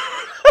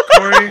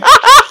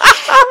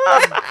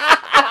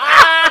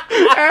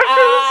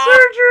the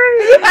surgery,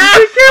 it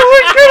can't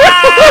wink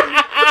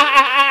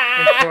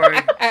anymore. Corey.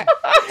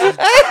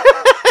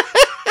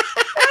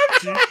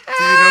 Do you know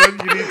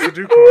what you need to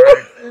do,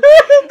 Corey?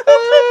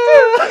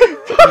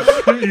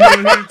 You know what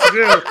you need to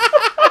do?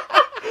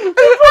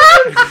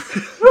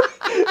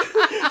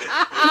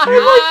 I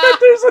like that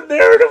there's a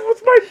narrative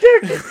with my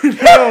dick.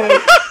 No.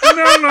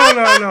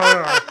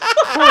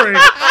 Corey,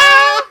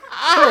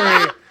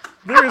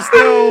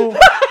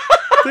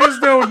 there's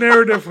no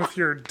narrative with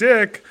your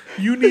dick.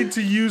 You need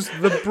to use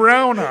the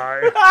brown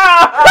eye.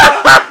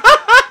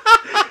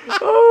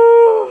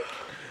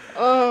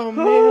 Oh,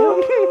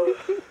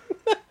 man.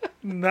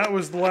 And that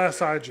was the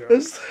last eye joke.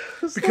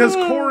 Because,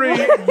 Corey,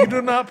 you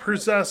do not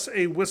possess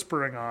a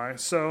whispering eye,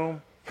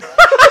 so...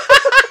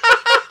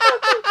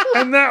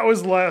 And that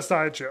was the last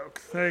eye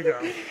joke. There you go.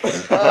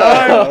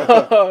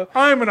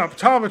 I'm an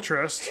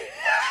optometrist.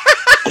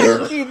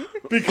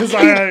 Because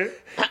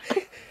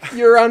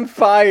You're on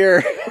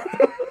fire.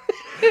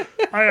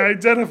 I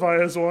identify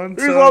as one.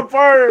 He's on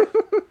fire.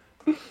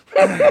 He's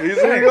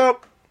heating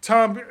up.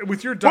 Tom,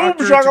 with your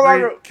doctorate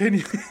shakalaka.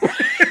 degree,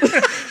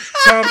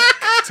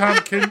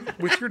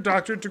 with your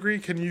doctorate degree,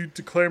 can you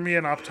declare me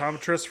an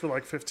optometrist for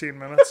like 15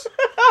 minutes?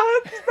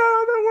 That's not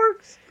how that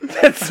works.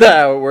 That's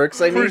how it works.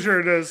 Pretty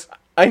sure it is.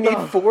 I need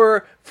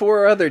four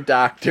other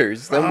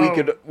doctors. Then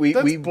we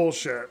That's we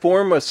bullshit.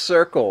 form a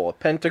circle, a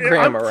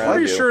pentagram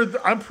around you.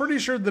 I'm pretty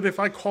sure that if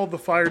I call the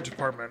fire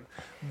department,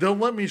 they'll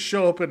let me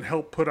show up and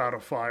help put out a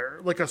fire,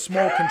 like a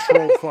small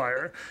controlled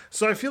fire.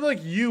 So I feel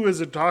like you as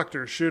a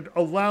doctor should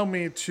allow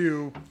me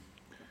to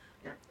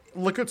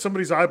look at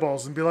somebody's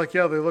eyeballs and be like,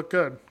 yeah, they look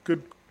good.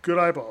 Good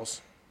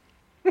eyeballs.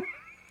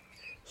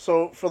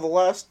 So for the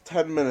last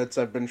 10 minutes,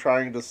 I've been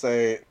trying to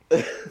say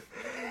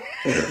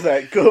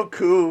that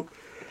Goku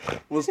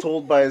was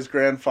told by his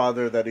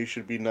grandfather that he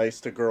should be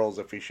nice to girls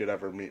if he should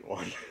ever meet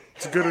one.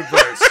 It's good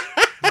advice.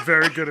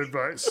 Very good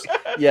advice.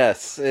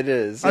 Yes, it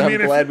is. I I'm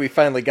mean, glad we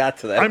finally got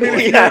to that. I mean,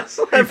 point. Yes,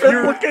 I've been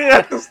you're- looking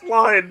at this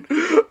line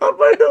on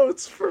my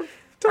notes for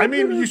 10 I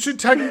mean, minutes. you should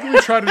technically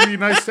try to be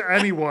nice to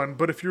anyone,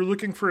 but if you're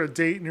looking for a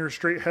date and you're a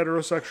straight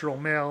heterosexual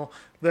male,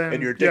 then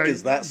And your dick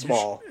is that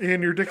small.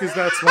 and your dick is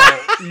that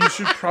small, you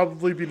should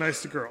probably be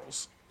nice to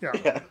girls.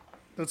 Yeah.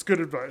 That's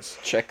good advice.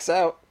 Checks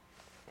out.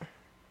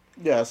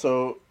 Yeah,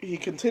 so he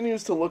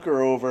continues to look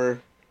her over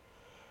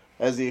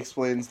as he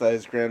explains that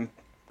his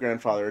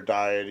grandfather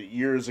died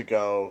years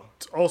ago.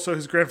 Also,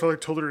 his grandfather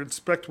told her to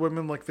inspect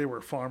women like they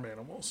were farm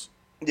animals.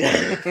 Yeah.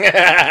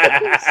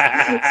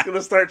 He's going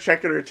to start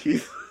checking her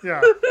teeth.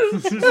 Yeah.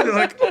 Just be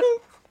like,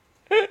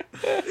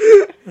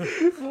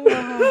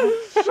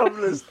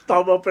 Shoving his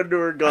thumb up into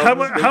her gums.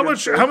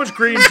 how much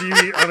grain do you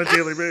eat on a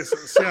daily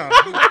basis? Yeah.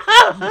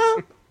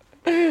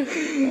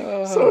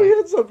 So he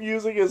ends up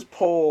using his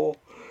pole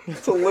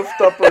to lift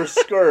up her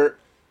skirt.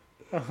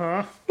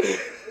 Uh-huh.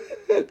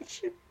 And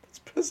she's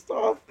pissed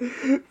off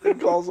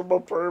and calls him a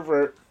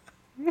pervert.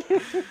 He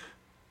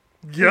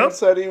Yep.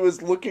 said he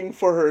was looking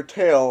for her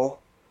tail,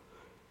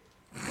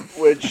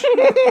 which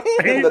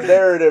in the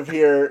narrative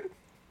here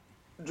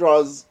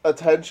draws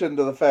attention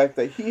to the fact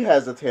that he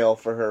has a tail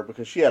for her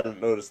because she hadn't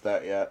noticed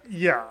that yet.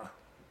 Yeah.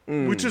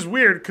 Which is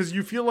weird because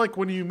you feel like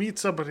when you meet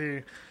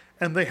somebody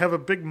and they have a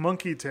big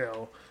monkey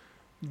tail,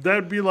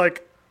 that'd be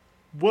like,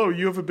 whoa,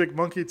 you have a big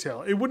monkey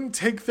tail. It wouldn't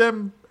take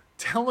them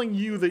telling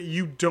you that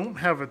you don't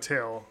have a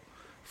tail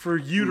for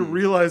you to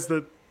realize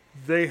that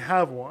they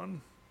have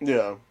one.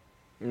 Yeah.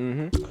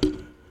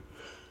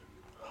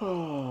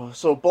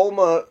 So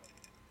Bulma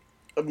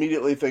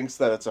immediately thinks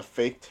that it's a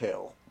fake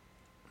tail.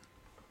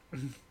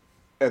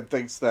 And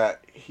thinks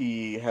that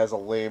he has a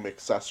lame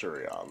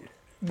accessory on.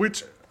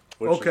 Which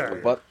Which okay. is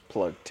weird. Butt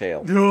plug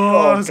tail. Oh,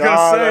 I was God,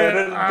 gonna say I it.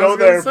 didn't I go was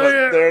there, gonna but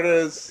say it. there it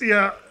is.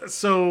 Yeah,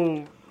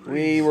 so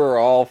We were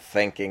all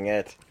thinking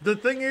it. the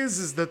thing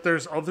is that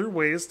there's other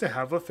ways to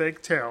have a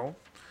fake tail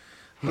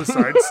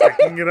besides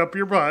sticking it up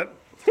your butt.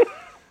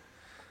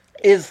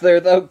 Is there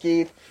though,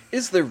 Keith?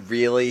 Is there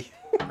really?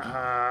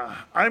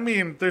 I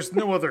mean, there's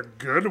no other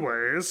good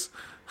ways.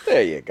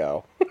 There you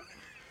go.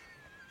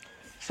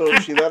 So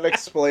she then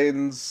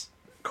explains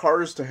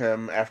Cars to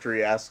him after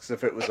he asks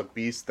if it was a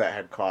beast that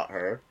had caught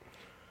her.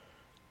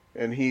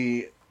 And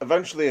he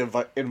eventually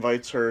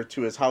invites her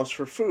to his house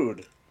for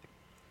food.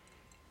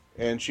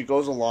 And she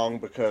goes along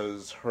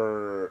because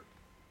her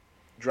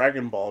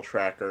Dragon Ball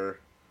tracker,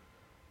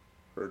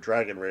 or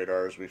Dragon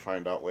Radar, as we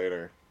find out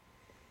later,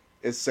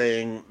 is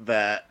saying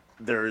that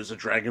there is a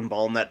Dragon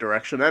Ball in that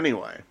direction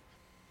anyway.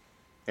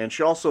 And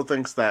she also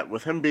thinks that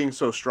with him being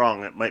so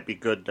strong, it might be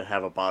good to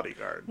have a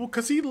bodyguard. Well,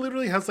 because he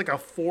literally has like a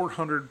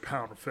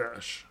 400-pound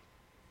fish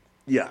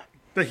Yeah.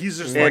 that he's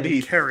just And like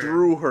he carrying.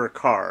 threw her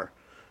car.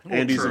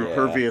 And he's true.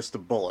 impervious to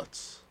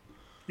bullets.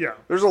 Yeah.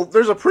 There's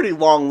a pretty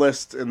long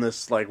list in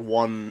this like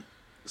one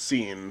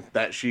scene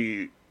that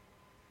we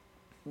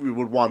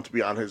would want to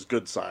be on his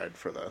good side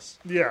for this.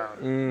 Yeah.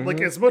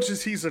 Like, as much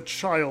as he's a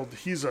child,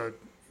 he's an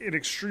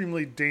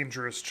extremely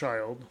dangerous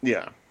child.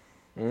 Yeah.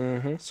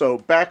 So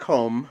back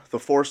home, the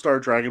 4-star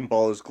Dragon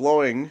Ball is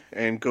glowing,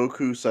 and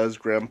Goku says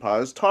Grandpa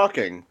is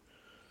talking.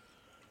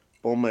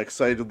 Bulma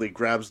excitedly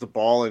grabs the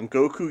ball, and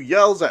Goku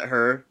yells at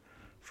her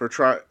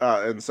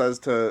and says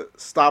to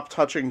stop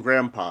touching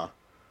Grandpa,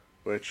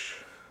 which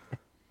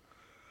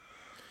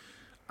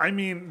I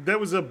mean, that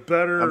was a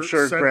better I'm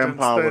sure sentence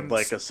Grandpa than, would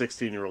like a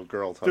 16-year-old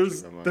girl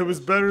touching him. that was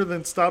better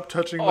than stop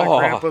touching my Oh.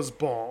 grandpa's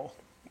ball.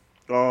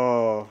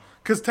 Oh,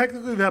 Because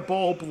technically that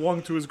ball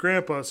belonged to his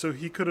grandpa, so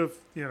he could have,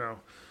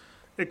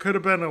 it could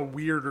have been a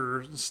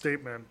weirder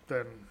statement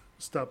than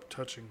stop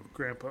touching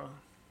grandpa.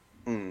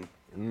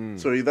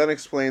 So he then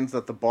explains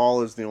that the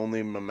ball is the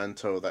only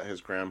memento that his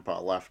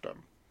grandpa left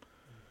him.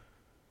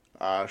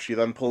 She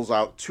then pulls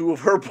out 2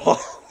 of her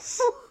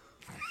balls.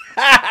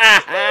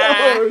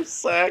 Her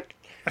sack.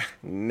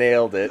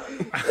 Nailed it.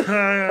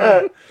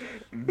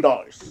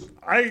 Nice.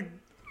 I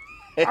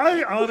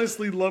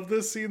honestly love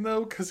this scene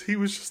though, because he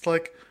was just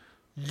like,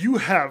 "You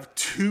have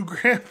 2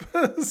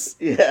 grandpas,"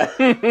 Yeah.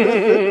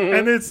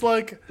 and it's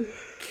like,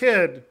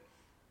 kid,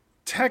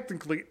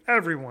 technically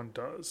everyone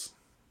does.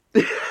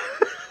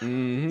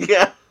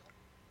 Yeah.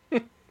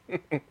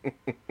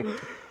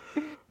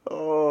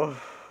 Oh.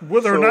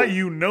 Whether or So- not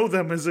you know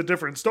them is a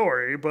different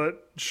story,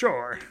 but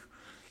sure.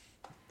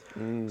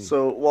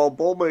 So while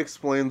Bulma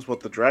explains what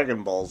the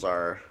Dragon Balls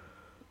are,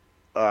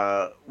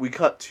 we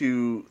cut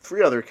to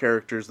 3 other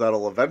characters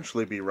that'll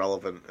eventually be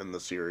relevant in the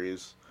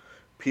series.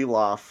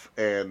 Pilaf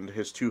and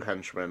his 2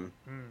 henchmen,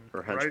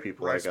 or hench Right,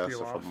 people, Rice I guess,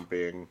 Pilaf. if I'm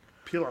being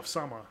Pilaf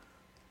Sama.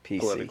 PC.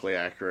 politically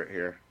accurate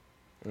here.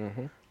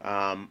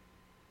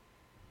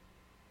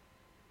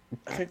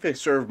 I think they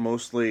serve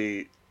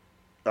mostly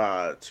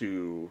for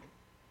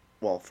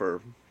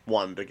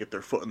one, to get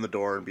their foot in the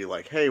door and be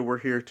like, hey, we're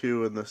here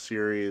too in this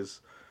series,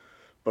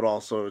 but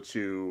also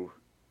to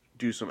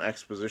do some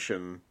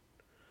exposition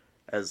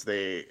as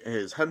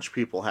his hench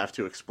people have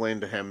to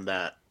explain to him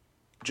that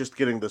just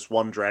getting this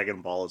one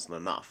Dragon Ball isn't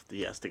enough.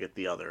 He has to get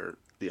the other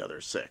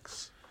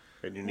 6.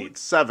 And you need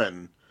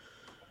 7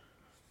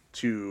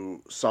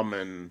 to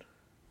summon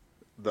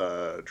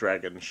the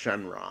dragon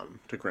Shenron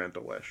to grant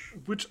a wish.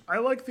 Which I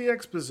like the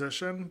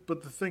exposition,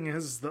 but the thing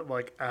is that,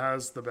 like,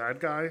 as the bad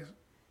guy,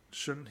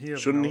 shouldn't he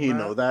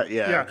Know that?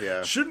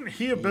 Yeah. Shouldn't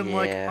he have been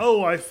like, Yeah.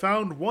 oh, I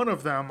found one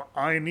of them,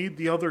 I need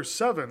the other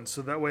 7,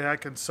 so that way I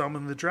can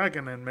summon the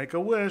dragon and make a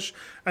wish,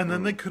 and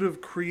then they could have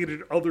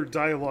created other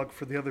dialogue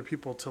for the other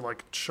people to,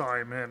 like,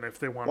 chime in if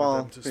they wanted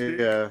them to speak.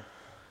 Yeah.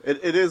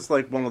 It is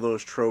like one of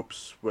those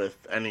tropes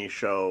with any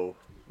show,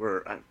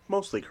 where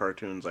mostly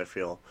cartoons, I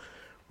feel,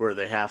 where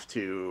they have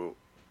to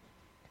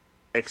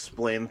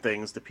explain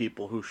things to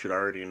people who should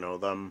already know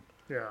them,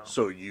 Yeah.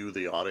 so you,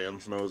 the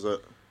audience, knows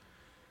it.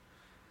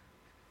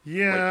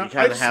 Yeah. Like, you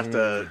kind of have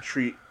to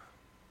treat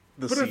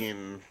the But if-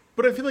 scene...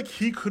 But I feel like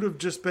he could have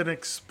just been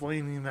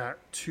explaining that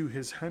to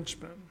his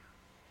henchmen.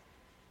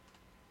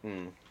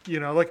 You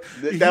know, like...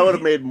 That would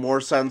have made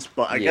more sense,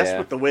 but I guess Yeah.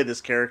 with the way this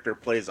character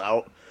plays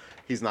out,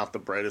 he's not the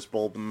brightest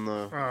bulb in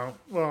the... Oh,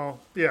 well,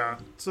 yeah.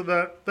 So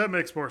that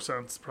makes more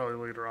sense probably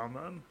later on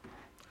then.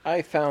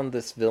 I found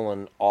this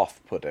villain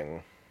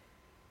off-putting.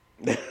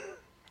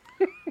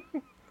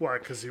 Why?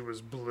 Because he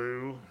was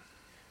blue?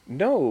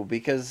 No,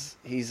 because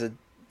he's a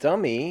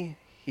dummy.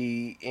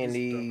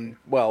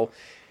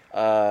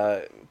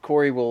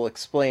 Corey will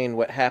explain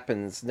what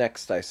happens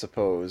next, I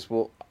suppose.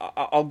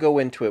 I'll go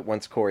into it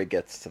once Corey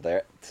gets to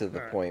the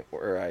Alright. point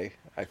where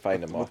I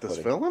find him With this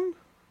off-putting. villain?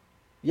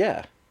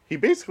 Yeah. He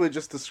basically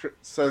just says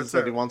That's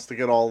that he it. wants to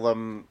get all of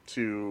them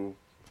to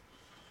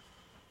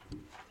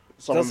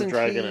summon Doesn't the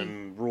dragon he-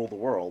 and rule the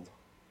world.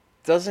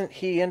 Doesn't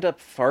he end up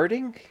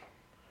farting?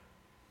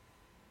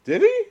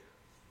 Did he?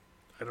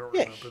 I don't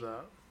Yeah. remember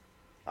that.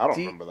 I don't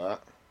Do you- remember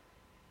that.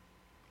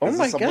 Oh Is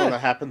my this something god.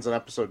 that happens in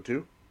episode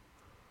 2?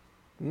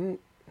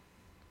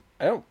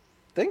 I don't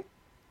think.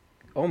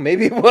 Oh,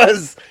 maybe it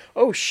was.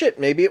 Oh shit,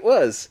 maybe it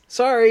was.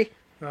 Sorry.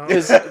 No.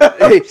 'Cause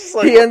like,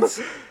 he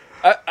ends.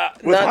 With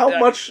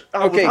with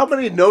okay. how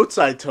many notes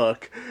I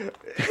took,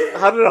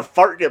 how did a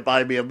fart get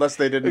by me unless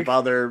they didn't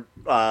bother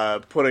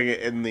putting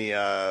it in the...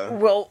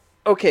 Well,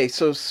 okay,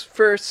 so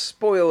first,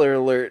 spoiler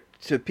alert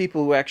to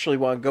people who actually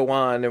want to go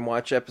on and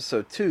watch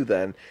episode 2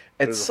 then.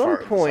 At there's a some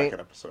fart in the point, second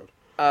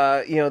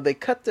episode. they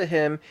cut to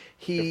him.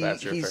 If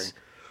that's your He's thing.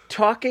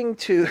 talking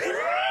to...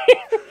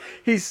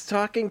 he's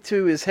talking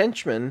to his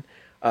henchman,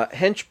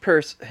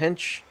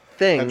 hench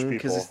thing, Hench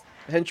because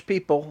people. hench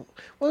people.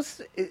 Well,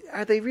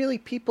 are they really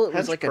people? It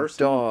was Hench like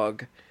person? a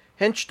dog,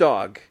 hench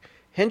dog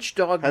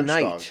Hench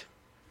knight. dog.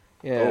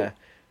 Yeah.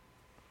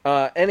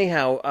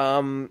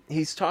 Anyhow,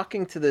 he's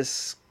talking to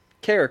this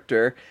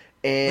character,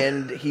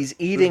 and he's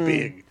eating.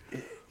 big.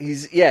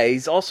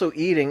 He's also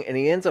eating, and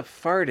he ends up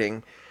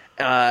farting,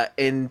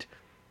 and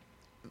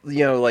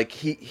like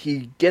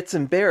he gets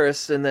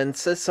embarrassed and then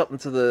says something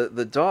to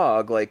the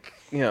dog, like,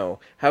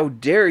 how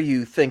dare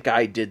you think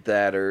I did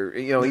that, or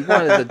he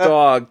wanted the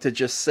dog to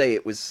just say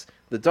it was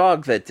the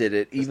dog that did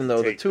it, even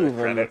though the Take two of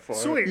them. credit for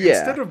So it. wait, Yeah.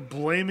 instead of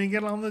blaming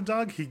it on the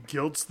dog, he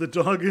guilts the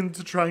dog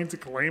into trying to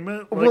claim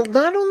it. Like, Well,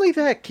 not only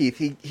that, Keith,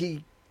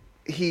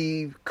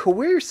 he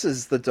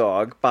coerces the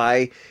dog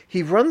by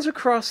he runs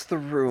across the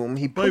room,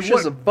 he by pushes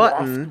what, a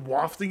button.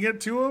 wafting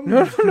it to him.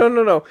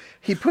 No.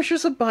 He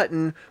pushes a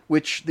button,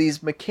 which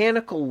these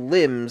mechanical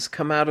limbs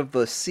come out of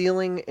the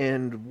ceiling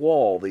and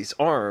wall, these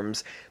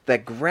arms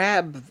that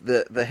grab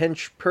the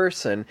hench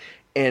person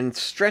and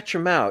stretch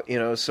him out,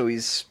 so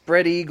he's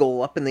spread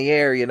eagle up in the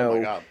air, Oh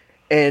my God.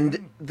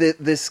 and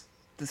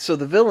so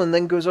the villain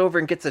then goes over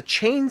and gets a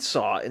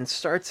chainsaw and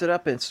starts it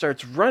up and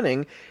starts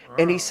running,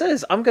 and he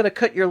says, "I'm going to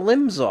cut your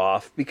limbs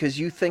off because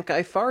you think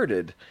I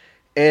farted,"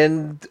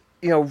 and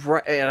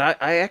I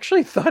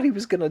actually thought he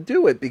was going to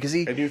do it because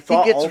And you he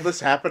thought gets all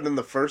this happened in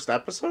the first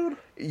episode?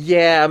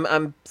 yeah.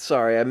 I'm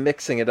sorry, I'm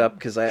mixing it up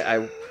because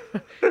I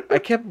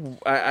kept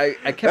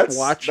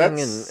watching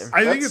that's- and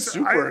I think That's it's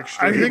super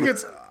extreme.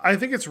 I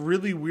think it's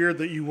really weird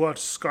that you watch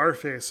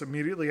Scarface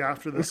immediately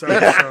after this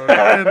episode,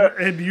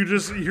 and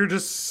you're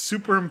just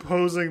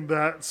superimposing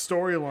that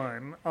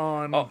storyline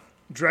on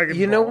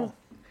Dragon Ball.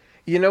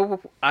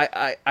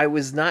 I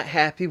was not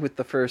happy with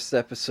the first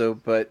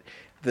episode, but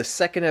the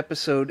second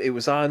episode, it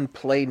was on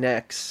Play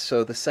Next,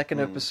 so the second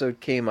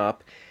episode came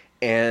up,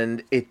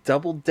 and it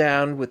doubled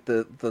down with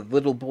the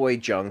little boy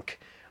junk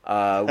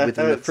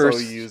within the first.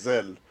 So you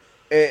said.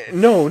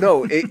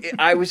 No.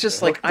 I was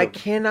just like, I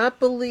cannot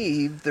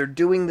believe they're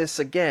doing this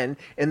again,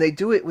 and they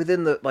do it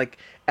within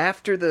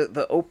after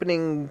the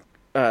opening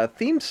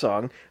theme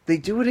song, they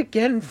do it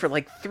again for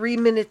 3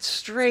 minutes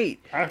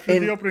straight. After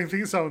the opening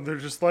theme song, they're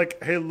just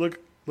like, "Hey, look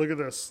at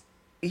this."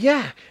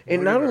 Yeah,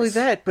 and Look at not only this.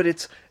 that, but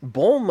it's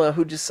Bulma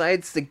who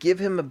decides to give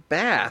him a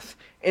bath,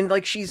 and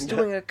she's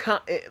doing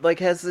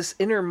has this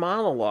inner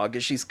monologue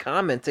as she's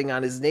commenting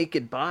on his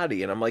naked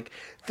body, and I'm like,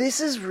 this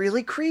is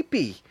really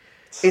creepy.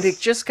 And it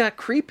just got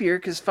creepier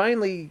because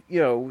finally,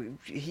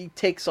 he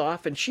takes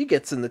off and she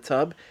gets in the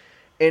tub,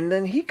 and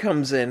then he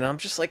comes in, and I'm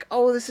just like,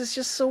 oh, this is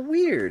just so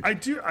weird. I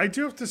do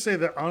have to say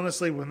that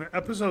honestly, when the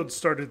episode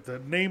started, the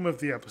name of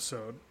the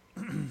episode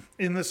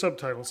in the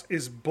subtitles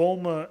is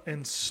Bulma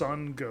and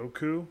Son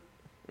Goku.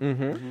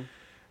 Mm-hmm.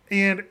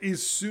 And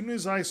as soon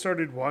as I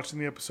started watching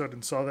the episode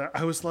and saw that,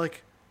 I was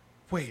like,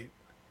 wait,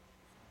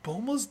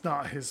 Bulma's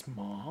not his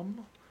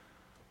mom?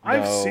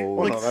 I've No. seen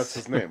Well, no, that's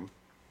his name.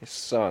 His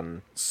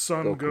son,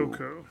 Son Goku.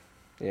 Goku.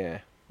 yeah.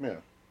 Yeah.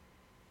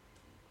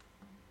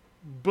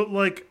 But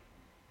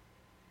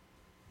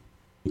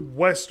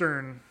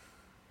Western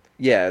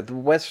Yeah, the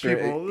Western,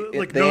 People,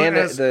 known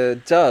as-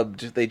 the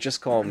dubbed, they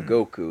just call him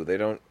Goku. They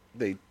don't,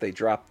 they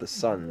drop the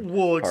son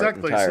Well, part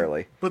exactly.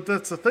 entirely. But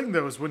that's the thing,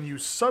 though, is when you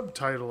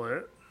subtitle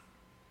it,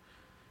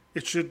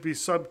 it should be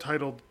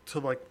subtitled to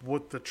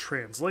what the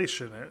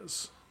translation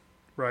is,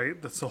 right?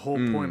 That's the whole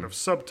point of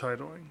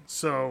subtitling.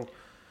 So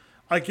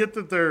I get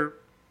that they're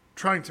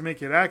trying to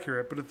make it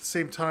accurate, but at the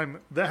same time,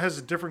 that has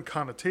a different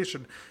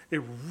connotation.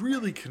 It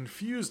really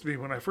confused me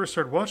when I first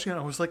started watching it.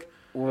 I was like,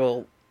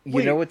 Well, you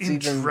wait, know what's in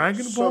even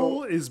Dragon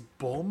Ball, is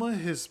Bulma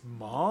his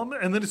mom?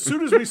 And then as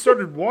soon as we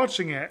started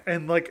watching it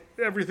and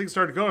everything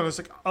started going, I was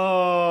like,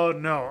 oh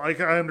no, I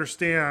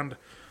understand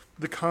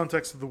the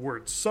context of the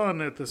word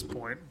son at this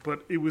point,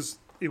 but it was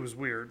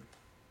weird.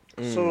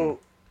 So,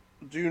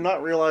 do you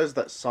not realize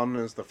that Sun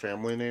is the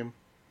family name?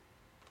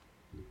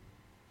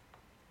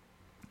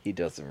 he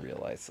doesn't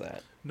realize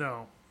that.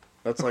 No.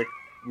 That's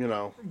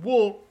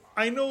Well,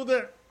 I know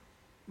that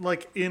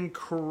in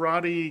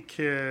Karate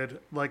Kid,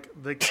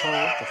 they call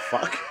it the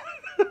fuck?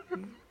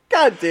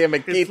 God damn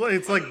it, Keith!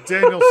 it's like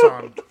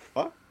Daniel-san.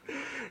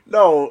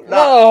 No,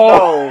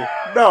 No.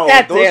 no.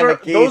 God Those damn are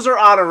it, Keith. those are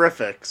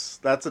honorifics.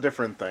 That's a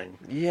different thing.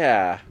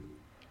 Yeah.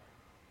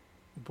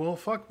 Well,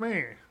 fuck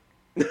me.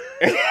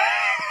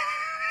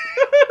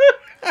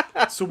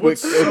 So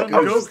what's Son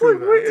Goku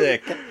then?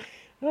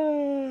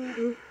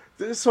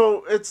 Dick.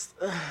 So it's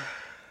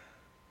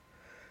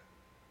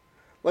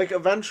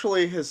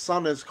eventually his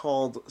son is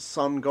called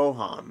Son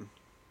Gohan,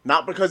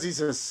 not because he's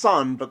his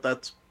son, but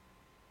that's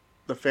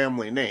the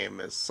family name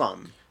is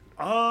Son.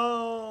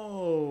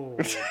 Oh.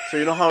 So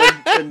you know how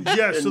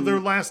Yeah, so their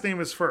last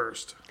name is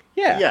first.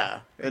 Yeah. yeah,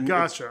 and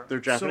Gotcha. they're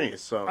Japanese,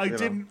 so I you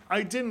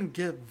know. didn't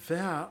get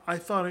that. I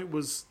thought it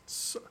was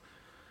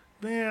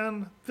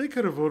man, they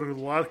could have avoided a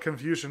lot of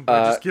confusion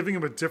by just giving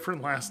him a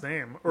different last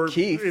name, or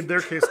Keith. in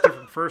their case,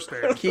 different first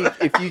name. Keith,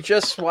 if you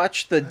just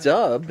watch the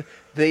dub,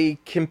 they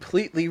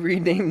completely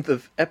renamed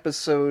the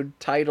episode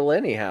title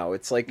anyhow.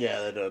 It's like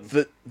Yeah, they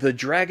did. the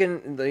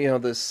dragon,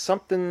 the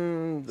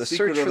something, the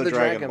Secret search of for the the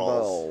Dragon Dragon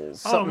Balls.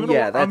 Balls. Something,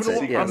 yeah, that's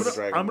it. Yes.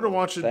 I'm gonna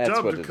watch it That's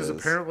dubbed what it because is.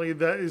 apparently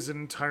that is an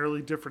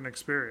entirely different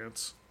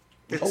experience.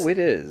 Oh, it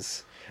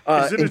is.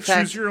 Is it in a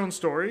fact, choose your own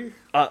story?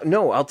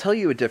 no, I'll tell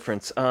you a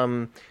difference.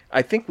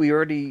 I think we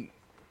already.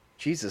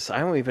 Jesus, I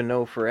don't even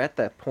know if we're at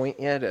that point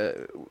yet.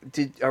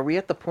 Are we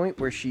at the point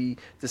where she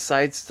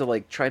decides to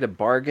like try to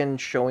bargain,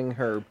 showing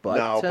her butt?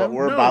 No, to but him?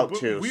 we're No, about but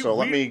to. we- So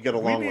let we- me get we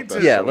along need with to-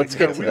 this. Yeah, so we let's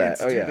can get to we that. need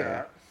to Oh do yeah.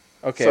 that.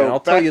 Okay, So I'll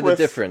tell back you the with-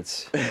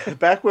 difference.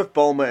 Back with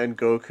Bulma and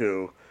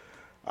Goku,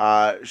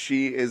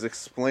 she is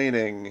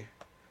explaining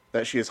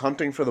that she is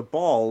hunting for the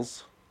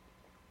balls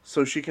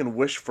so she can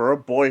wish for a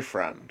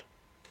boyfriend.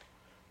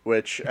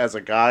 Which, as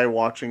a guy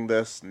watching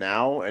this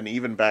now, and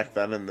even back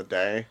then in the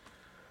day,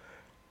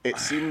 it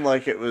seemed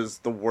like it was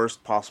the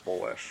worst possible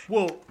wish.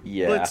 Well,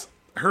 Yeah.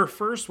 her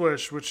first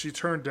wish, which she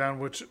turned down,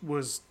 which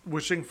was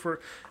wishing for.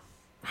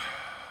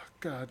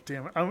 God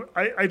damn it!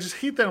 I just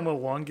hate that I'm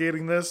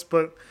elongating this,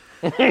 but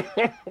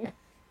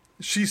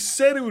she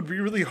said it would be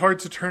really hard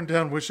to turn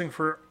down wishing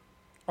for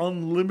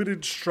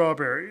unlimited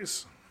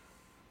strawberries.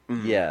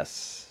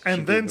 Yes. she And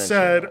did then mention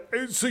said,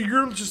 that. so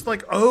you're just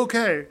like, oh,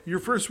 okay, your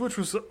first wish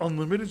was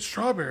unlimited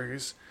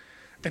strawberries.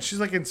 And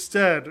she's like,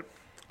 instead,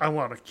 I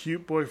want a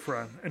cute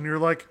boyfriend. And you're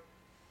like,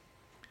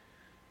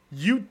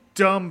 you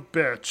dumb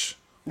bitch.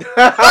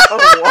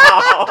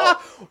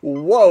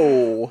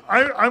 "Whoa,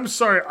 I'm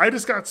sorry. I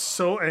just got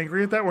so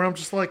angry at that where I'm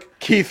just like,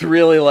 Keith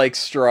really likes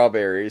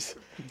strawberries."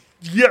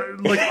 yeah,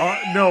 like,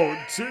 no,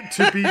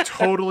 to be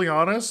totally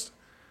honest,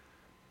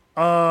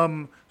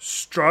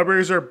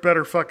 strawberries are a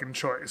better fucking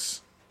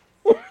choice.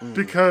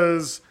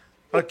 Because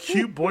a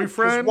cute There's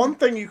boyfriend, one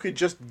thing you could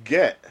just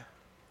get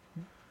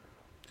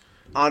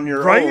on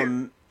your Right?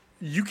 own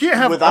you can't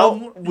have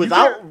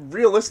without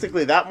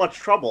realistically that much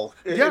trouble.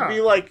 It'd Yeah.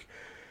 be like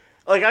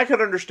I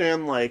could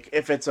understand like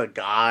if it's a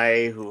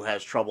guy who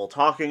has trouble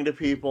talking to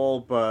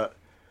people, but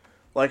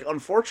like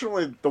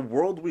unfortunately the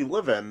world we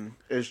live in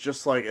is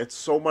just like it's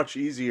so much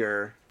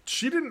easier.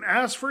 She didn't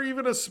ask for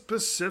even a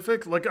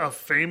specific, like a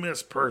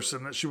famous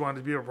person that she wanted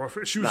to be a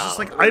boyfriend. She was No, just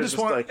like, it I was just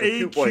just want like a a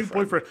cute cute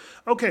boyfriend.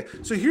 Okay,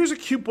 so here's a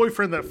cute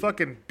boyfriend that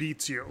fucking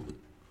beats you.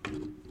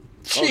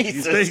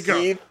 Jesus, There you go.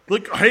 Keith.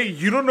 Like, hey,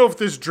 you don't know if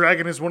this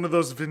dragon is one of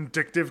those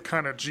vindictive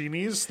kind of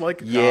genies,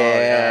 like,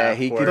 Yeah,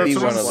 he of could course. be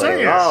That's one what of I'm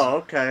saying. those. Oh,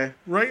 okay.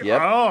 right?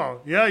 Yep.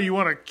 Oh, yeah, you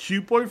want a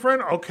cute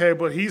boyfriend? Okay,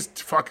 but he's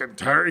fucking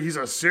tired. He's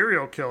a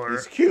serial killer.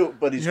 He's cute,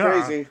 but he's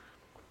Yeah. crazy.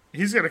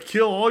 He's gonna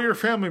kill all your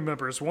family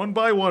members one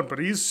by one, but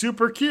he's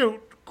super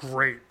cute.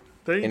 Great.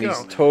 There you And go.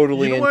 he's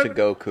totally You know into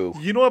what? Goku.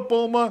 You know what,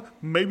 Bulma?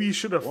 Maybe you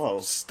should have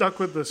Whoa. stuck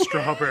with the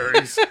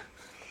strawberries.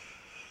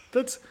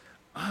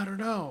 I don't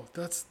know.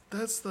 That's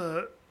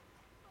the.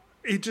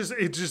 It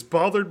just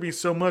bothered me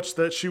so much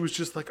that she was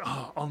just like,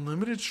 oh,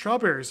 unlimited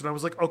strawberries, and I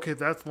was like, okay,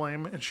 that's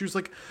lame. And she was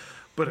like,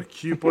 but a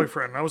cute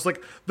boyfriend. And I was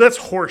like, that's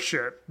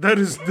horseshit. That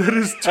is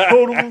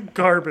total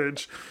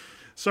garbage.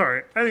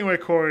 Sorry. Anyway,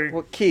 Corey.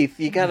 Well, Keith,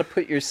 you got to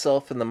put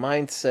yourself in the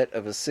mindset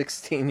of a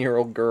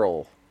 16-year-old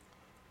girl.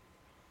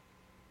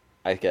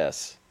 I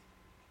guess.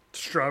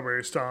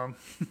 Strawberries, Tom.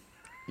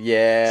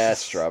 Yeah,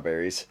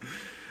 strawberries.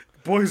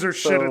 Boys are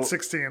shit So- at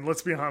 16.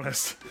 Let's be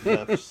honest.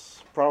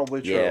 That's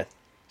probably true. Yeah.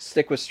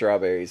 Stick with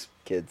strawberries,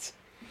 kids.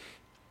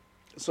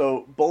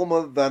 So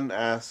Bulma then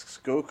asks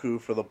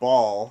Goku for the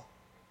ball,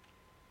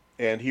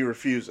 and he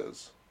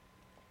refuses.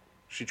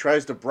 She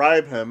tries to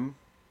bribe him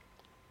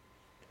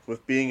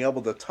with being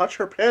able to touch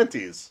her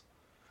panties.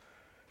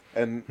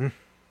 And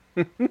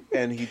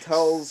and he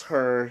tells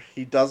her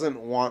he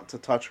doesn't want to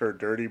touch her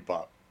dirty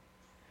butt.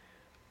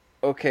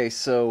 Okay,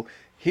 so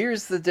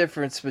here's the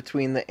difference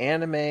between the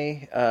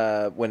anime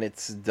when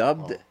it's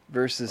dubbed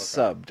versus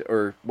subbed,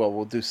 or well,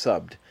 we'll do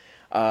subbed.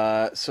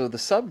 So the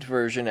subbed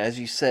version, as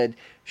you said,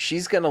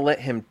 she's gonna let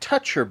him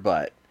touch her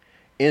butt.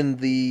 In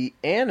the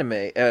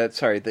anime, Touch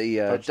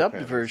the dubbed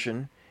panties.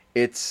 version,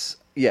 it's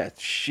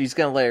she's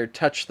gonna let her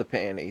touch the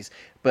panties.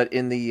 But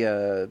in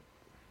the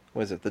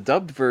the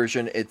dubbed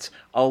version, it's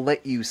I'll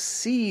let you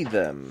see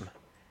them.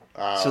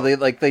 So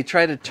they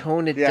try to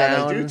tone it Yeah,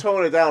 down. they do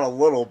tone it down a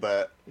little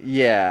bit.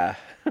 Yeah.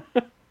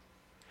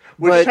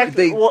 Which But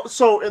they-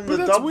 so in the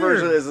that's dub weird.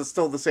 version, is it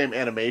still the same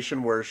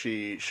animation where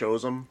she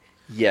shows him?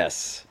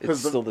 Yes, it's 'Cause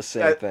still the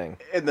same thing.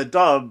 In the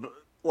dub,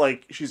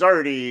 like she's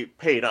already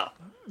paid up.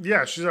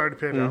 Yeah, she's already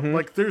paid Mm-hmm. out.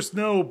 Like, there's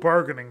no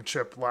bargaining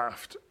chip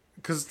left.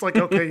 Because it's like,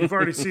 okay, you've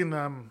already seen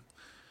them.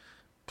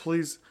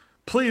 Please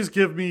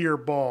give me your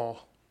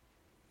ball.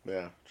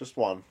 Yeah, just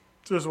one.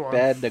 Just one.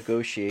 Bad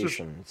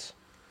negotiations.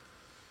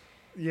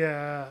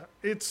 Yeah,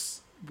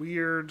 it's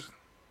weird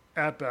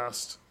at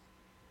best.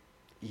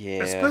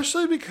 Yeah.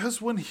 Especially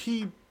because when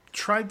he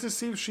tried to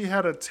see if she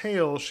had a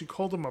tail, she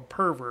called him a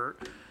pervert.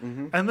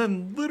 Mm-hmm. And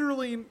then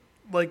literally,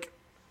 like,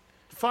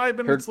 5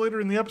 minutes later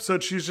in the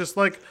episode, she's just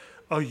like,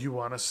 "Oh, you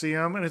want to see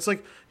him?" And it's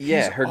like,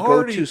 Yeah, he's her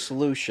already- go-to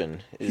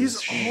solution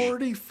is He's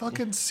already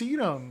fucking seen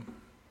him.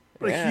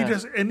 Like Yeah. he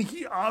does, and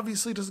he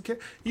obviously doesn't care.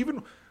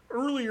 Even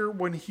earlier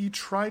when he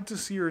tried to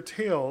see her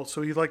tail,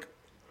 so he like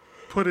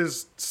put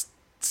his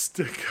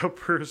stick up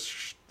her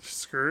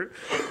skirt.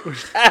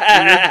 Which is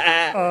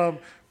weird.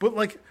 But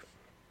like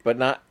but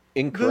not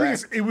the thing incorrect.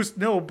 is, it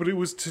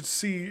was to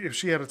see if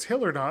she had a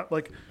tail or not.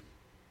 Like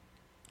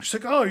she's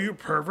like, "Oh, you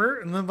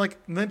pervert," and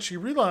then she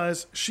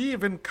realized she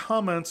even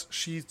comments.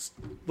 She's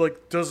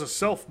like does a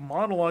self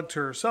monologue to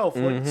herself,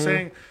 like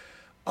saying,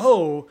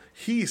 "Oh,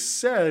 he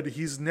said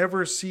he's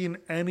never seen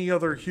any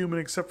other human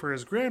except for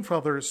his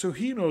grandfather, so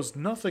he knows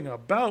nothing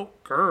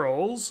about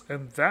girls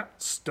and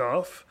that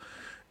stuff."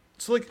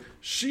 So, like,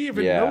 she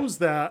even Yeah. knows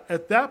that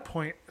at that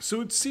point.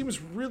 So it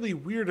seems really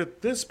weird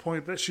at this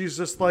point that she's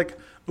just like,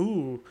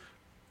 "Ooh,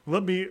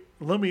 let me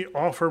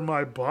offer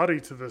my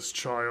body to this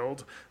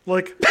child."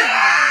 Like,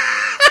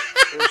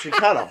 She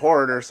kind of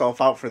whored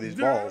herself out for these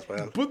balls,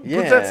 man. but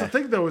that's the Yeah.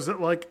 thing, though, is that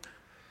like,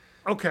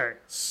 okay,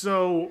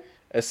 so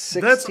A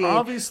 16.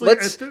 obviously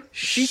Let's, at the-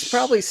 she's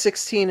probably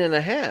 16 and a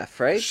half,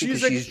 right? She's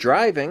Because ex- she's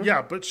driving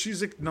yeah, but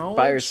she's acknowledged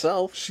by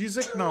herself. She's She's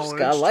acknowledged.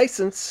 got a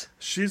license.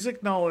 She's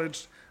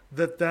acknowledged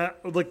that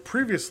like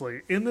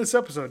previously in this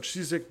episode,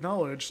 she's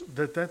acknowledged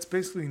that that's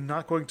basically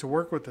not going to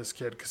work with this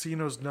kid because he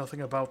knows nothing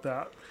about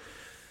that.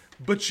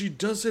 But she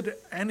does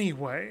it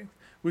anyway,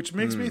 which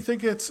makes me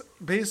think it's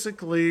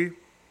basically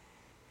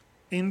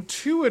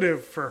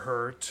intuitive for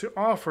her to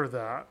offer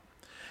that.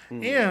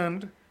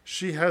 And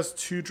she has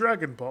 2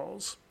 Dragon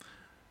Balls.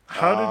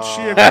 How did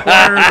she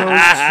acquire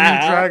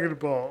those 2 Dragon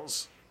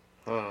Balls?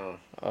 Oh,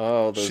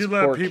 those She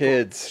let poor people.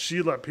 kids.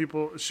 She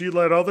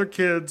let other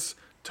kids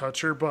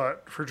touch her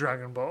butt for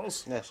Dragon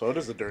Balls. Yeah, so it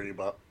is a dirty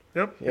butt.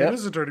 Yep, Yep. it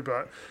is a dirty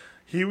butt.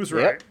 He was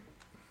Yep. right.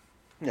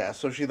 Yeah,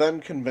 so she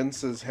then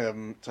convinces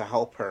him to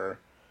help her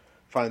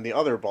find the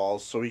other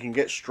balls so he can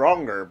get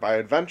stronger by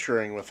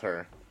adventuring with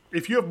her.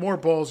 If you have more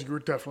balls, you're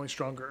definitely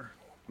stronger.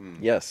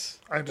 Yes.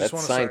 I just That's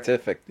wanna say-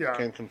 scientific. Yeah,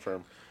 Can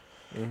confirm.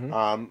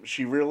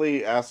 She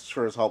really asks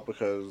for his help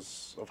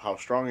because of how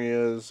strong he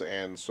is,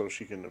 and so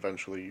she can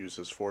eventually use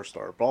his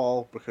 4-star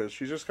ball because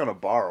she's just gonna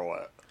borrow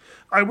it.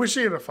 I wish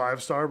he had a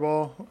 5-star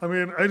ball. I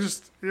mean, I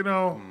just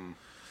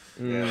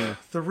Yeah,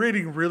 the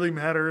rating really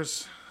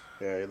matters.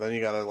 yeah. Then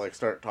you gotta like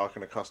start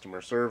talking to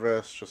customer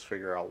service, just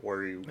figure out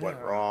where you went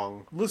Yeah.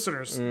 wrong.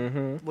 Listeners, like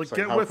It's like,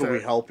 get how with can it.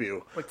 we help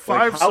you? Like,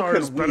 5 how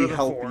stars can better we than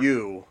help 4.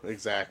 you?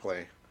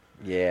 Exactly,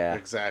 Yeah.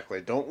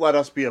 exactly. Don't let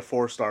us be a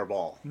 4-star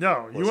ball.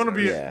 No, you want to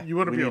be Yeah. you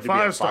want to We be a need to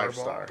 5-star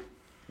 5-star. ball.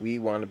 We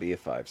want to be a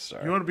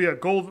 5-star. You want to be a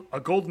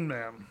golden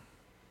man.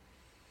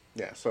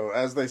 Yeah, so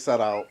as they set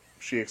out,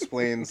 she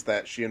explains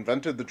that she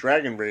invented the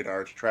Dragon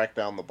Radar to track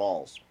down the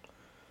balls.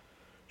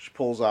 She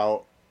pulls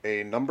out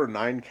a number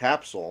 9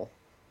 capsule,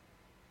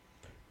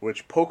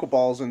 which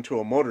pokeballs into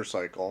a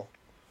motorcycle,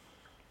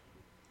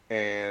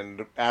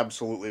 and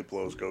absolutely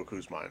blows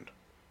Goku's mind.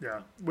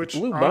 Yeah, which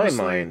Blew my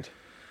honestly, mind.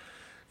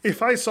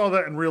 if I saw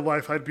that in real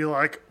life, I'd be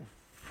like,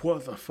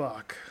 "What the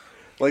fuck?"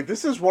 Like,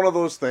 this is one of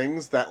those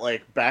things that,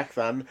 like, back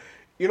then,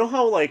 you know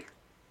how, like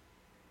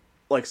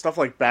stuff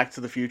like Back to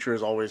the Future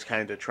is always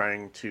kind of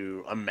trying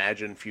to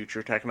imagine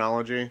future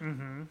technology?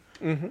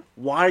 Mm-hmm.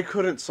 Why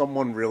couldn't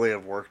someone really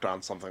have worked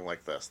on something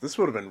like this? This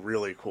would have been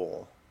really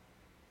cool.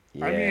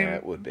 Yeah, mean-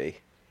 it would be.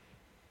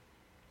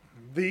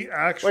 The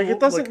actual Like, it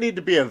doesn't like, need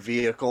to be a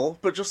vehicle,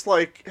 but just,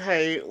 like,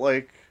 hey,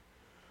 like,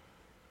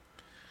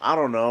 I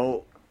don't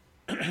know.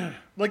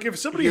 like if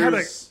somebody had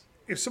Here's-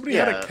 a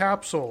yeah.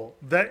 capsule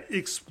that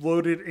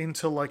exploded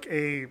into like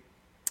a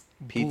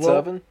Pizza blow-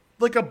 oven?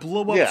 like a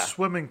blow up Yeah.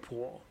 swimming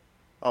pool.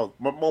 Oh,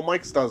 well,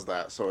 Mike's does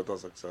that, so it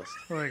does exist.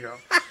 There you go.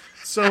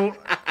 So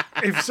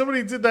if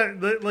somebody did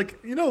that, like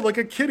like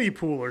a kiddie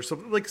pool or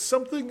something, like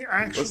something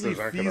actually Listeners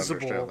aren't going to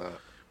understand feasible,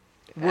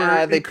 that.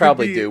 where They it could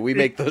probably be- do. We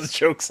make those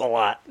jokes a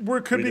lot. where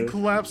it could We be do.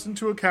 collapsed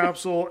into a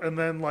capsule and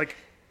then like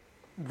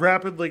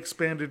rapidly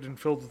expanded and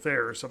filled with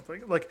air or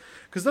something. Like,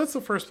 because that's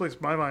the first place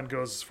my mind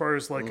goes as far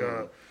as like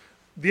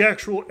the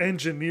actual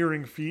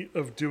engineering feat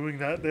of doing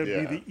that. That'd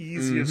Yeah. be the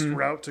easiest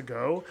route to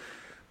go.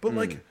 But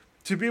like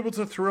to be able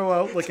to throw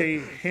out like a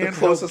handheld The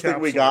closest thing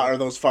we capsule- got are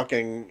those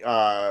fucking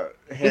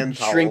hand towels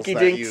shrinky that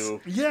dinks?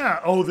 you... Yeah.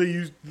 Oh, they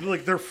use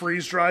like they're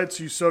freeze dried,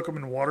 so you soak them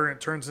in water and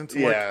it turns into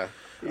Yeah.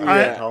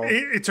 like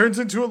it turns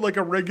into like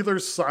a regular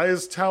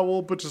size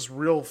towel, but just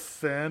real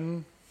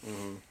thin.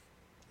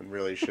 and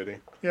really shitty.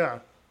 Yeah.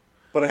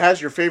 But it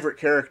has your favorite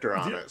character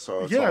on it,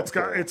 so it's Yeah, all it's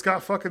got cool. it's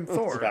got fucking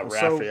Thor. It's got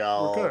so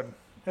Raphael, we're good.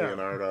 Yeah.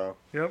 Leonardo.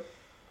 Yep.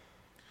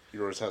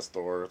 Yours has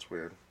Thor. It's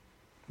weird.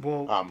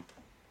 Well,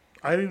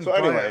 I didn't so buy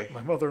anyway. it.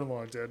 My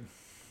mother-in-law did.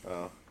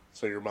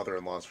 So your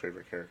mother-in-law's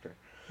favorite character.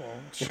 Well,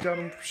 she got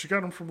him. She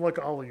got him from like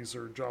Ollie's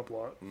or Job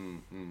Lot.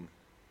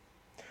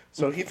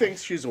 So he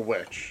thinks she's a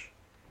witch.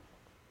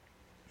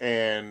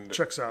 And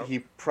Checks out. he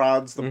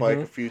prods the bike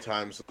a few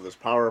times with his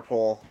power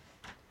pole,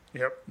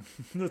 Yep,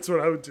 that's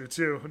what I would do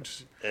too.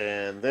 Just-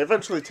 and they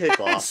eventually take as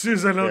off. soon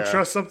as I don't Yeah.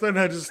 trust something,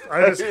 I just hit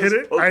Just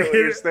it. poke I it with hit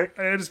your it. stick?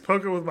 I just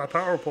poke it with my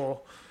power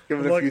pole. Give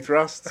it I'm a like, few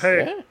thrusts.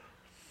 Hey, Yeah.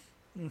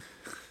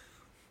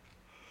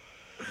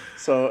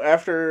 So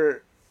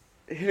after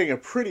hitting a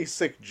pretty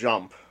sick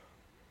jump,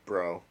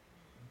 bro,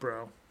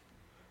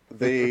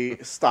 they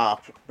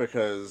stop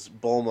because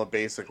Bulma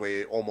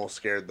basically almost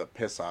scared the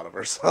piss out of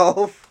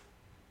herself.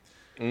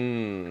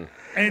 And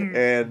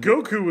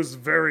Goku was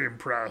very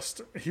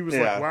impressed. He was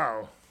like,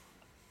 wow.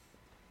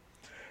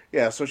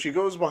 Yeah, so she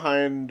goes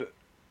behind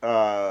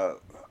a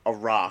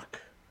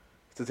rock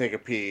to take a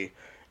pee,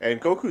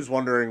 and Goku's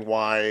wondering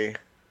why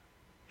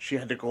she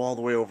had to go all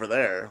the way over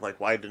there. Like,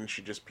 why didn't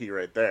she just pee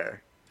right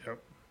there? Yep.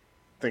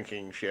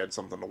 Thinking she had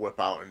something to whip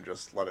out and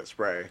just let it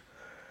spray.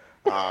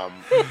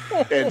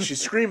 And she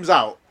screams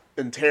out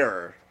in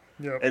terror.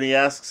 Yep. And he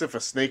asks if a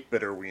snake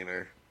bit her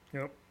wiener.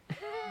 Yep.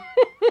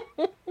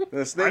 Did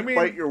a snake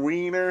bite your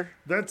wiener?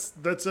 That's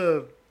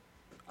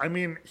I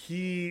mean,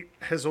 he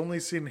has only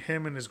seen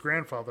him and his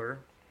grandfather.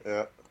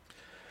 Yeah.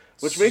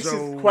 Which makes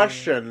you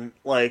question,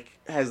 like,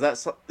 is that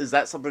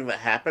something that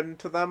happened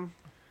to them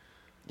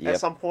at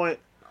some point?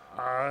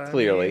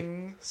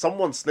 Clearly.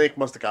 Someone's snake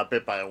must have got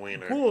bit by a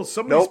wiener. Cool.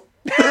 Somebody's... Nope.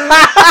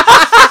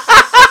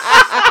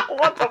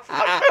 What the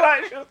fuck did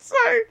I just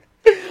say?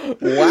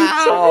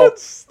 Wow.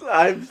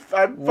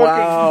 I'm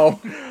Wow.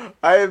 fucking...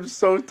 I am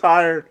so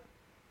tired.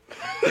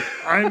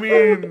 I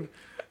mean...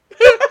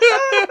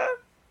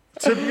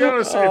 To be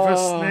honest, if a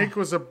snake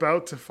was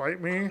about to fight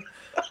me,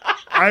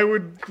 I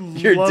would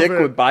Your love dick it.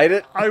 would bite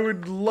it? I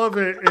would love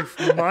it if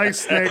my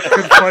snake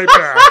could fight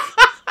back.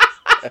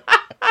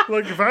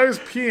 Like, if I was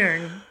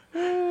peeing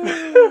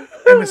and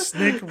a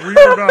snake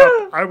reared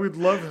up, I would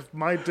love if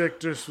my dick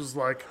just was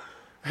like,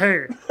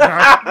 hey,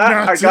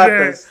 not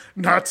today.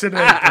 Not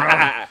today,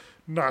 bro.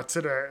 Not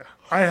today.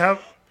 I have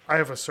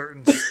a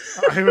certain...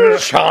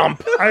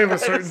 Chomp. I have a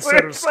certain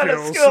set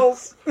of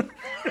skills.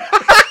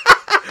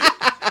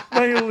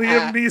 My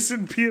Liam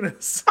Neeson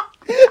penis.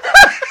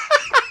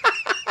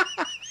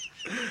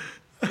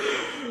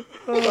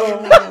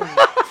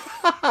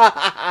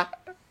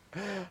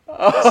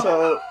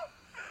 So,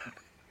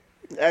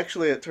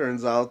 actually, it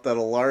turns out that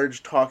a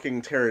large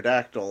talking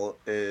pterodactyl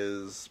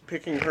is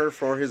picking her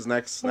for his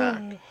next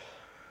snack.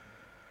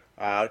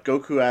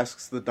 Goku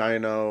asks the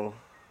dino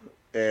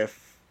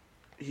if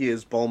he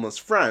is Bulma's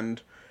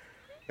friend,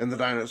 and the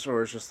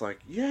dinosaur is just like,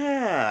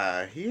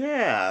 yeah,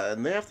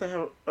 and they have to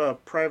have a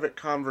private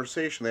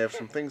conversation. They have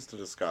some things to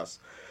discuss.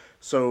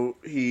 So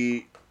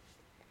he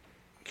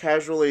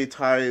casually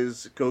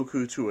ties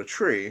Goku to a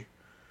tree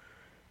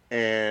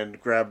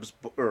and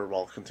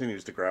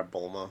continues to grab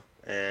Bulma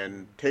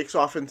and takes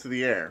off into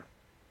the air.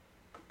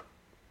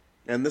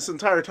 And this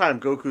entire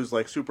time, Goku's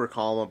like super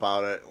calm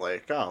about it,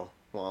 like, oh,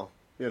 well,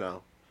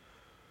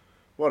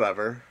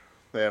 whatever.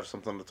 They have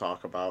something to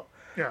talk about.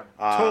 Yeah,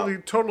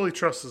 totally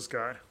trust this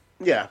guy.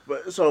 Yeah,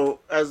 but so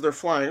as they're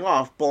flying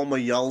off,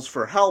 Bulma yells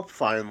for help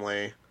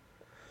finally,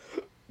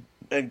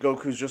 and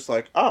Goku's just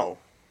like, oh,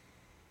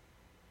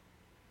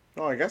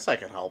 I guess I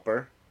can help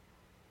her.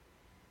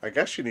 I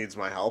guess she needs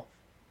my help.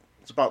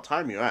 It's about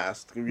time you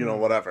asked,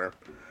 whatever.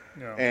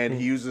 Yeah. And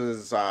he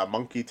uses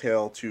Monkey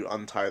Tail to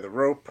untie the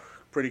rope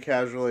pretty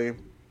casually,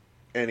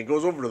 and he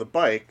goes over to the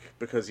bike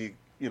because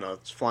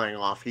it's flying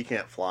off. He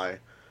can't fly,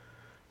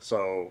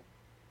 so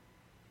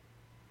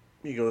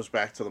he goes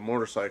back to the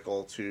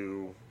motorcycle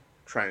to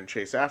try and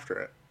chase after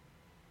it.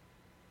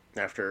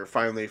 After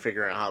finally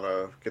figuring out how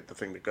to get the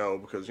thing to go,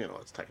 because,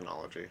 it's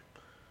technology.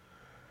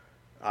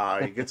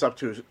 He gets up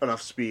to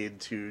enough speed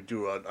to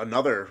do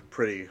another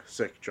pretty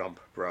sick jump,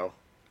 bro.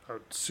 A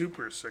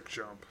super sick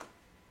jump.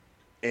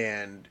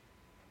 And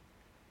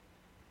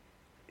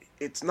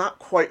it's not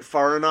quite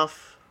far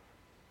enough,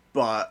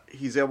 but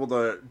he's able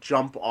to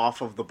jump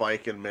off of the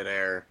bike in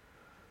midair.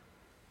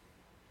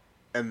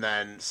 And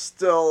then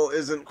still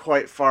isn't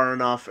quite far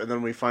enough, and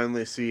then we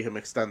finally see him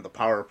extend the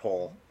power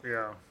pole.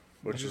 Yeah.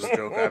 Which is a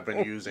joke I've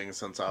been using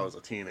since I was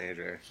a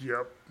teenager.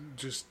 Yep.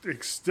 Just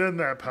extend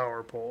that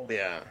power pole.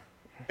 Yeah.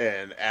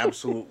 And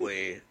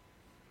absolutely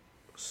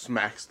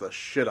smacks the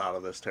shit out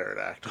of this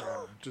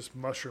pterodactyl. Just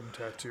mushroom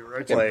tattoo,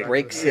 right? It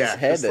breaks his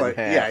head in half.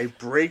 Yeah,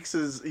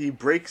 he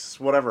breaks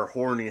whatever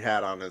horn he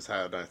had on his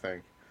head, I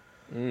think.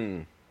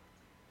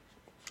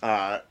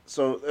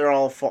 So they're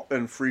all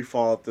in free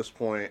fall at this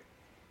point.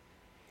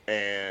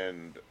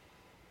 And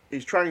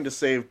he's trying to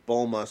save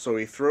Bulma, so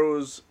he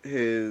throws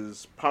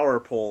his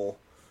power pole,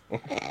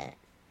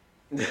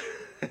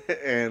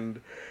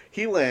 and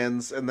he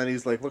lands, and then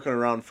he's like looking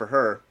around for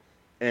her,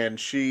 and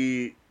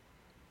she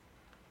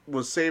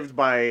was saved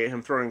by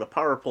him throwing the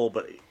power pole,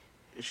 but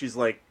she's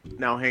like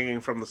now hanging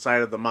from the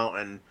side of the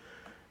mountain,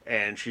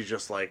 and she's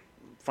just like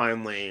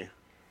finally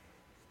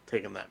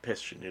taking that piss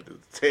she needed to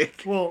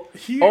take. Well,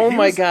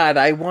 God,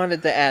 I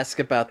wanted to ask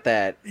about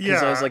that.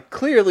 Because I was like,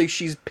 clearly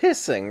she's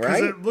pissing,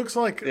 right? Because it looks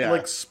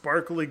like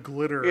sparkly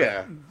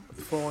glitter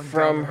falling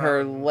from down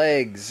her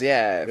legs,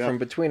 from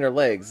between her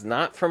legs,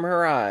 not from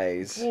her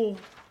eyes. Well,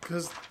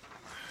 because,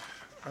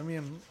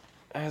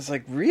 I was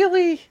like,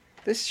 really?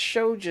 This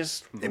show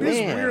just... It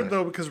is weird,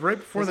 though, because right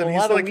before that, he's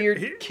he's like... like... a lot of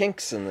weird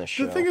kinks in this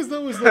show. The thing is,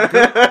 though, is that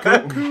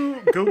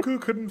Goku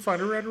couldn't find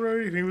her right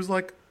away, and he was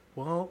like,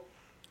 well...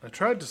 I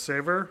tried to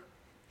save her.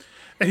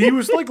 And he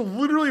was like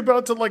literally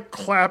about to like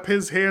clap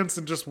his hands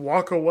and just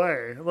walk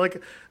away.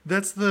 Like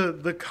that's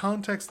the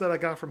context that I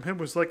got from him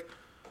was like,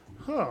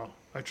 "Oh,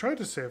 I tried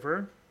to save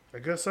her. I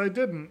guess I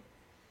didn't."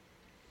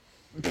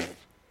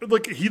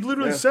 Like he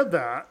literally said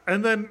that,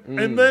 and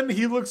then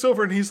he looks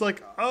over and he's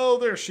like, "Oh,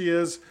 there she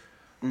is,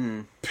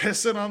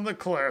 pissing on the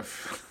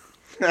cliff."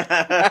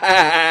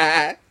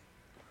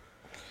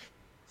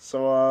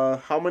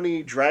 So, how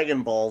many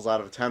Dragon Balls out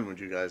of 10 would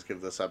you guys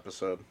give this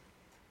episode?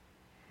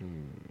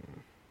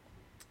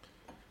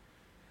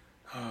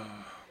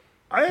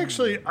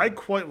 I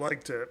quite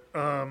liked it.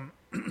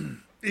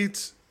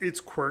 It's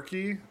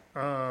quirky.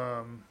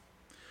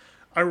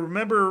 I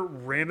remember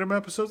random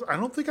episodes. I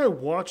don't think I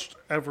watched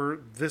ever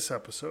this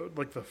episode,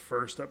 like the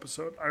first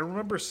episode. I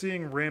remember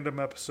seeing random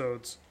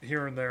episodes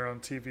here and there on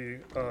TV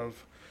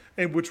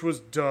and which was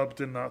dubbed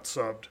and not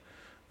subbed.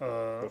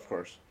 Of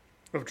course.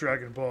 Of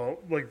Dragon Ball,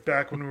 like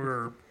back when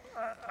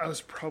I was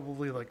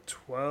probably like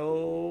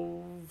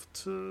 12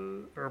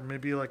 to, or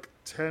maybe like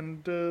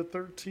 10 to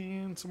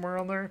 13, somewhere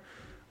around there.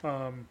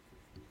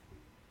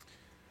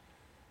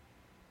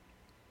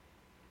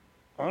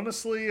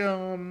 Honestly,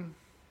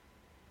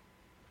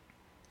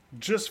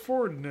 just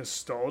for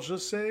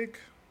nostalgia's sake,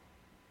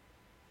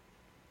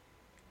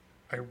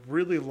 I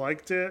really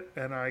liked it,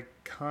 and I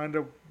kind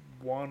of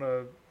want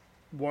to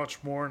watch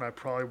more, and I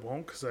probably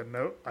won't because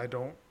I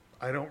don't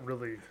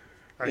really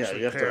actually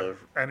you have pay to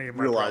any of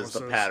my realize the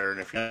promises. pattern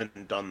if you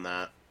hadn't done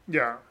that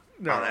Yeah,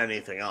 no, on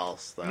anything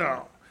else. Then.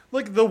 no.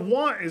 Like the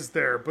want is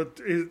there, but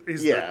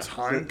is Yeah, the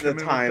time the commitment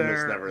time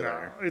there? is never No,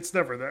 there. it's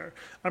never there.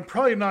 I'm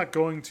probably not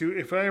going to.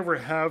 If I ever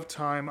have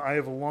time, I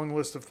have a long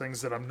list of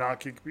things that I'm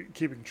not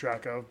keeping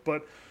track of.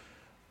 But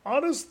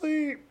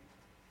honestly,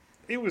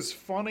 it was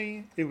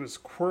funny. It was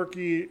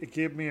quirky. It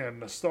gave me a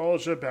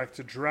nostalgia back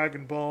to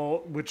Dragon Ball,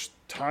 which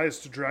ties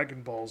to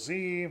Dragon Ball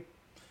Z.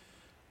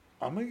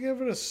 I'm gonna give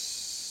it a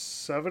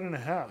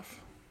 7.5.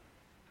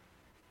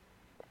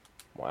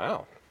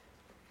 Wow.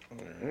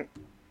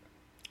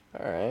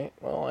 All right.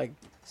 Well, I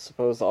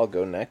suppose I'll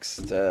go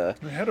next. It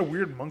had a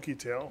weird monkey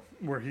tail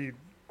where he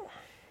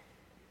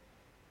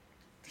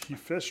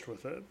fished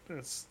with it.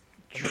 It's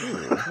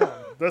come on.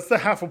 That's the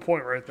half a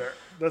point right there.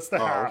 That's the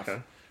half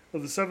okay.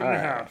 of the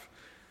 7.5.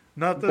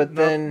 Not the But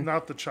then-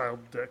 not the child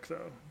dick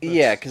though.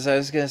 Yeah, because I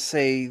was going to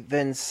say,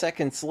 then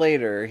seconds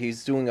later,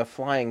 he's doing a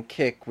flying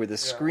kick where the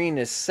screen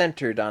is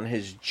centered on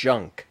his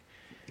junk.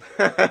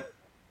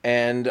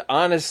 And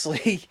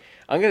honestly,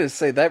 I'm going to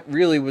say that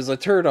really was a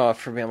turnoff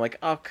for me. I'm like,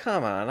 oh,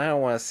 come on. I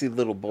don't want to see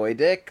little boy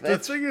dick.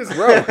 That's the thing is,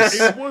 gross.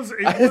 It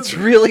It's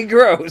really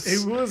gross.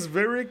 It was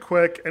very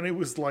quick, and it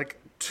was like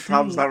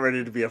Tom's not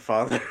ready to be a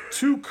father.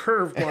 two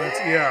curved lines.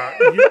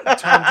 Yeah,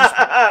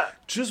 Tom,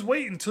 just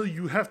wait until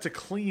you have to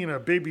clean a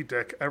baby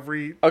dick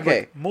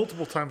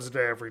multiple times a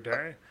day, every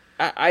day.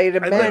 I'd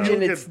then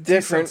imagine you'll it's get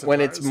different when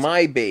it's desensitized.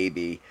 my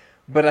baby.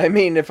 But I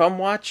mean, if I'm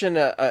watching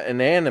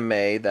an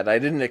anime that I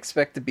didn't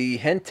expect to be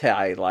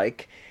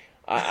hentai-like,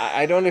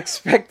 I don't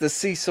expect to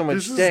see so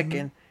much dick.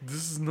 And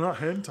This is not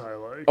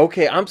hentai like.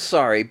 okay, I'm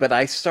sorry, but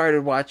I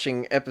started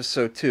watching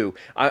episode 2.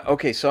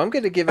 Okay, so I'm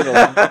going to give it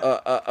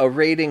a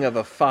rating of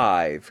a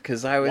 5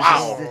 because I was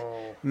Wow.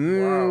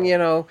 you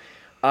know,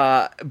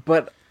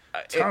 but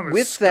Tom is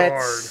with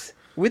scarred.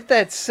 with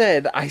that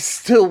said, I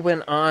still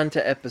went on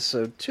to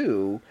episode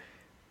 2.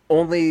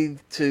 Only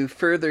to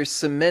further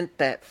cement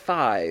that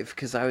 5,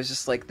 because I was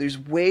just like, there's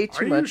way Are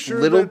too you much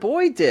sure little that-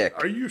 boy dick.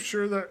 Are you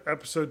sure that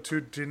episode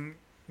 2 didn't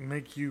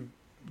make you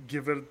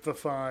give it the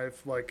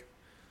 5? Like,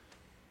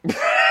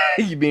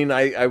 You mean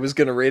I was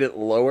going to rate it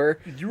lower?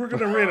 you were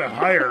gonna rate it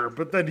higher,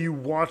 but then you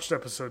watched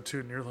episode 2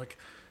 and you're like,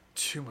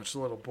 too much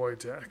little boy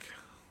dick.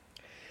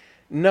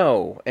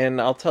 No, and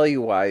I'll tell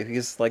you why.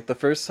 Because, like, the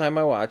first time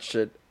I watched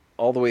it,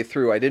 all the way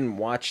through, I didn't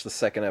watch the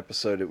second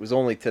episode. It was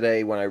only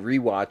today when I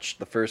rewatched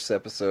the first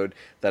episode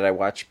that I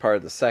watched part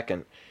of the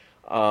second.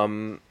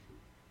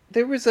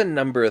 There was a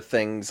number of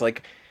things,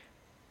 like,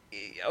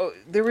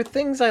 there were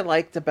things I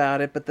liked about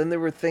it, but then there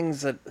were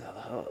things that,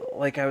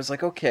 like, I was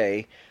like,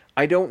 okay,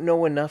 I don't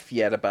know enough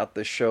yet about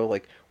this show.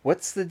 Like,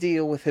 what's the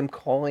deal with him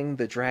calling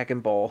the Dragon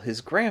Ball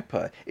his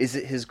grandpa? Is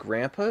it his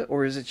grandpa,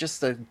 or is it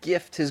just a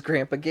gift his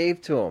grandpa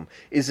gave to him?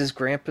 Is his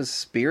grandpa's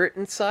spirit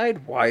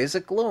inside? Why is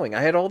it glowing?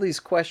 I had all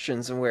these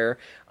questions, and where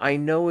I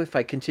know if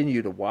I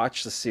continue to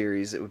watch the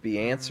series, it would be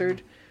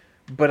answered,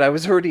 but I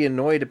was already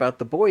annoyed about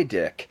the boy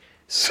dick,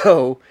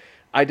 so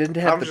I didn't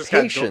have Tom the just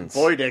patience.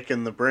 got boy dick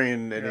in the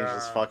brain, and he's Yeah,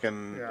 just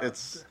fucking. yeah.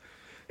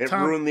 It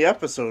Tom- ruined the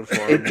episode for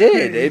him. It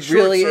did. He It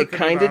really, it short-circuited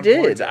kind of on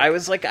boy did. dick. I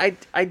was like,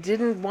 I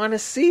didn't want to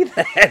see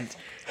that,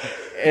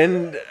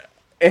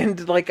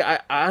 and like, I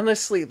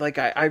honestly, like,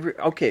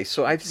 okay,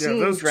 so I've Yeah, seen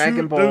those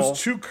Dragon Ball. Those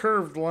two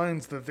curved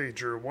lines that they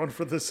drew, one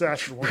for the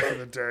sash and one for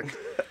the dick,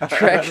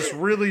 Dra- just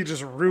ruined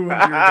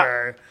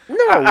your day.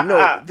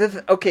 no.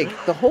 Okay,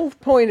 the whole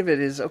point of it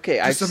is okay.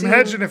 Just I've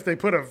imagine seen. if they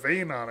put a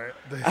vein on it.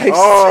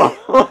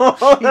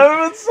 Oh,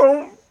 that was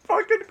so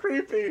fucking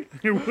creepy.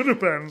 It would have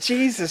been.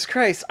 Jesus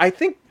Christ! I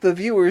think the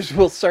viewers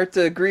will start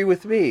to agree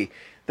with me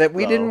that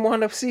we So- didn't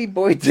want to see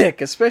boy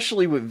dick,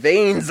 especially with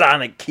veins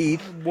on it,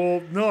 Keith.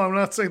 Well, no, I'm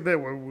not saying that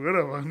we would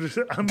have.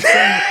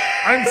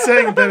 I'm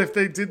saying that if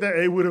they did that,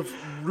 it would have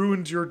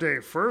ruined your day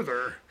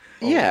further.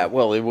 Yeah,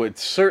 well, it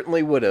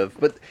certainly would have.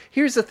 But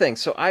here's the thing.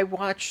 So I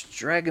watched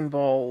Dragon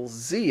Ball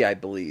Z, I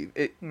believe.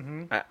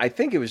 I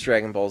think it was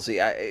Dragon Ball Z.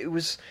 It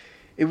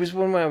was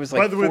when I was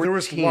like By the way, there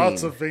was 14.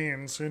 lots of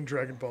veins in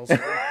Dragon Ball Z.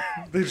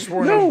 They just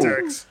weren't No, on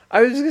dicks.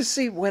 I was gonna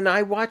say when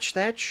I watched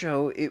that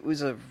show, it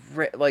was I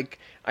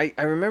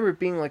remember it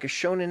being like a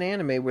shonen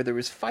anime where there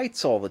was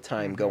fights all the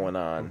time going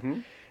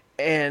on,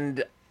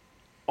 and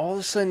all of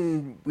a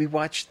sudden we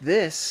watched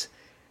this,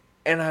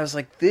 and I was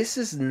like, this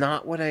is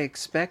not what I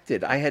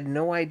expected. I had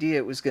no idea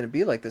it was going to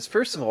be like this.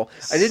 First of all,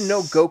 I didn't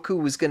know Goku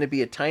was going to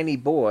be a tiny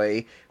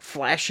boy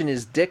flashing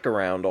his dick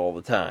around all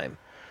the time.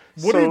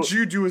 What So- did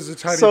you do as a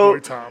tiny so- boy,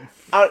 Tom?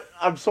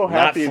 I'm so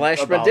happy flash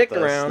my about dick this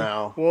around.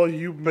 now. Well,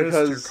 you missed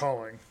your Because-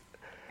 calling.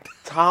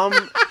 Tom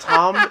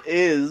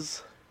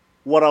is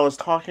what I was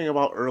talking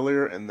about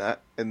earlier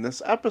in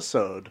this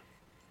episode.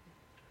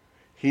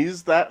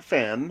 He's that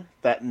fan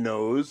that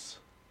knows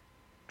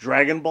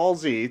Dragon Ball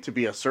Z to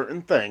be a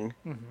certain thing,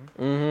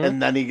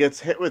 and then he gets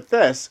hit with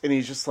this, and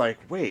he's just like,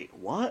 "Wait,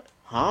 what?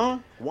 Huh?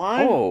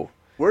 Why? Oh,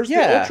 Where's the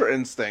yeah. Ultra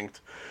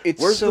Instinct?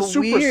 It's Where's so the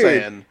Super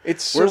weird. Saiyan?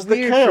 It's so Where's the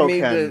weird for me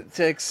Kaioken?"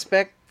 to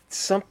expect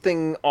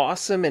something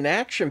awesome and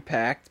action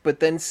packed, but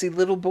then see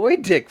little boy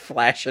dick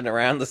flashing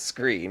around the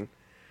screen.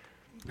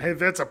 Hey,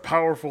 that's a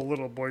powerful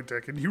little boy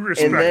dick, and you And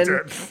respect then,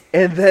 it.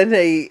 and then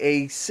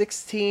a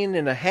 16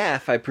 and a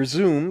half, I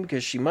presume,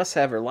 because she must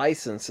have her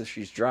license if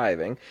she's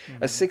driving,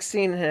 a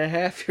 16 and a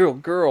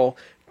half-year-old girl,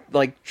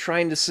 like,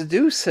 trying to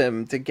seduce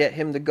him to get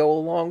him to go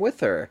along with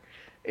her.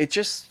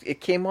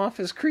 It came off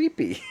as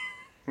creepy.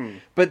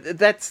 But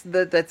that's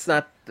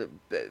not,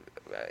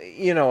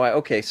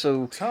 okay,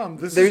 so Tom,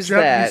 this there's is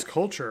Japanese that.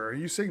 culture. Are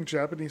you saying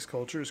Japanese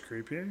culture is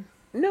creepy?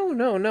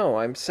 No,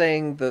 I'm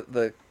saying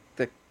the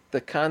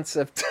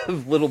concept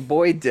of little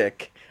boy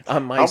dick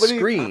on my How many-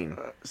 screen.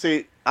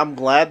 See, I'm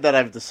glad that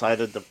I've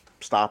decided to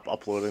stop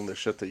uploading this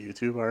shit to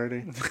YouTube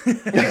already.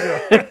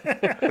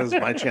 Because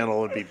my channel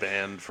would be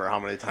banned for how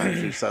many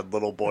times you said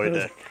little boy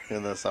dick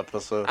in this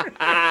episode.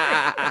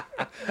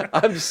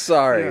 I'm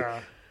sorry.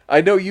 Yeah. I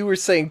know you were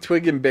saying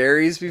twig and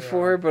berries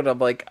before, but I'm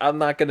like, I'm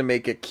not going to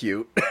make it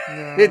cute.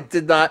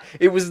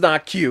 It was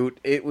not cute.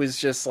 It was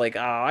just like, oh,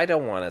 I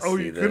don't want to Oh,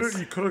 see you this.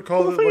 could have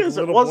called Well, it the thing like is, it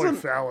little boy wasn't-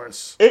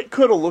 phallus. It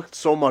could have looked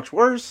so much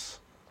worse.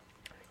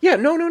 Yeah,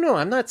 no.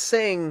 I'm not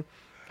saying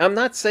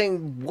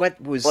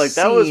what was Like,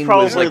 that was seen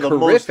probably like the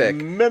horrific.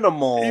 most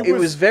minimal. It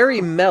was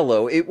very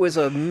mellow. It was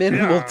a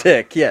minimal Yeah.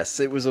 tick. Yes,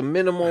 it was a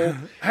minimal.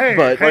 Hey,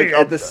 but hey,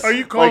 at the are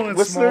you calling like it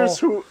listeners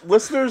small?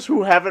 listeners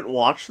who haven't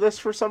watched this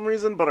for some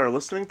reason but are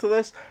listening to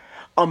this,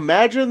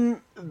 imagine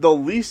the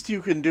least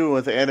you can do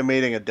with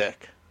animating a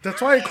dick.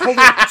 That's why I called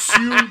it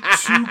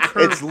two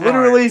curved It's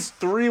literally lines.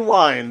 3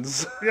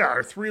 lines. Yeah,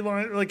 or 3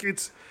 lines. Like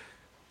it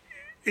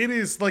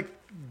is like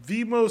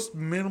the most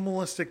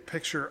minimalistic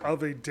picture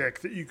of a dick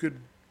that you could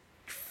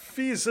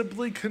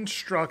feasibly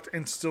construct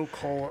and still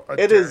call a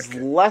It dick. is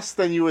less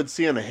than you would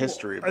see in a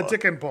history A book.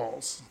 dick and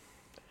balls.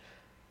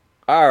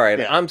 All right,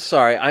 Yeah. I'm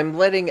sorry. I'm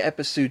letting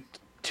episode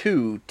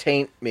 2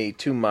 taint me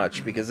too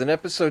much because in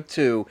episode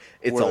 2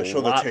 it's Where they show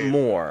a the lot taint.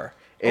 more.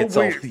 Oh, It's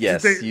wait,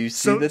 yes, did they- you see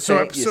so, the so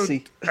taint. You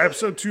see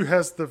episode 2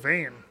 has the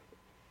vein.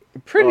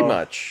 pretty Oh.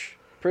 much,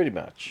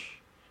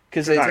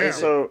 because Alright,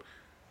 so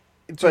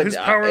So his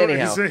power,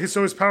 anyhow,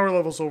 his power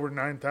level's over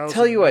 9,000.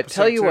 tell you in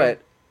episode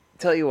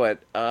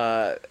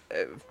 2.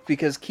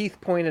 because Keith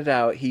pointed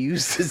out he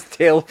used his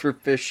tail for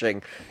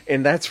fishing,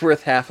 and that's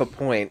worth half a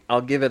point.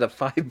 I'll give it a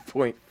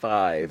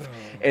 5.5.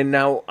 And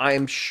now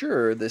I'm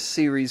sure this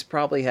series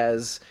probably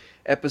has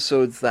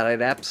episodes that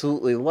I'd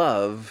absolutely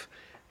love,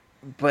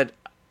 but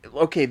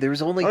okay,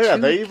 there's only oh yeah,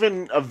 two. they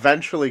even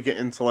eventually get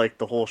into like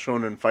the whole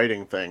shonen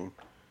fighting thing.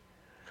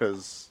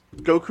 Cuz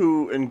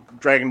Goku in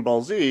Dragon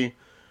Ball Z,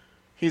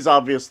 he's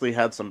obviously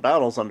had some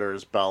battles under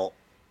his belt.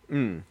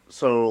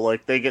 So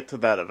like they get to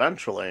that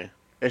eventually.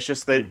 It's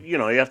just that, you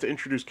have to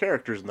introduce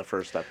characters in the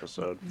first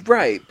episode.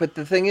 Right, but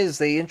the thing is,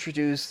 they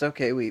introduced.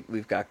 Okay,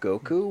 we've got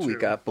Goku, we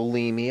got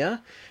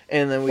bulimia,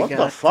 and then we What got.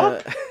 the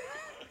fuck?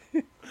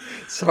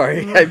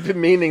 Sorry, I've been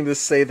meaning to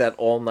say that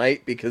all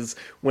night because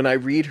when I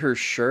read her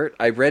shirt,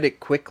 I read it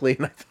quickly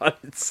and I thought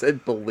it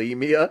said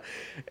bulimia,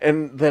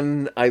 and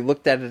then I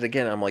looked at it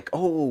again. I'm like,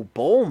 oh,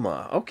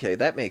 Bulma. Okay,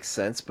 that makes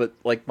sense. But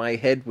like my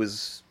head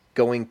was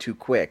going too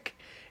quick,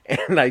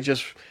 and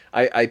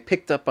I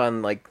picked up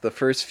on like the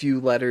first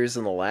few letters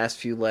and the last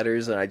few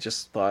letters, and I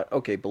just thought,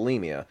 okay,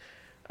 bulimia.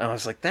 And I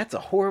was like, that's a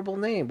horrible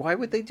name. Why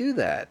would they do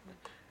that?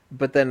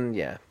 But then,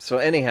 yeah. So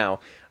anyhow,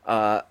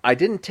 I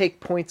didn't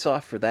take points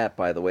off for that,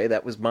 by the way.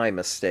 That was my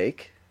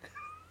mistake.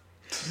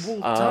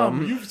 Well,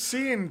 Tom, you've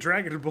seen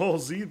Dragon Ball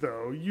Z,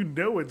 though. You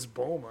know it's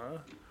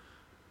Bulma.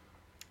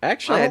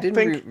 Actually, I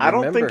didn't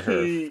remember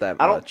her that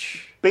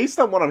much. Based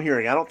on what I'm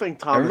hearing, I don't think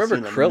Tom has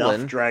remember seen Krillin.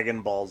 enough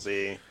Dragon Ball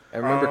Z. I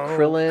remember have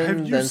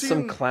Krillin, you then some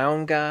seen-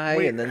 clown guy,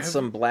 Wait, and then have-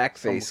 some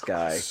blackface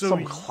guy. So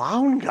Some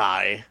clown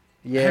guy.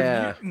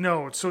 Yeah.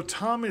 No, so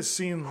Tom has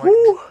seen like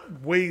Who?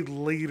 way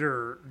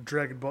later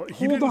Dragon Ball. He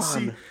Hold didn't on.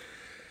 see.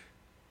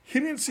 He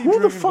didn't see Who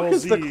Dragon the fuck Ball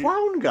is Z. the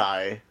clown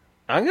guy?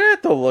 I'm gonna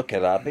have to look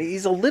it up.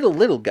 He's a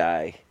little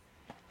guy.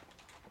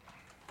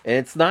 And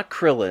it's not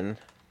Krillin.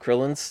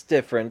 Krillin's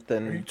different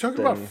than. Are you talking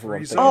than about who I'm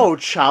Frieza? thinking. Oh,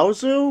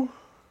 Chaozu?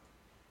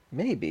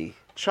 Maybe.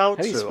 Chaozu.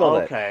 How do you spell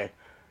that? Okay.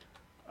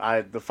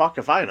 The fuck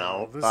if I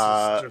know. This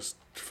is just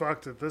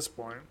fucked at this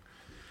point.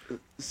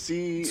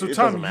 See, So it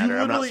Tom, doesn't matter.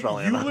 I'm not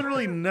spelling it.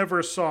 literally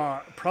never saw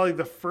probably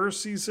the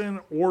first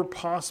season or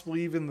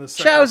possibly even the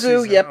second Chaozu.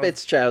 season Yep, of,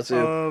 it's Chaozu.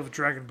 of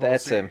Dragon Ball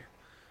That's Z. him.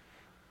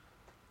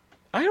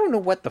 I don't know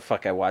what the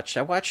fuck I watched.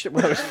 I watched it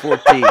when I was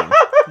 14.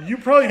 You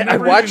probably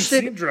never watched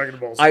even it- seen Dragon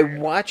Ball Z. I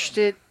watched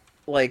it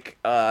like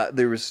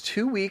there was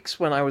 2 weeks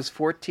when I was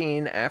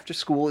 14 after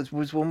school. It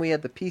was when we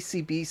had the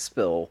PCB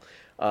spill.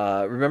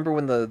 Remember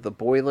when the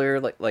boiler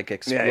like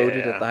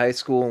exploded yeah. at the high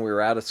school and we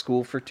were out of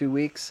school for 2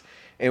 weeks?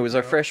 And it was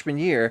our freshman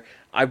year.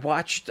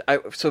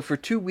 So for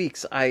 2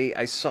 weeks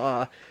I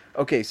saw.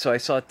 Okay, so I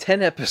saw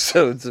 10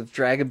 episodes of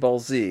Dragon Ball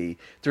Z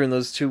during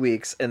those 2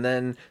 weeks, and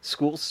then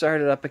school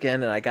started up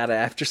again, and I got an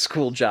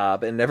after-school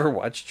job and never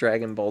watched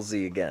Dragon Ball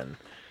Z again.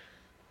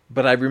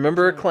 But I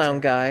remember a clown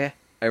guy.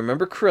 I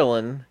remember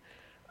Krillin,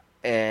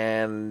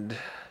 and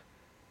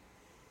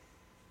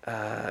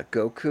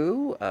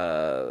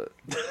Goku.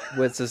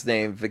 What's his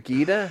name?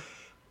 Vegeta.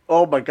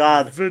 Oh my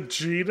god.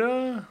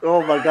 Vegeta?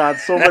 Oh my god.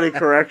 So many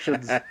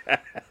corrections.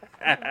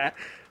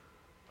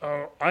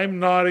 Oh, I'm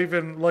not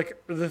even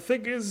like the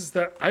thing is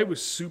that I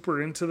was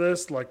super into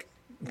this, like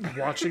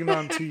watching it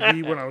on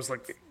TV when I was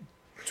like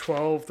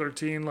 12,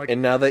 13. Like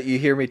And now that you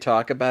hear me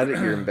talk about it,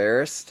 you're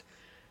embarrassed.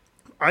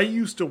 I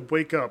used to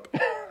wake up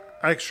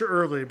extra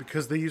early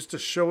because they used to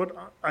show it.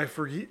 I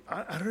forget.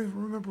 I don't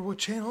even remember what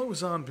channel it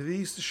was on, but they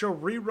used to show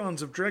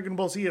reruns of Dragon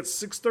Ball Z at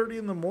 6:30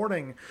 in the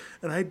morning,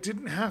 and I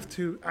didn't have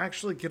to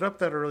actually get up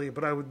that early.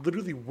 But I would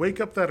literally wake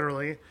up that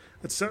early.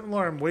 I'd set an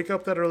alarm, wake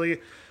up that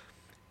early,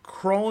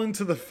 crawl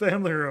into the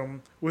family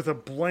room with a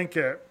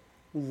blanket,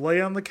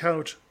 lay on the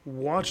couch,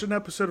 watch an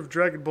episode of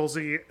Dragon Ball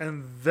Z,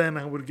 and then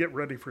I would get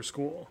ready for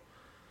school.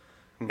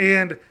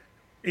 And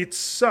it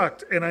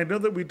sucked. And I know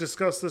that we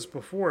discussed this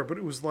before, but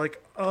it was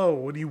like, oh,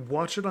 when you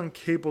watch it on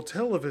cable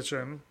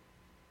television,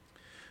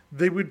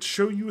 they would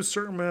show you a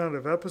certain amount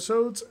of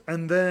episodes,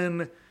 and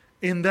then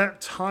in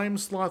that time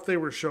slot they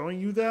were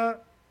showing you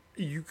that,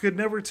 you could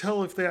never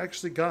tell if they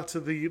actually got to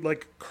the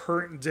like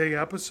current day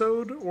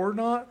episode or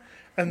not.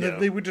 And then Yeah.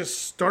 they would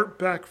just start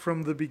back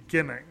from the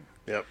beginning.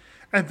 Yep.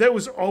 And that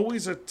was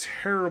always a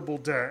terrible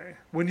day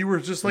when you were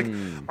just like,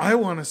 I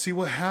want to see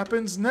what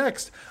happens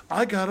next.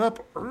 I got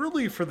up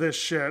early for this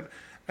shit.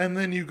 And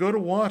then you go to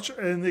watch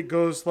and it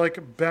goes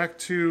like back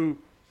to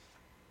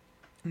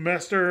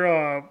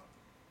Master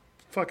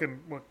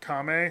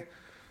Kame?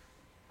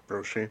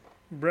 Roshi.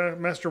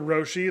 Master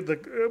Roshi,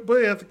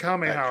 but at the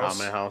Kame At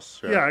house. Kame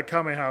House. Yeah, at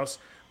Kame House.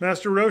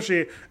 Master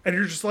Roshi. And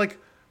you're just like,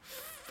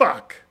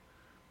 fuck.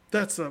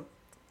 That's a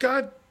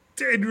god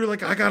damn. You're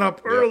like, I got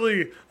up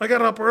early. I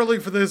got up early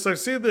for this. I've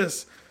seen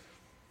this.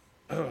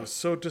 Oh,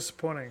 so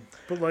disappointing.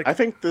 But like, I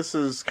think this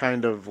is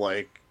kind of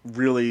like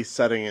really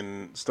setting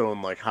in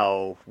stone like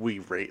how we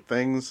rate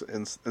things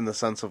in the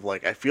sense of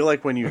like I feel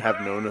like when you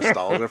have no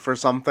nostalgia for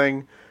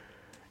something,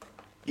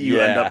 you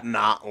end Yeah. up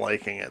not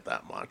liking it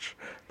that much.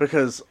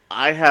 Because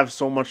I have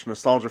so much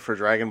nostalgia for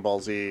Dragon Ball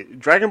Z.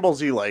 Dragon Ball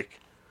Z like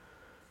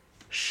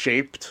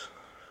shaped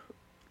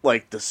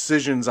like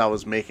decisions I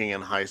was making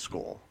in high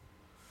school.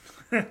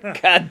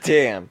 God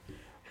damn.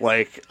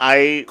 Like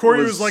I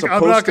Corey was like, I'm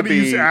supposed not to going to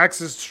use be-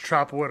 axes to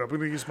chop wood. I'm going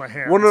to use my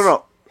hands. Well,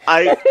 no.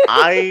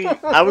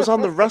 I was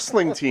on the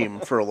wrestling team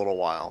for a little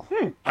while.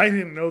 I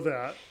didn't know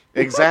that.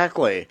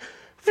 Exactly.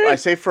 I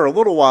say for a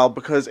little while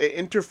because it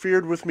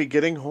interfered with me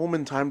getting home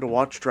in time to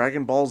watch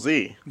Dragon Ball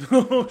Z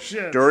Oh,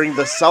 shit. during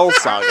the Cell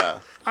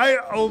Saga.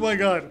 Oh my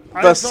God.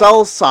 The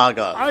Cell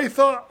Saga. I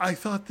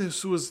thought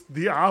this was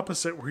the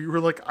opposite, where you were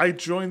like, I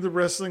joined the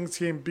wrestling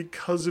team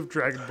because of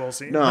Dragon Ball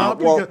Z.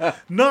 No,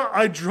 Not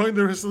I joined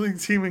the wrestling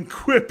team and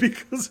quit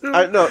because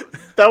of No,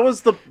 that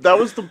was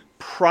the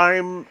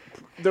prime.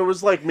 There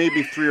was like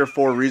maybe 3 or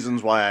 4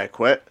 reasons why I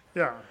quit.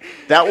 Yeah.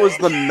 That was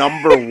the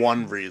number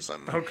one reason.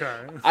 Okay.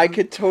 I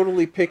could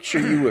totally picture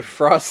you with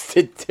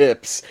frosted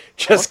tips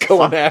just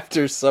going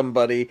after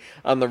somebody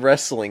on the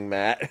wrestling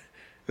mat.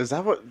 Is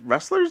that what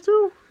wrestlers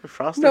do?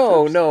 Frosted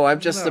No, tips? no,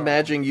 I'm just No.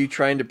 imagining you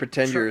trying to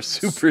pretend you're a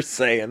Super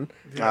Saiyan.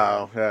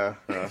 Oh, yeah.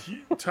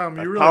 Tom,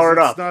 you powered realize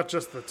it's up. not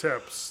just the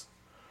tips.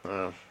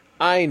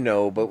 I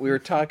know, but we were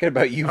talking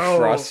about you Oh,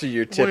 frosted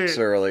your tips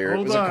wait, earlier. It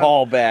hold was on. a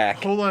callback.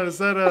 Hold on, is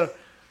that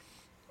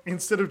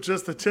instead of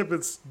just the tip,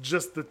 it's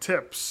just the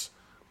tips.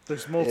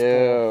 There's multiple.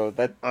 Ew,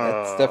 that's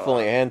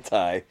definitely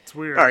hentai. It's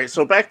weird. All right,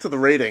 so back to the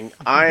rating.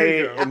 I There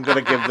you go. am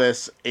going to give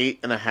this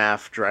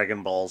 8.5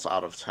 Dragon Balls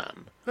out of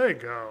 10. There you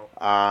go.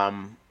 I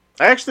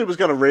actually was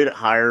going to rate it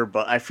higher,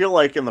 but I feel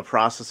like in the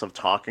process of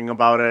talking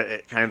about it,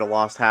 it kind of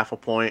lost half a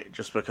point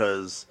just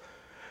because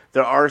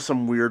there are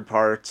some weird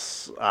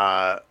parts,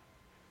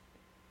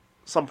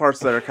 some parts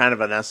that are kind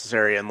of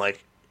unnecessary, and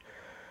like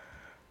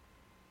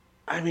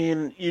I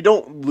mean, you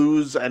don't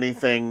lose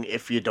anything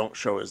if you don't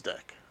show his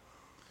dick.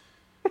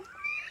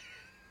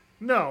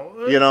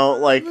 No, You know,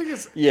 like, the thing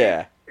is,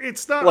 Yeah.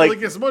 it's not like-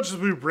 like as much as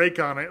we break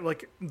on it.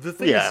 Like the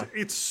thing Yeah. is,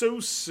 it's so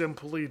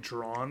simply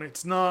drawn.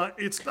 It's not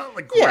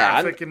like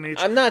Yeah, graphic in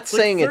nature. I'm not Like,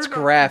 saying they're it's not-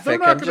 they're graphic.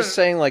 not I'm gonna- just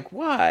saying, like,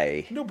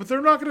 why? No, but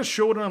they're not going to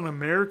show it on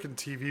American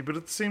TV. But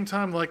at the same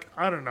time, like,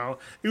 I don't know.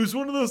 It was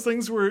one of those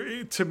things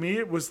where, to me,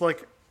 it was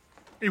like,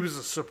 it was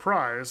a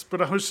surprise.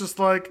 But I was just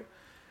like,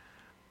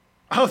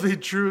 oh, they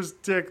drew his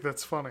dick.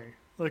 That's funny.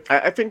 Like,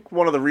 I think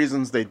one of the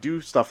reasons they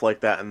do stuff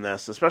like that in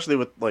this, especially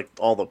with like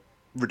all the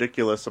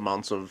ridiculous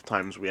amounts of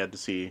times we had to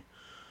see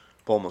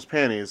Bulma's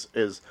panties,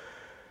 is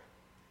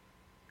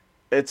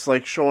it's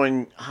like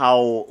showing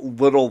how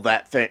little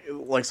that thing,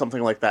 like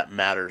something like that,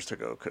 matters to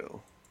Goku.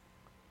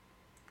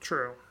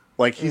 true.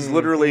 Like he's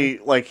literally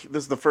like,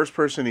 this is the first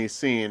person he's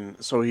seen,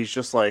 so he's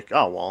just like,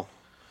 oh well,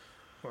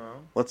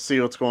 Well, let's see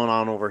what's going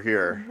on over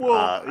here. Well,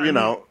 I you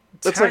know, mean,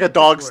 it's like a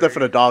dog technically-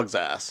 sniffing a dog's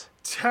ass.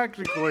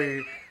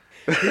 technically,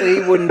 He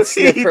wouldn't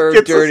sniff her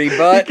gets dirty us-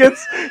 butt.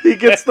 He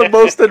gets the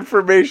most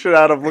information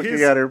out of looking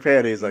His- at her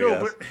panties, I no,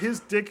 guess. but his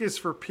dick is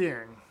for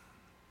peeing.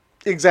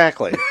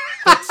 Exactly.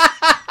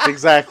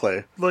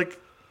 Exactly. Like,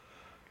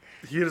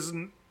 he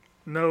doesn't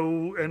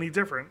know any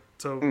different.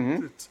 So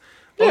Mm-hmm. it's,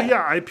 oh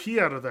yeah, I pee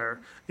out of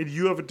there, and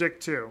you have a dick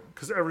too,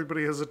 because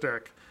everybody has a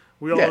dick.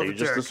 We all Yeah, have you a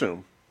just dick.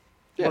 assume.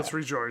 Let's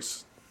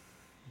rejoice.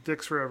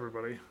 Dicks for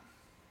everybody.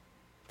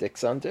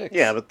 Dicks on dicks.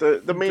 Yeah, but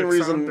the main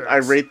Dicks on reason I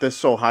dicks. rate this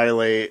so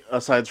highly,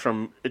 aside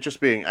from it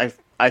just being,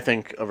 I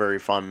think, a very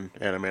fun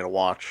anime to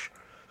watch,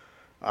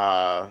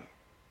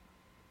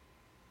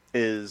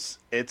 is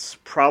it's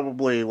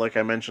probably, like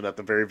I mentioned at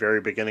the very,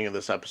 very beginning of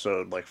this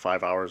episode, like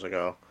 5 hours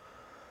ago,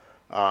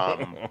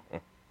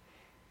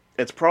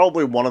 it's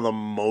probably one of the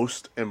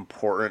most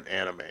important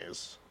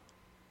animes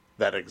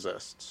that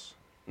exists.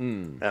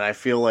 And I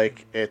feel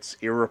like it's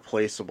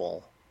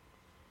irreplaceable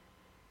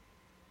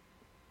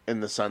in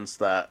the sense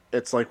that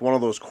it's like one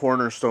of those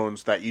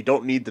cornerstones that you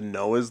don't need to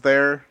know is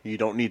there, you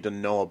don't need to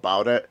know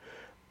about it,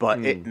 but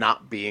it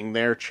not being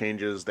there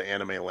changes the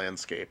anime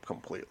landscape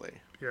completely.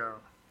 Yeah.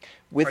 I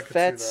With could see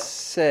that that.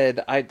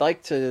 said, I'd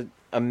like to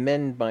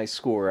amend my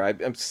score.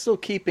 I'm still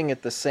keeping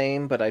it the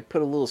same, but I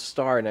put a little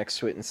star next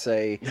to it and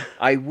say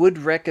I would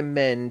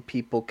recommend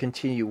people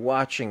continue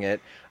watching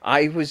it.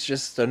 I was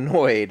just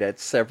annoyed at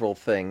several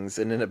things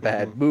and in a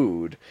bad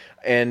mood.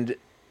 And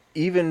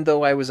even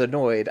though I was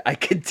annoyed, I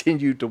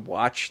continued to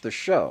watch the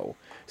show.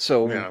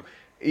 So Yeah.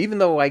 even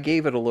though I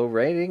gave it a low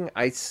rating,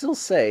 I still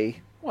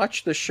say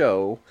watch the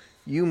show.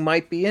 You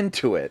might be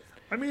into it.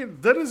 I mean,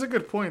 that is a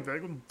good point.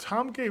 That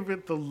Tom gave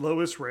it the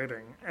lowest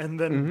rating and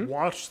then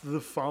watched the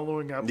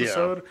following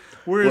episode.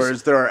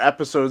 Whereas there are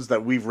episodes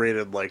that we've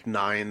rated like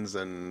 9s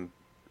and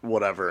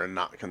whatever and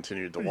not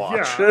continued to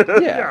watch. Yeah,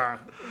 Yeah.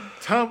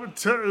 yeah.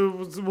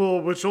 Well,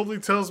 which only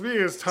tells me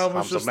is Tom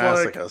was Tom's just a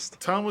like, masochist.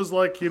 Tom was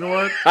like, you know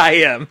what? I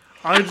am.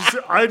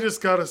 I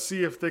just got to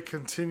see if they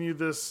continue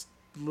this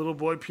little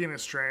boy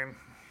penis train.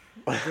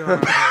 going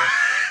on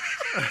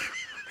here.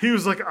 He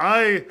was like,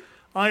 I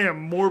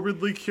am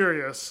morbidly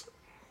curious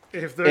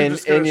if they're And-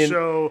 just going and to you-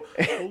 show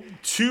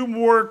 2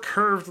 more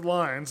curved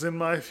lines in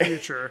my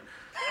future.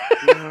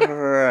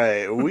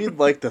 Alright, we'd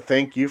like to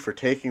thank you for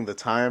taking the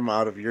time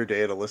out of your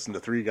day to listen to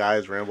 3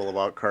 guys ramble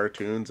about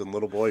cartoons and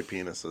little boy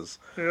penises.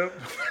 Yep.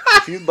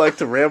 If you'd like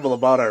to ramble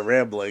about our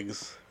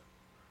ramblings,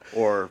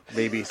 or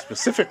maybe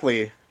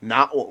specifically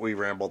not what we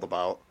rambled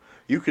about,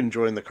 you can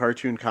join the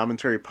Cartoon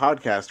Commentary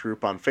Podcast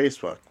group on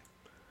Facebook.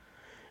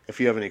 If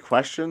you have any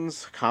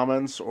questions,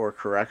 comments, or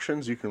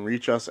corrections, you can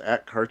reach us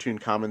at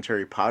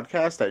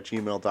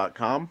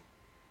cartooncommentary.podcast@gmail.com.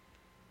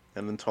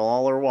 And until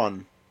all are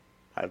one,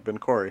 I've been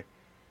Corey.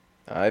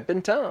 I've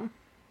been Tom.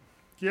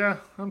 Yeah,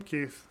 I'm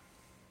Keith.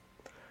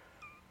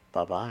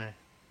 Bye-bye.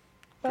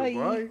 Bye.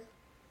 Goodbye.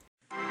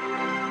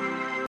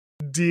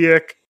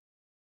 Dick.